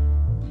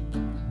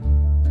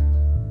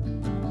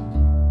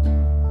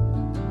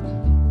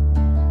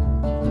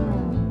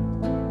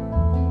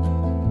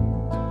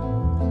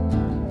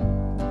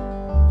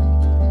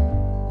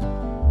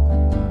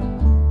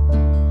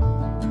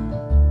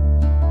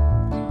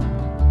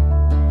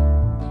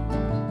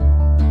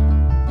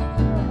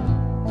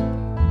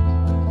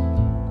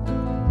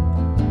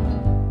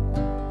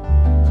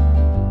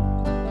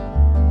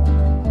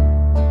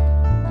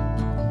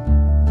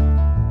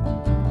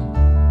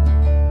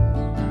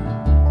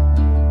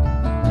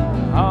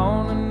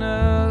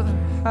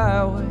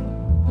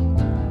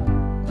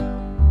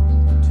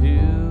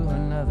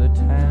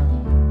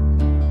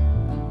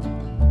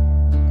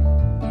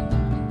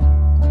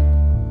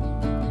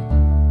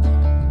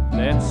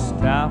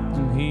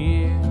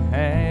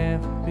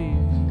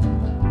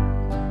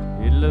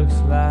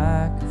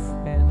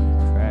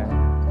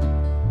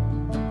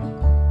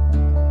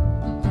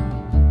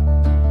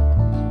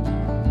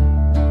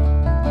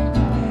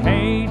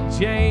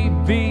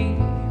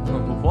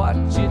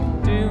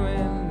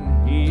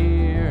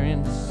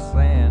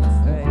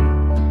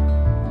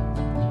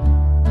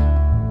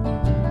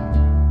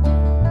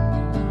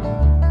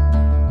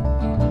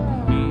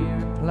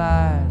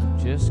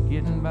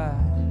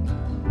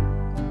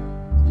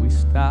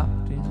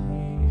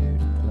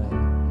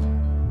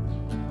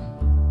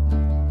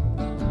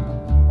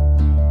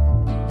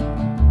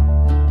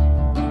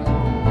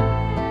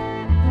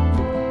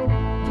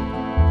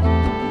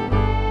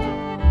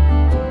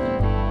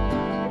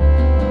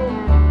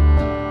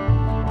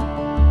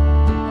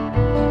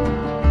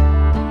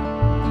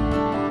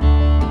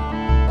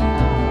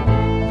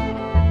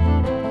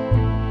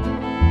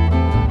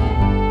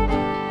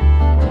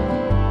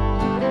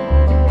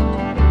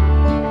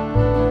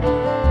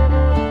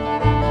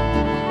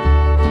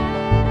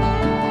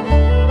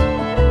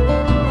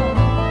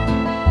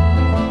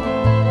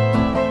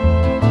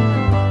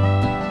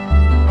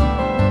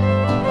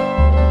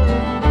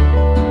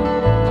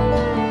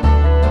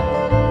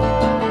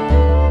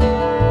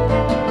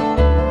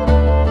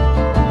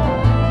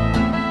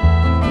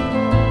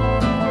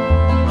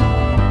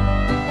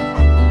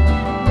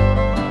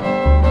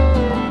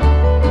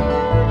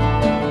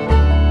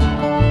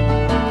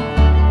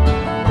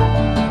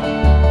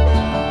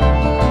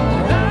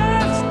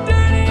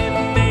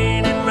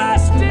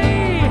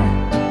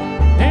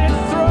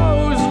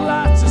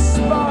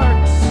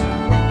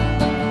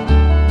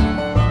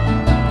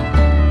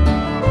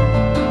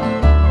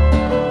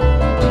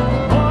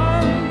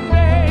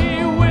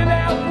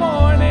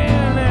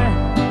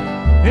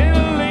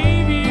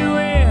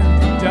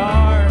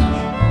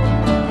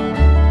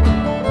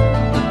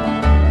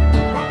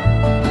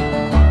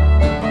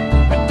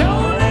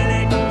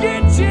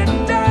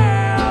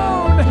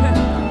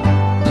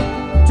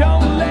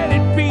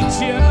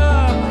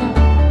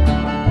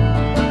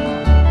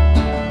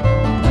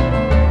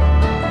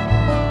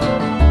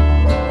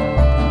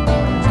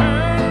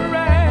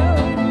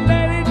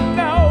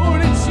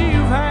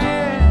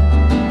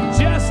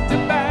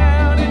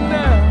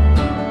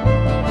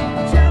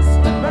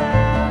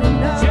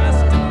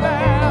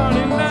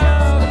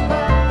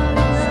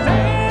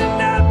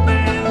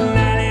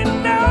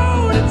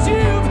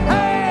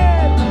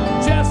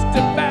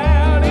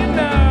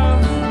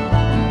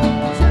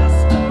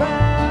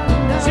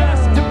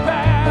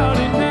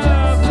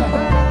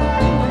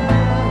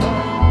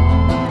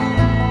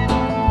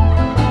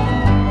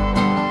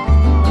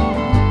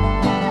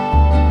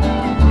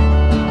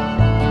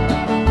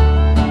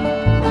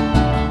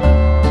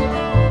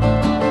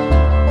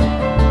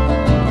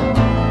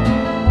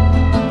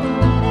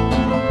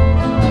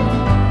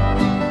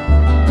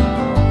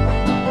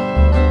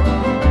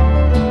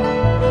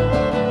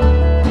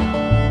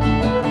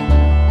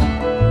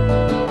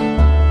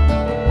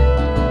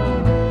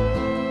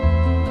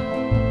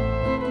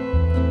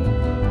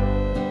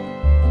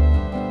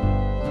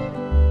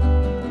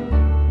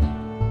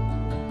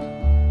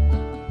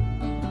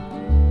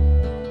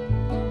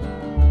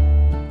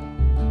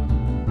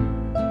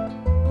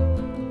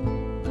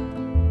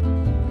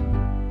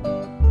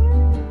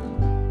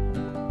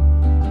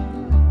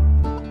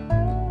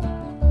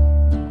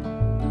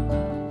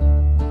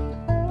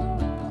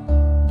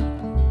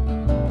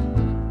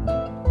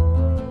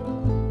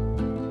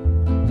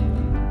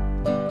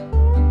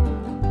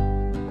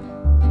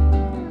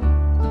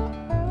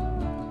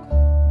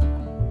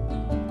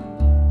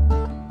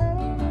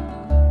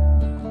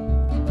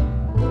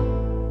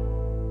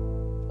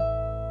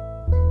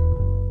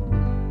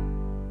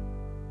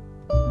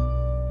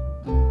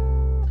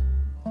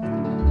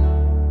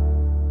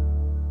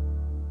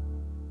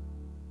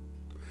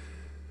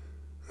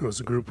 It was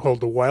a group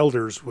called the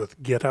Wilders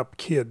with Get Up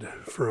Kid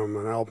from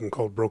an album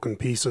called Broken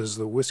Pieces.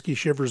 The Whiskey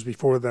Shivers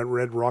before that,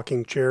 Red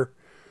Rocking Chair.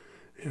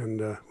 And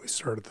we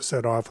started the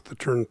set off with the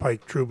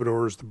Turnpike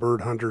Troubadours, the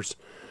Bird Hunters,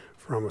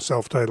 from a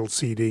self-titled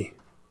CD.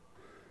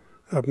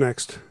 Up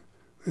next,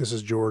 this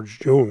is George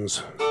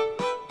Jones.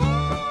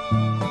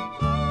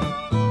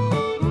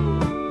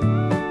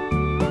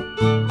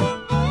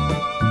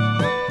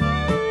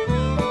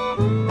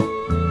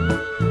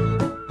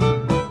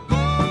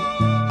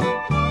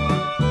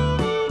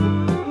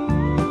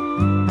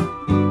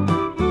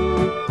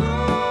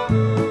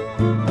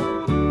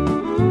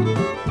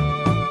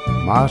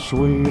 My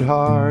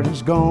sweetheart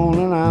is gone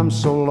and I'm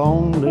so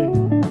lonely.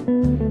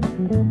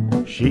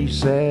 She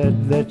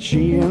said that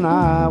she and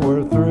I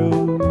were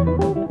through.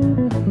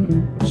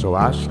 So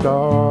I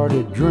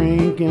started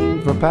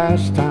drinking for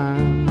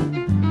pastime,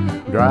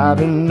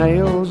 driving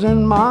nails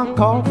in my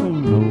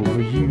coffin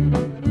over you.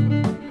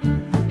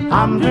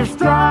 I'm just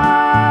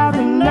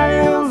driving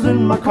nails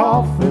in my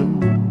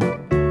coffin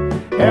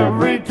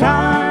every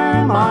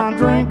time I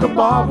drink a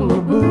bottle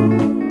of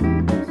booze.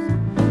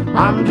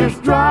 I'm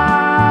just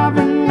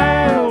driving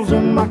nails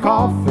in my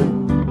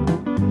coffin,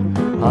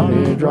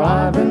 honey,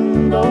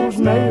 driving those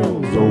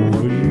nails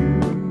over you.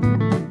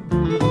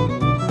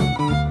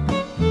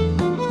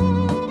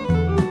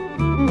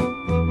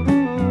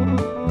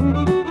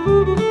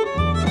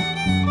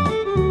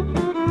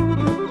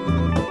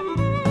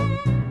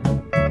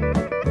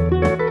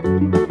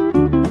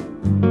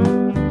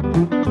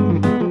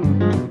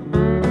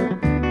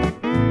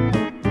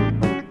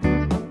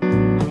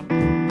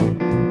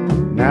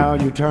 Now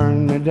you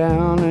turn me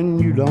down and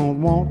you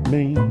don't want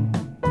me.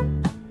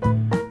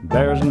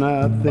 There's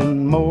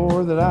nothing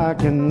more that I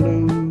can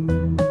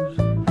lose.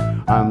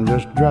 I'm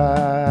just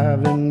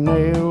driving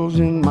nails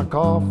in my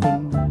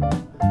coffin,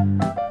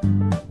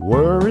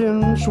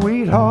 worrying,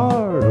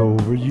 sweetheart,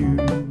 over you.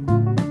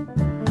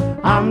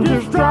 I'm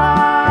just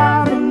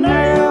driving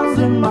nails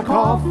in my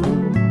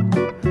coffin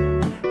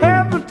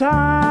every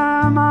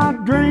time I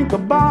drink a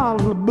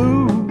bottle of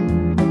booze.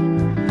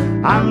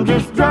 I'm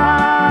just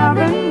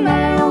driving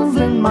nails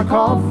in my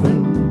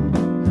coffin,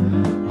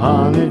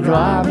 honey,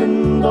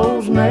 driving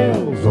those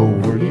nails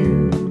over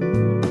you.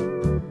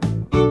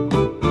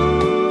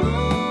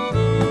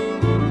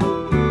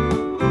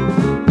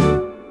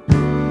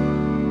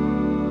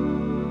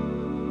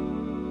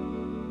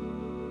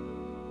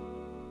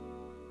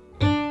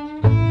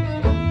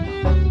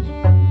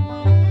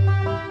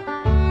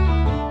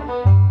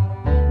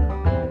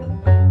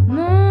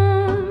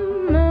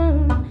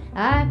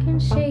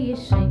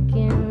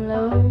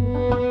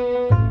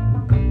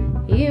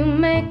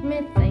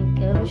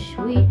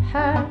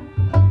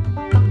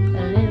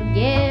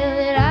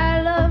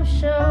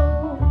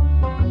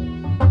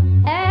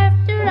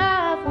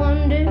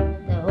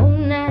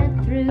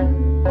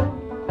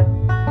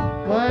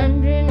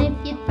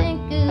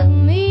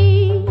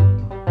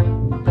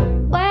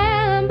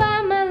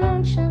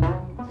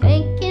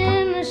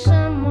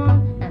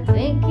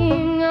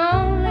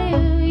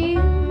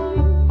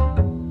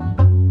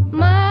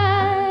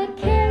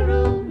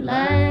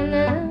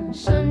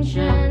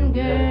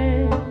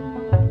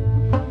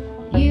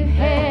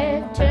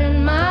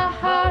 Turn my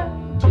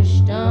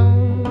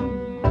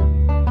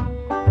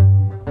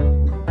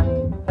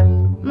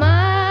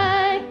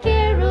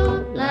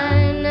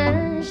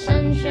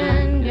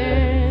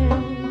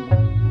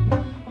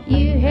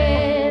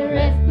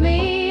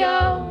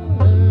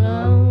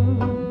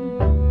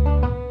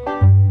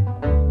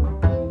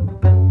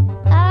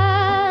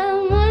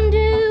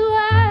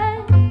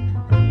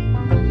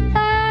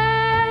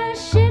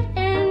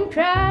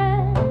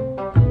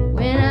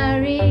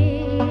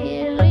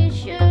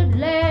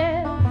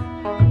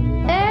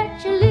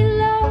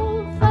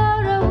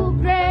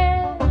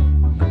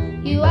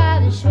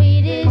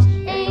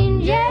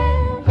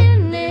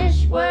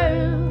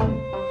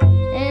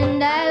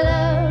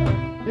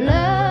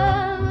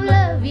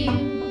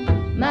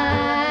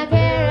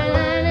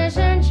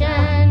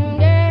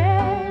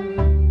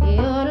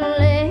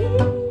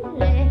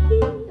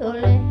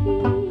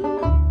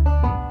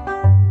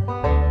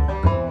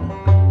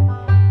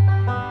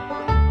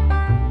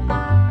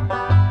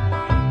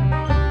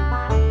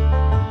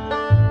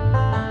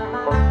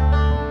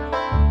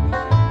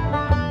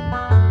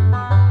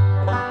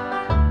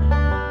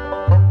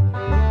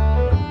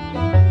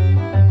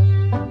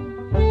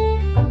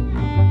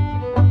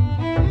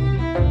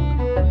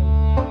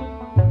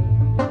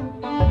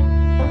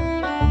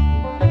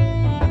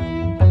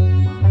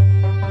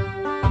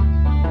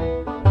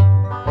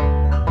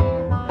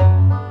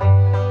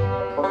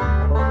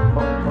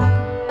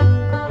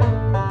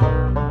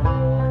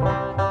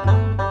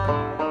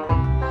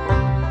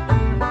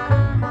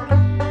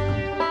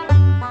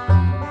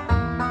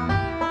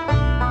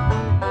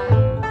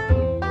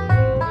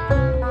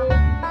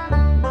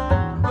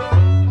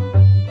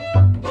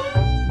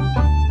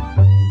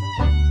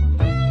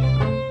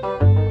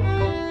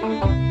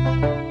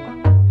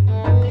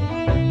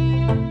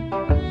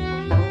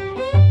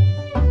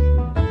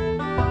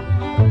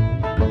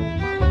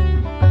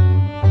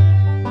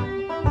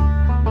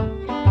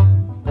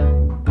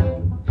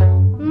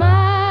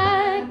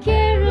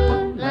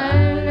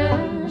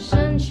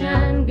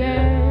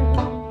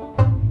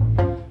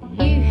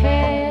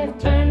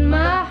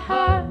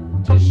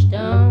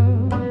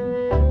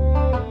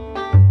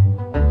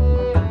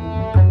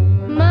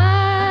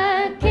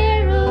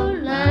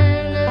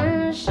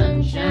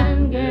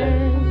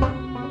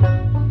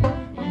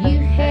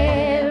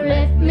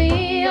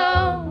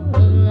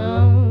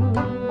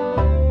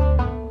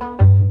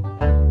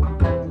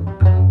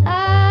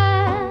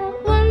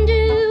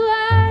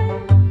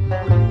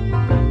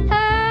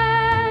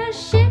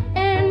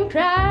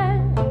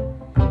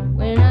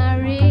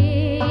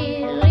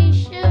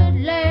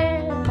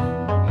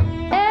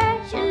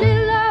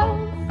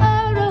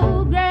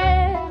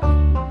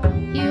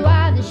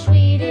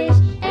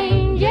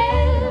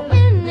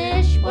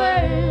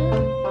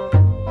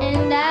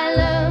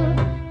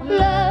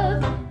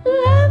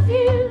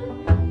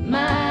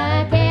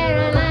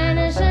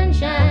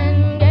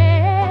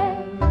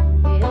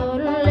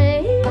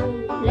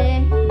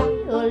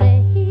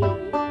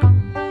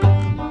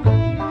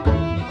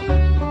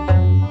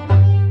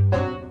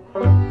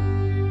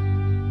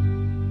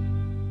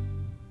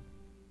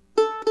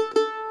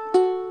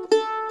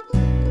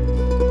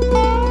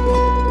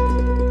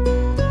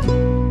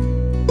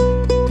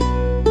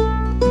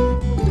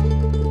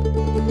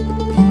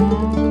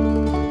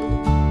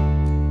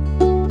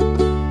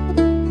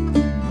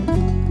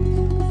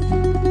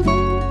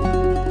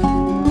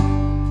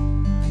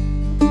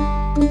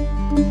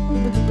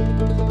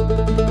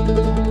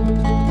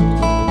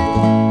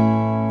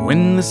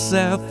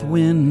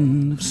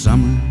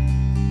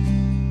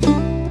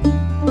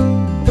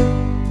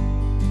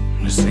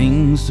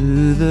sings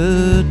to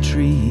the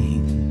trees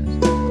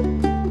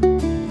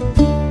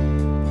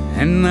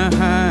and the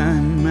high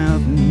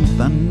mountain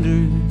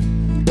thunder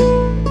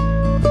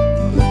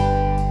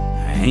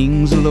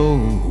hangs low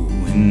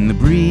in the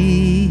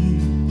breeze.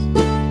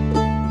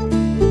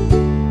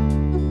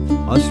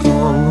 A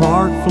strong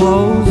heart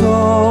flows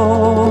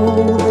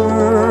over,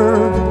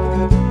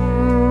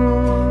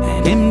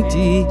 an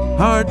empty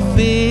heart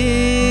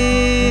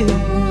fills,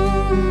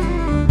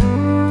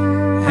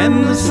 and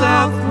the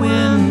south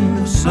wind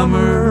of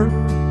summer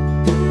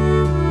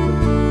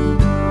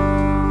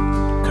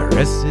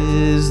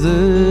caresses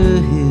the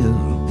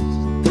hills.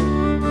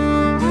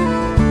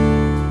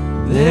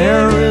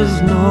 There is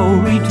no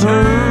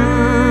returning,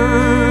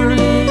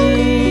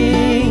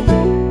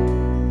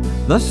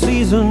 the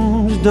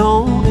seasons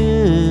don't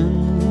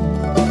end,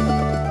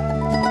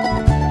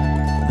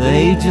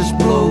 they just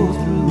blow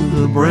through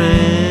the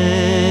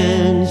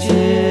branches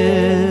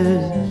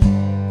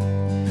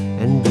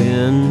and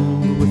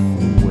bend with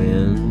the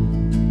wind.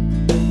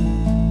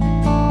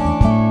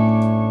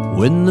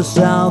 When the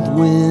south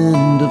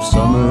wind of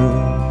summer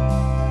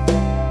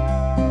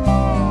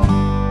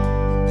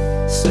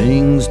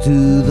sings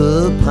to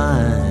the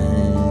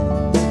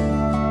pines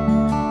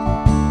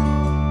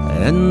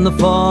and the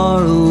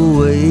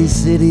faraway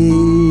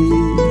cities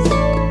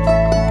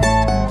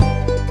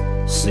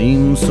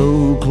seem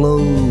so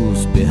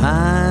close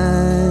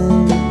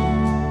behind,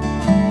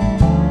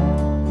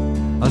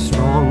 a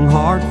strong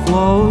heart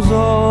flows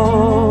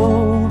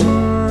over,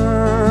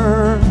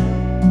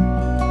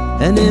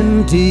 an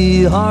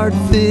empty heart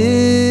fills,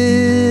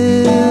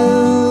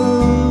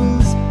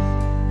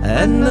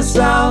 and the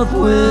south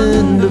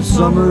wind of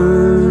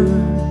summer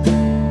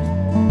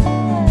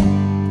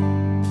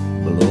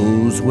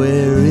blows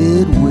where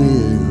it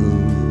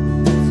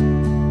wills.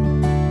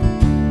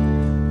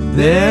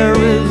 There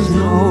is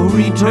no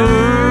returning,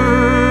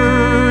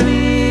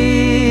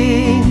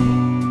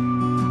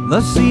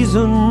 the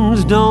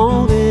seasons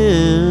don't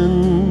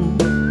end,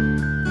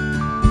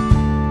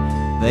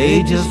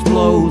 they just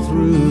blow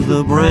through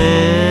the branches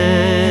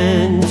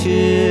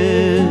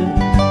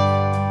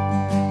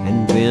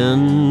and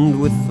bend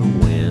with the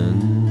wind.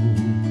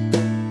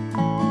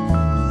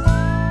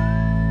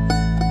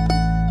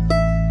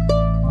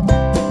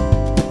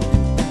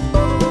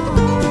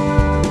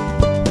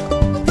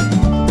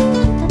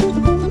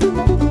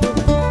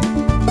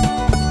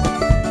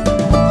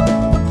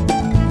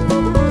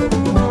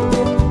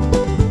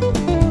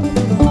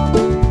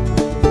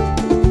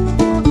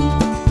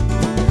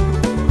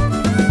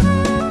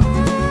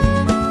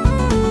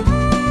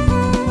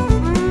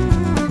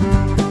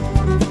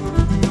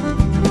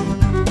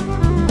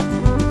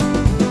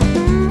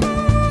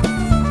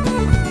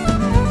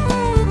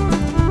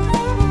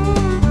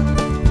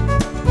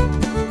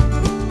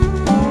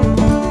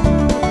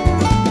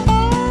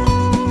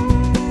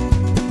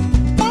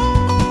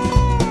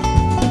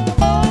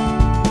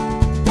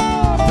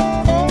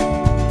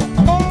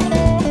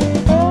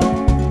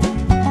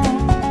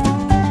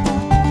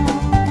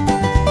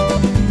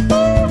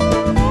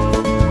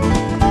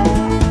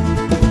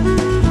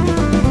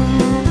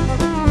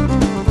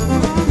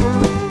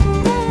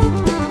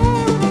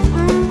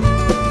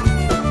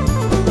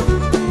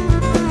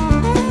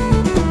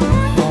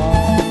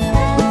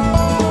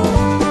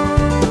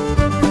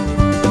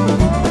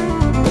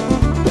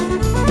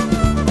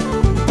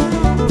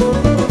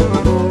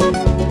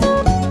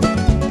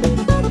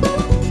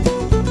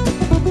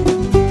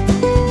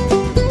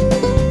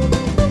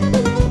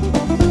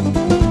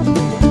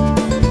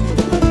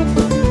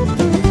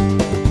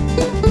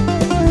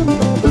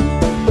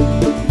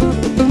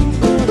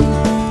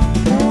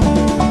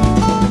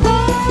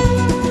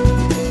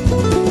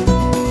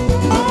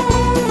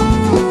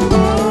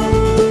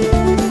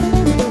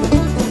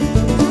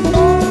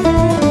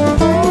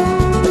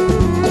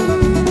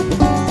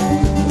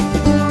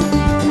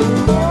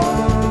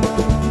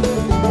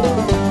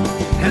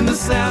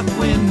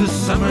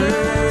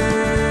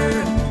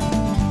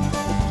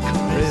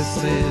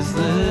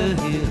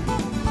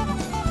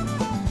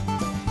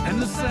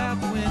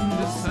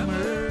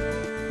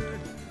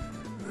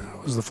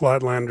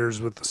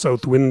 Flatlanders with the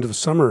South Wind of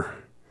Summer.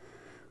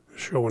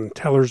 Showing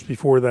Tellers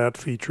before that,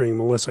 featuring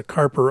Melissa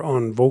Carper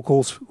on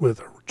vocals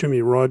with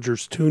Jimmy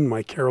Rogers' tune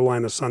My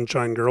Carolina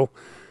Sunshine Girl,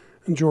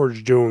 and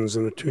George Jones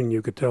in a tune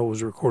you could tell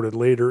was recorded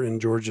later in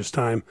George's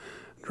time,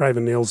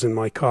 Driving Nails in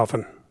My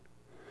Coffin.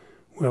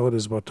 Well, it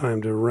is about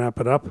time to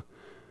wrap it up. I'm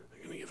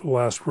going to give the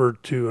last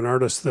word to an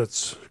artist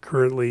that's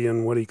currently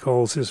in what he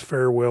calls his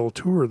farewell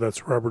tour.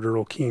 That's Robert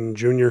Earl Keen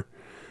Jr.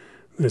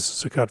 This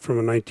is a cut from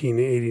a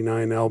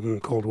 1989 album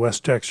called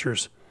West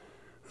Textures.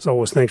 As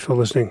always, thanks for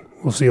listening.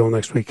 We'll see you all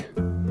next week.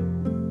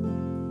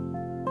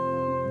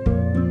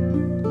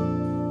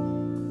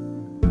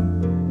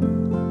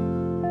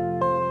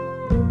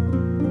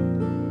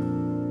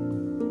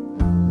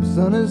 The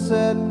sun is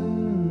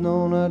setting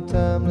on our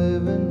time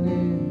living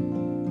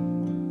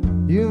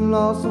here. You've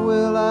lost the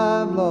will,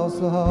 I've lost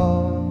the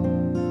heart.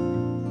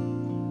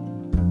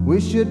 We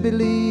should be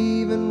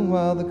leaving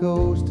while the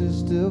coast is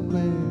still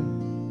clear.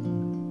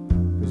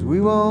 'cause we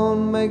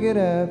won't make it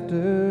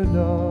after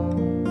dark.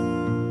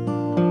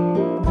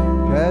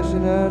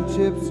 Cashing our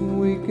chips and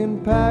we can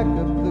pack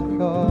up the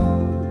car,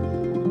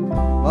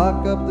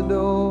 lock up the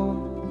door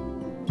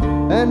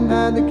and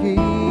hide the key.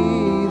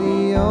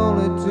 The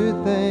only two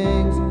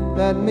things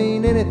that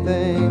mean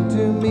anything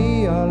to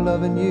me are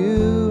loving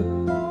you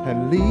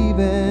and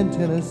leaving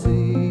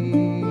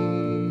Tennessee.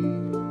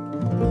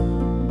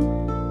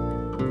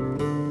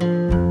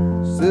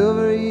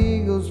 Silver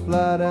eagles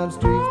fly down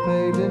streets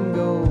paved in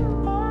gold.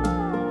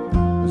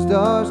 The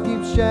stars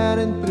keep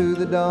shining through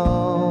the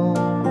dawn.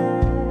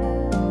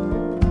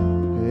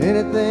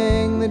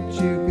 Anything that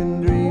you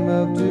can dream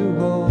of to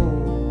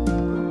hold,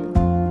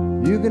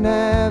 you can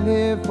have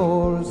here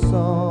for a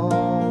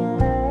song.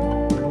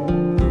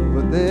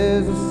 But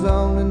there's a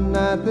song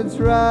tonight that's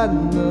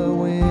riding the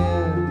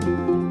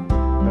wind.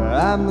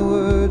 I'm the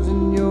words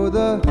and you're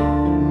the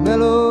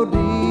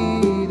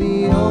melody. The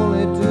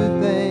only two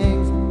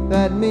things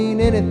that mean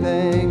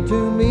anything to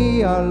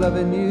me are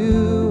loving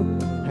you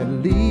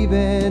and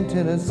leaving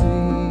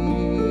Tennessee.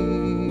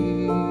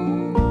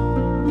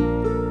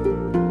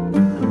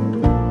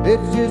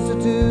 It's just the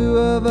two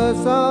of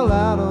us all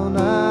out on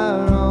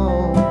our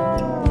own.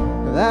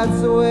 That's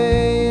the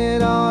way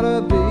it ought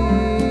to be.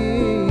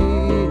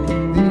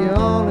 The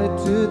only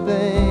two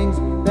things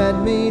that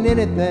mean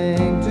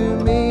anything to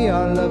me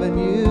are loving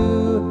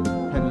you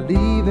and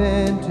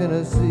leaving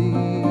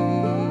Tennessee.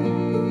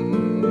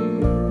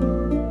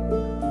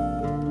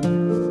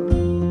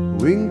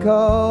 We can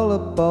call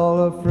up all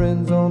our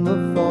friends on the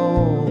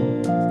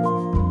phone,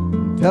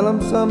 tell them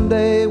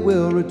someday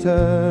we'll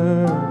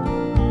return.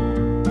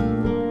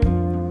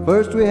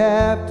 First we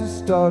have to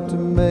start to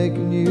make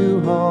a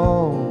new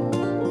home,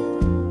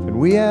 and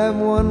we have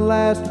one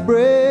last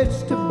bridge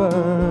to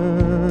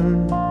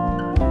burn.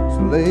 So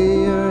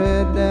lay your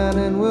head down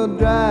and we'll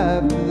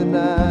drive through the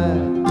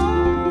night,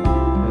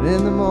 and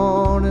in the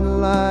morning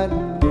light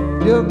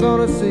you're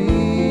gonna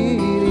see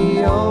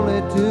the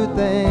only two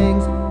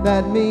things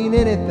that mean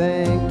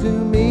anything to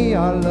me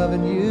are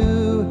loving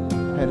you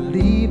and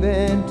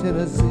leaving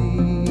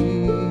Tennessee.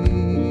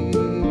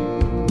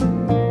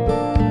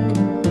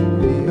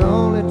 The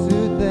only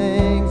two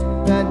things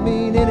that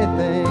mean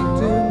anything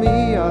to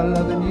me are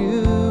loving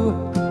you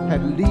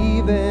and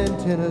leaving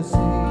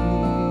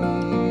Tennessee.